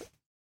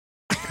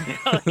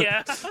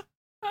yeah.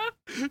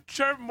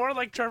 More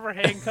like Trevor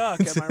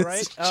Hancock, am I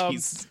right?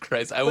 Jesus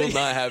Christ, I will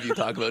not have you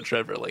talk about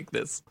Trevor like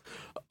this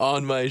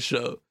on my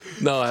show.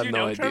 No, I have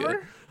no idea.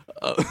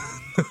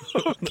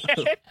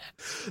 Okay.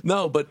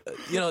 No, but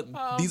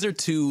these are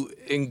two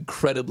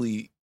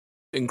incredibly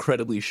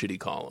shitty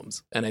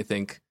columns, and I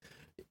think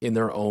in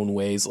their own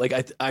ways, like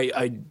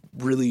I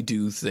really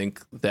do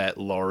think that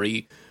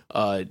Laurie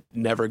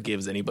never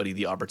gives anybody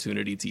the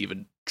opportunity to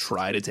even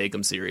try to take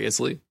him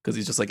seriously, because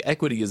he's just like,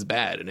 equity is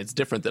bad and it's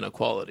different than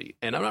equality,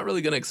 and I'm not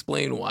really going to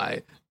explain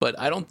why, but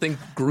I don't think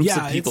groups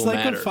of people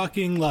matter.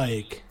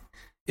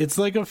 It's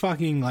like a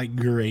fucking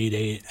grade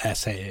 8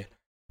 essay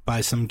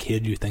by some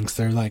kid who thinks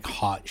they're like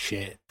hot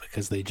shit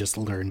because they just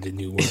learned a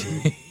new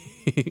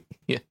word.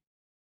 Yeah.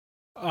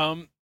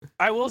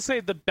 I will say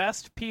the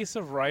best piece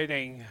of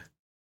writing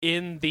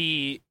in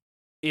the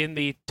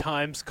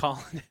Times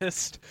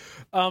Colonist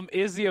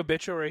is the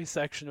obituary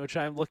section, which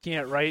I'm looking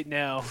at right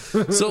now.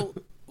 So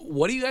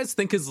what do you guys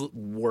think is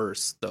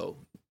worse, though?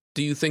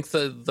 Do you think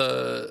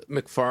the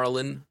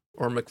McFarlane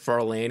or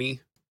McFarlane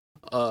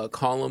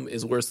column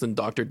is worse than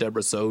Dr.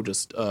 Deborah So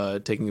just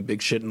taking a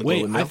big shit in the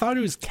Globe and Mail? I thought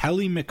it was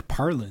Kelly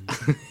McParlin.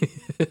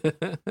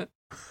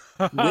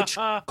 Which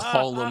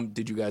column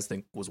did you guys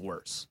think was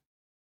worse?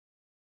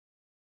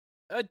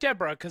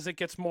 Deborah, because it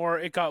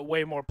got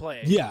way more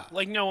play. Yeah.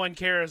 Like, no one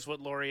cares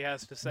what Laurie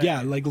has to say.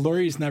 Yeah, like,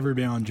 Laurie's never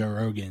been on Joe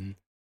Rogan.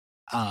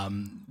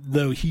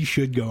 Though he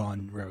should go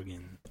on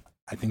Rogan.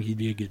 I think he'd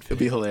be a good fit. It'd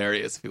be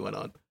hilarious if he went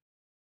on.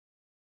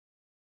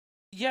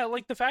 Yeah,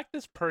 like, the fact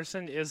this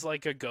person is,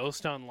 like, a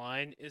ghost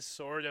online is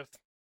sort of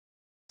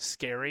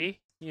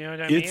scary. You know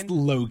what I mean? It's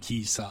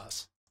low-key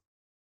sus.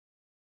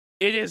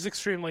 It is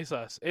extremely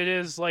sus. It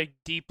is, like,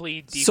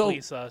 deeply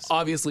sus.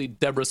 Obviously,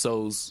 Deborah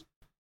So's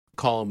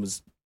column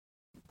is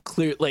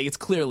clear, like, it's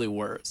clearly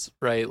worse,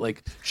 right?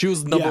 Like, she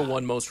was number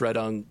one most read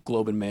on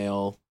Globe and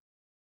Mail,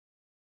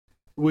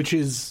 which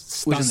is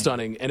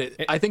stunning. And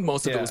I think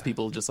most of it was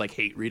people just like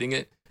hate reading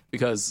it,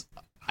 because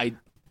I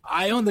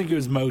don't think it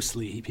was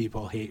mostly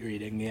people hate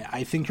reading it.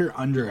 I think you're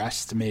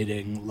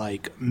underestimating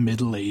like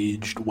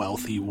middle-aged,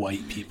 wealthy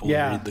white people who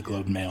read the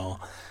Globe and Mail.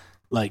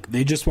 Like,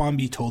 they just want to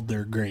be told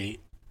they're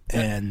great,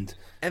 and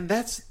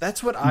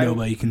that's what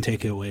nobody can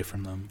take it away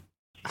from them.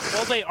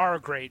 Well, they are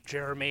great,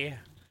 Jeremy.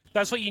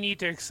 That's what you need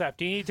to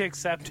accept. You need to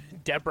accept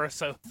Deborah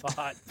So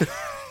thought.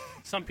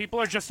 Some people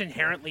are just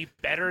inherently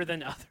better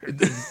than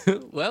others.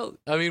 Well,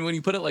 I mean, when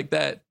you put it like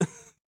that.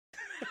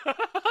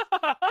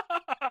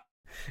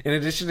 In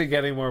addition to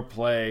getting more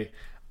play,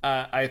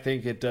 I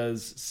think it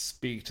does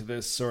speak to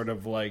this sort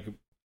of like,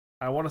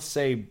 I want to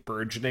say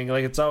burgeoning,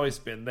 like it's always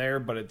been there,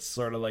 but it's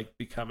sort of like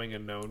becoming a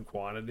known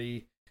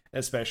quantity,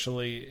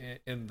 especially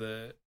in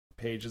the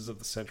pages of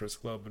the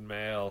centrist Globe and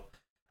Mail,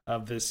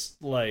 of this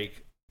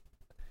like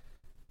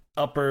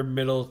upper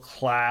middle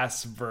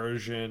class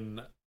version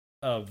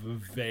of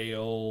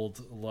veiled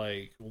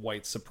like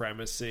white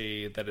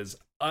supremacy that is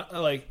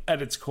like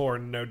at its core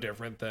no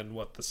different than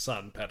what the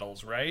Sun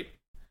peddles, right?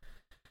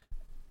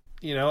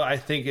 You know, I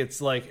think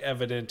it's like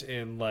evident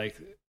in like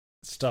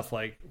stuff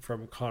like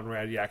from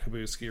Konrad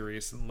Yakubowski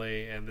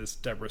recently, and this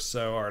Deborah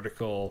So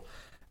article,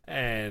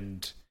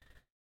 and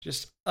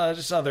just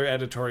other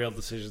editorial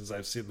decisions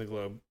I've seen the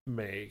Globe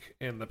make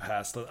in the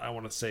past, I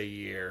want to say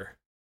year,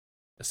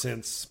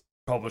 since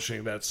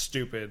publishing that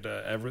stupid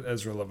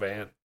Ezra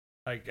Levant,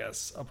 I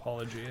guess,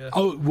 apologia.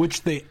 Oh,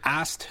 which they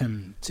asked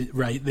him to,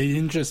 right? They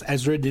didn't just,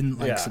 Ezra didn't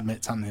like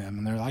submit something to them,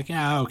 and they're like,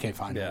 yeah, okay,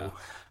 fine, we'll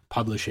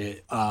publish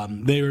it.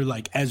 They were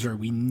like, Ezra,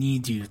 we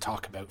need you to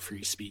talk about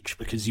free speech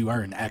because you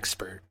are an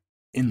expert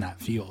in that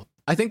field.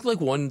 I think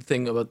like one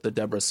thing about the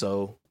Deborah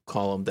So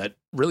column that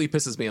really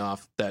pisses me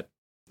off, that,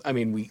 I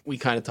mean, we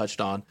kind of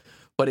touched on,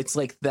 but it's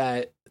like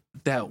that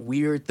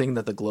weird thing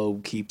that the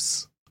Globe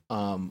keeps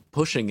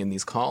pushing in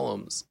these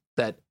columns,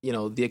 that, you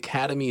know, the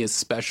Academy is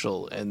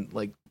special and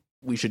like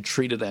we should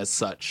treat it as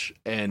such,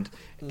 and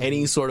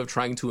any sort of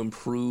trying to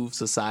improve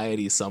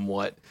society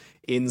somewhat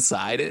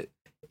inside it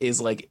is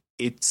like,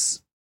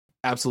 it's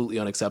absolutely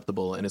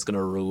unacceptable, and it's going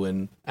to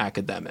ruin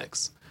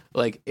academics.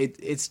 Like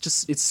it's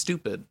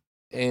stupid,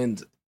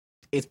 and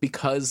it's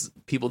because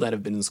people that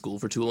have been in school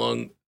for too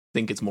long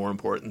think it's more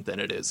important than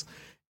it is.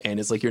 And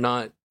it's like, you're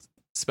not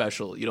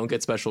special. You don't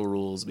get special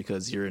rules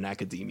because you're in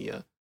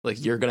academia.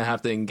 Like, you're going to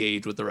have to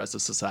engage with the rest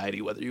of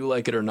society, whether you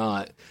like it or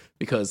not,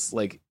 because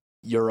like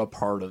you're a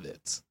part of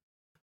it.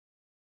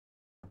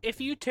 If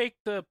you take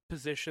the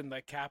position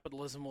that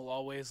capitalism will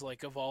always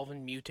like evolve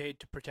and mutate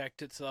to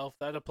protect itself,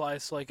 that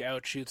applies to like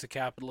outshoots of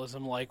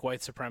capitalism, like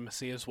white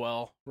supremacy as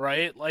well,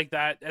 right? Like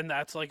that, and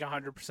that's like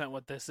 100%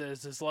 what this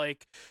is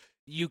like,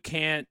 you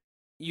can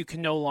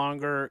no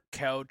longer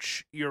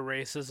couch your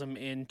racism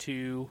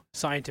into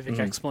scientific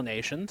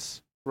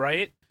explanations,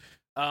 right?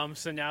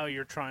 So now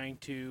you're trying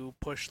to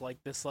push like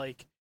this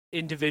like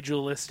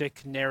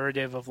individualistic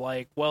narrative of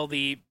like, well,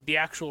 the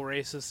actual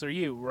racists are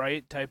you,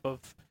 right? Type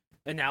of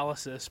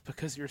analysis,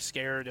 because you're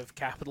scared of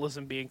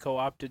capitalism being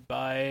co-opted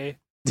by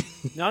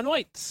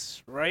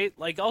non-whites, right?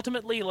 Like,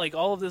 ultimately, like,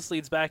 all of this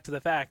leads back to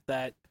the fact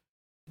that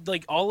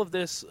like all of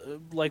this,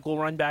 like will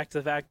run back to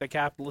the fact that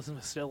capitalism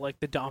is still like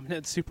the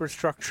dominant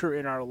superstructure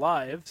in our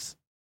lives.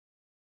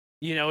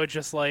 You know, it's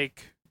just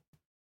like,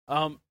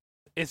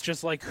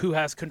 who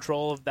has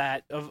control of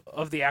that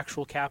of the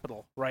actual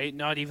capital, right?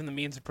 Not even the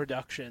means of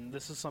production.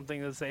 This is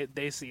something that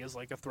they see as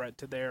like a threat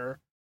to their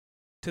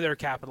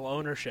capital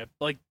ownership.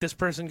 Like, this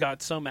person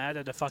got so mad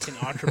at a fucking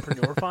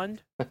entrepreneur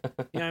fund. You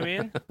know what I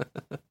mean?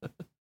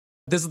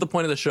 This is the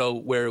point of the show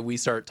where we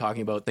start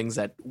talking about things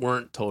that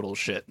weren't total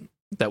shit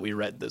that we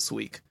read this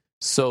week.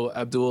 So,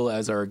 Abdul,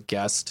 as our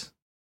guest,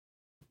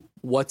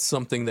 what's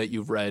something that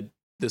you've read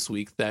this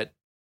week that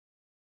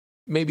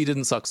maybe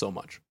didn't suck so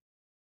much?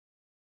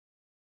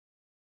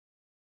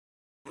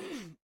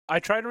 I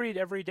try to read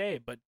every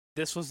day, but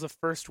this was the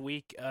first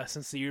week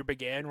since the year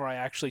began where I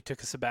actually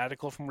took a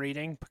sabbatical from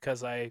reading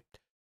because I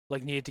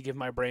needed to give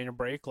my brain a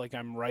break. Like,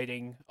 I'm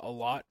writing a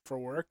lot for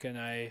work and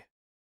I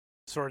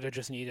sort of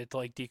just needed to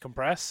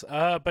decompress.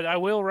 But I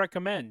will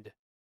recommend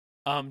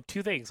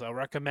two things. I'll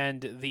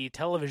recommend the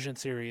television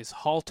series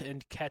Halt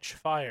and Catch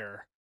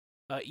Fire.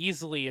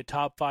 Easily a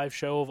top 5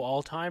 show of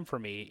all time for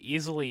me.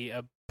 Easily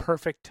a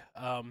perfect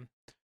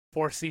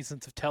 4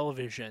 seasons of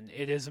television.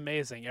 It is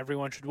amazing.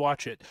 Everyone should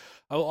watch it.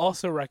 I will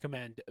also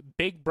recommend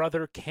Big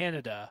Brother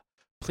Canada.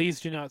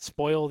 Please do not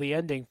spoil the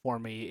ending for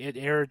me. It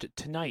aired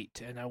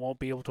tonight, and I won't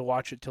be able to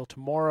watch it till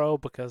tomorrow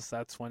because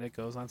that's when it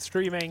goes on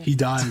streaming. He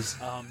dies.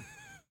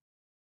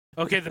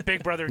 Okay, the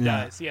Big Brother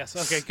dies. Yes.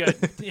 Okay, good.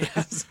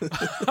 Yes.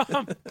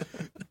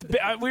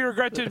 We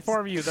regret to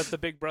inform you that the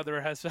Big Brother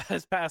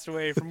has passed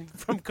away from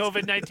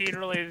COVID-19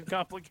 related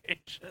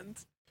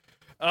complications.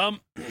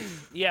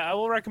 Yeah, I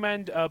will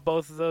recommend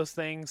both of those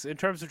things in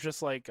terms of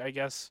just I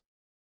guess,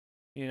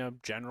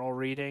 general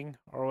reading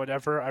or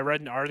whatever. I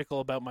read an article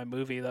about my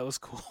movie that was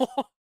cool.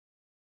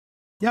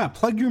 Yeah,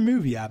 plug your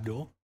movie,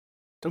 Abdul.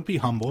 Don't be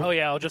humble. Oh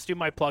yeah, I'll just do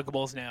my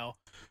pluggables now.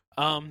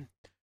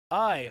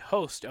 I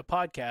host a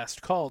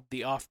podcast called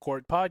The Off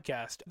Court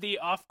Podcast. The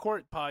Off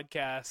Court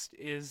Podcast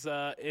is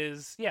a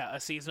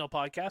seasonal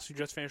podcast. We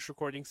just finished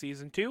recording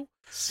season 2.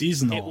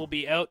 Seasonal. It will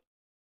be out.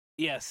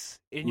 Yes,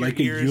 in like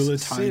your ears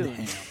Yuletide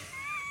soon.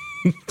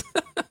 ham.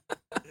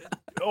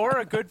 Or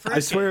a good fruit. I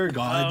swear to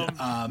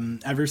God,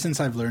 ever since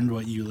I've learned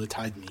what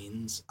Yuletide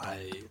means,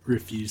 I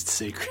refuse to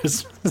say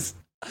Christmas.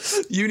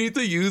 You need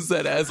to use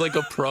that as a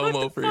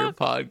promo for your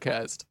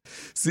podcast.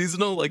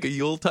 Seasonal like a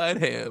Yuletide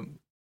ham.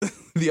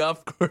 The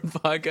Off Court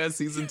Podcast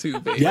season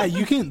 2, baby. Yeah,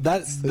 you can.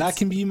 That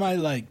can be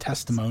my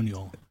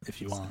testimonial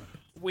if you want.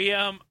 We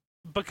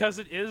because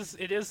it is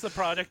the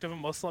product of a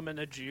Muslim and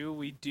a Jew.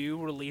 We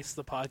do release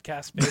the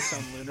podcast based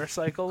on lunar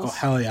cycles. Oh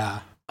hell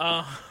yeah!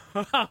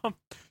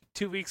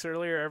 2 weeks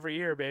earlier every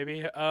year,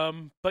 baby.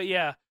 But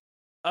yeah,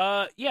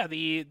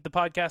 the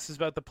podcast is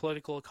about the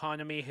political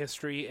economy,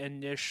 history,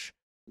 and niche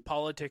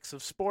politics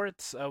of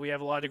sports. We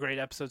have a lot of great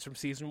episodes from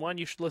season 1.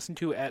 You should listen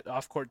to at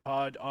Off Court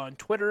Pod on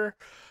Twitter.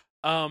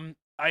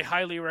 I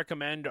highly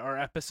recommend our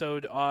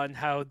episode on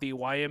how the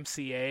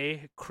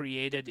YMCA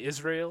created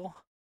Israel,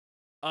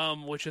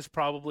 which is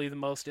probably the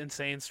most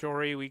insane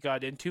story we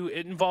got into.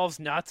 It involves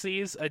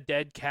Nazis, a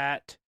dead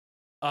cat,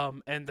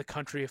 and the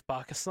country of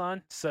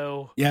Pakistan.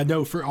 So yeah,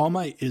 no, for all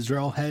my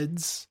Israel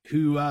heads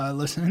who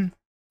listen,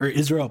 or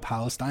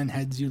Israel-Palestine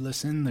heads who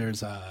listen,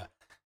 there's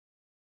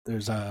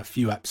a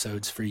few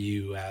episodes for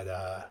you at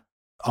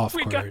Off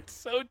Court. We got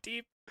so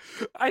deep.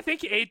 I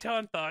think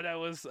Eitan thought I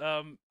was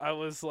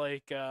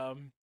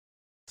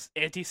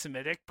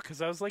anti-Semitic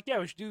because I was like, yeah,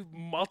 we should do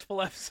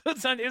multiple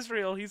episodes on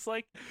Israel. He's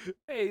like,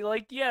 hey,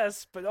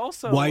 yes, but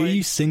also why are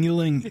you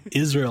singling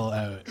Israel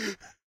out?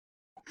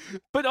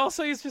 But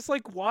also he's just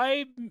like,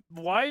 why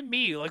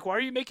me? Why are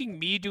you making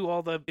me do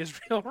all the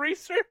Israel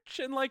research?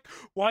 And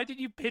why did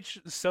you pitch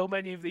so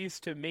many of these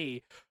to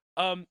me?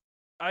 I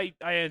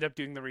ended up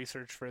doing the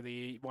research for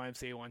the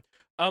YMCA one.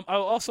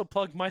 I'll also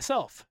plug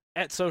myself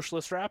at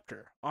Socialist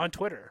Raptor on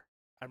Twitter.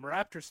 I'm a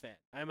Raptors fan.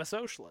 I'm a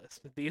socialist.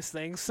 These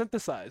things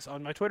synthesize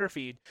on my Twitter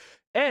feed.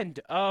 And,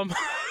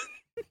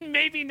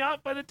 maybe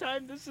not by the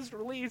time this is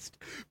released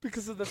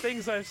because of the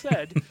things I've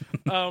said.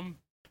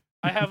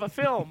 I have a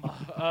film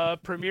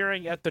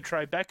premiering at the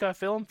Tribeca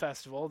Film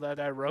Festival that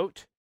I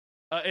wrote.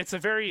 It's a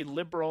very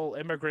liberal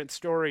immigrant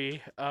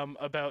story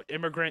about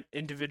immigrant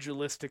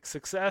individualistic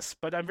success,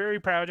 but I'm very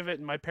proud of it,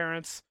 and my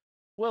parents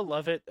will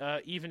love it,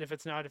 even if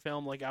it's not a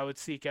film I would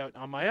seek out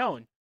on my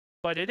own.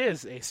 But it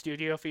is a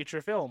studio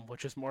feature film,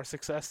 which is more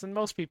success than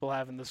most people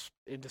have in this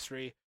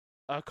industry,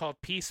 called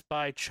Peace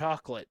by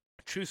Chocolate.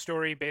 True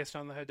story based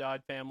on the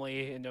Haddad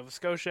family in Nova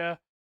Scotia.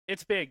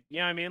 It's big,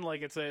 you know what I mean?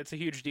 It's a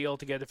huge deal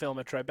to get a film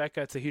at Tribeca.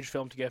 It's a huge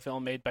film to get a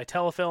film made by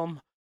Telefilm.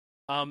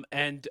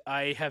 And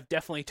I have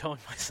definitely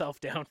toned myself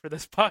down for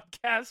this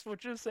podcast,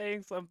 which is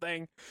saying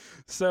something.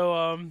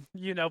 So,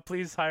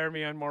 please hire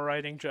me on more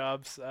writing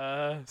jobs,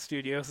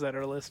 studios that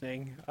are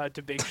listening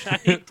to Big Shiny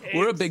Takes.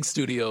 We're a big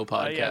studio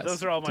podcast. Yeah,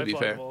 those are all my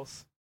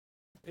pluggables.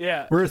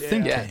 Yeah. We're a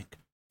think tank.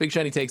 Big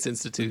Shiny Takes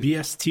Institute.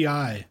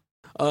 BSTI.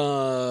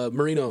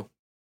 Marino,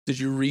 did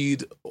you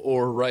read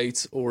or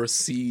write or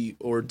see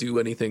or do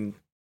anything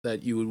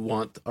that you would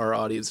want our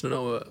audience to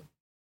know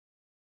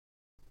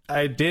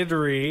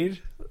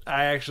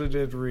I actually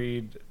did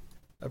read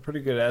a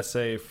pretty good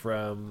essay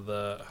from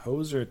the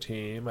Hoser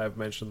team. I've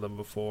mentioned them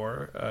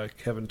before.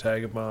 Kevin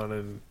Tagabon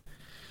and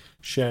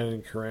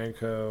Shannon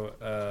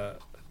Karanko.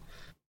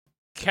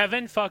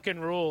 Kevin fucking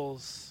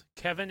rules.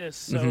 Kevin is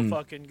so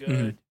fucking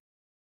good.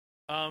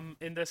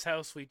 In this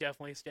house, we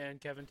definitely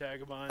stand Kevin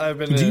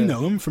Tagabon. Do you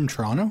know him from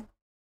Toronto?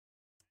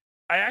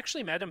 I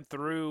actually met him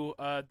through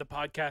the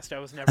podcast I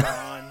was never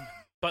on.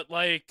 But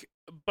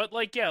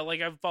yeah,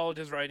 like I've followed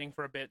his writing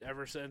for a bit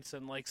ever since,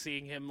 and like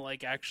seeing him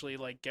like actually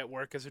like get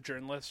work as a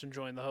journalist and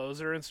join the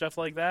Hoser and stuff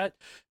like that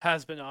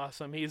has been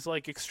awesome. He's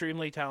like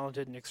extremely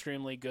talented and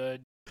extremely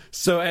good.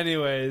 So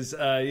anyways,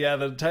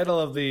 the title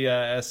of the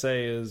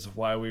essay is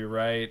Why We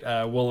Write.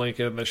 We'll link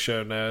it in the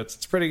show notes.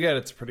 It's pretty good.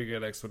 It's a pretty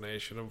good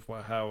explanation of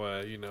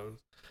how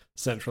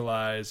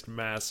centralized,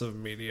 massive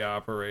media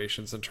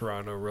operations in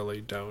Toronto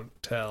really don't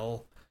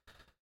tell,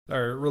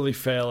 or really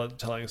fail at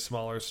telling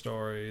smaller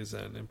stories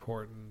and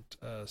important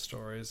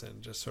stories,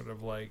 and just sort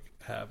of like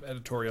have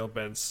editorial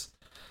bents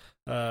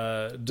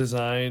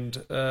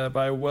designed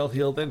by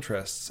well-heeled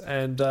interests.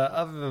 And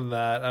other than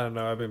that, I don't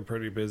know, I've been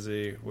pretty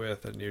busy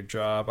with a new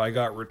job. I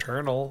got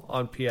Returnal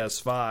on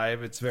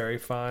PS5. It's very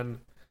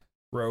fun.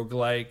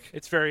 Roguelike.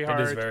 It's very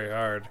hard. It is very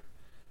hard.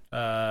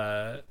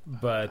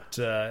 But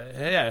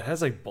it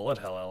has like bullet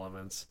hell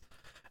elements.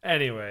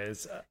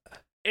 Anyways,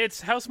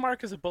 it's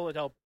Housemarque is a bullet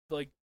hell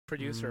like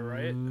producer,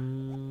 right?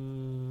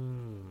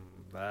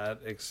 That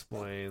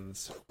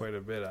explains quite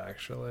a bit,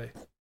 actually.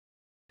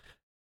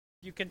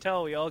 You can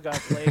tell we all got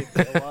played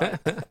a lot.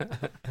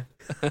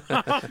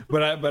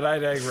 but I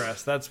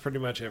digress. That's pretty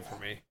much it for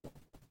me.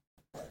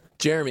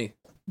 Jeremy,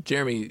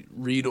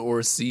 read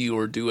or see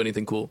or do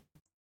anything cool?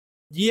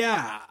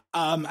 Yeah,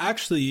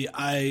 actually,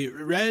 I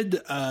read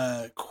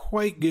a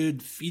quite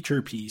good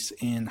feature piece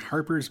in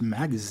Harper's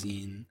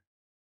Magazine,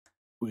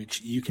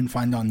 which you can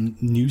find on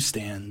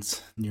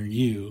newsstands near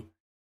you.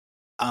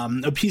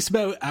 A piece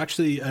about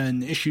actually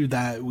an issue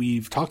that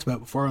we've talked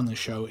about before on the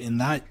show,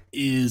 and that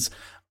is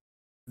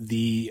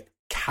the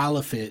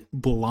Caliphate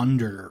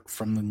blunder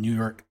from the New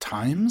York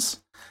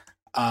Times.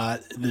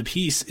 The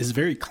piece is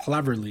very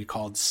cleverly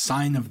called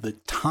Sign of the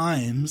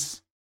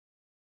Times,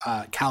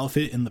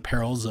 Caliphate and the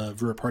Perils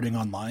of Reporting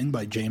Online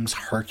by James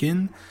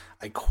Harkin.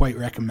 I quite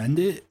recommend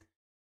it.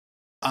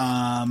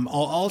 I'll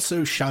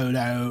also shout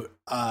out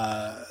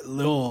a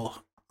little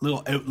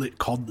outlet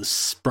called The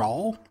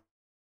Sprawl,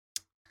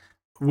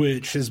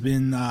 which has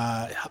been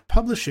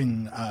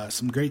publishing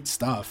some great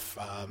stuff,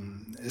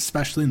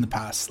 especially in the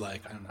past,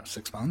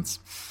 6 months.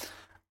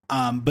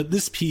 But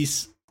this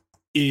piece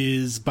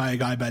is by a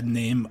guy by the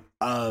name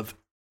of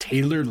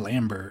Taylor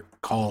Lambert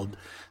called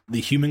The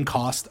Human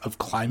Cost of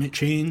Climate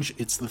Change.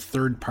 It's the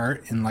third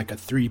part in like a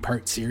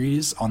 3-part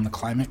series on the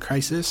climate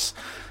crisis.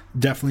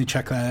 Definitely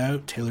check that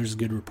out. Taylor's a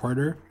good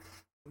reporter.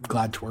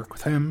 Glad to work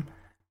with him.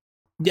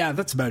 Yeah,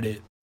 that's about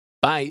it.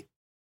 Bye.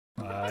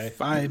 Bye.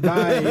 Bye.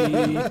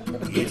 Bye.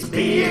 It's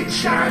Big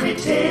Shiny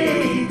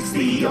Takes,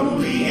 the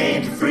only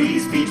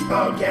antifreeze speech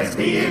podcast.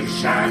 Big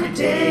Shiny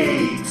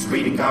Takes,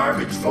 reading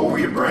garbage for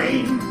your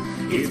brain.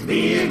 It's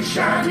Big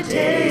Shiny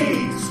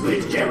Takes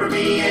with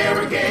Jeremy,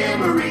 Eric,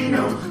 and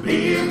Marino.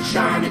 Big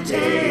Shiny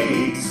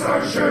Takes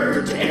are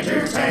sure to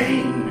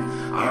entertain.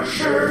 Are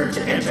sure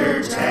to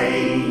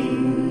entertain.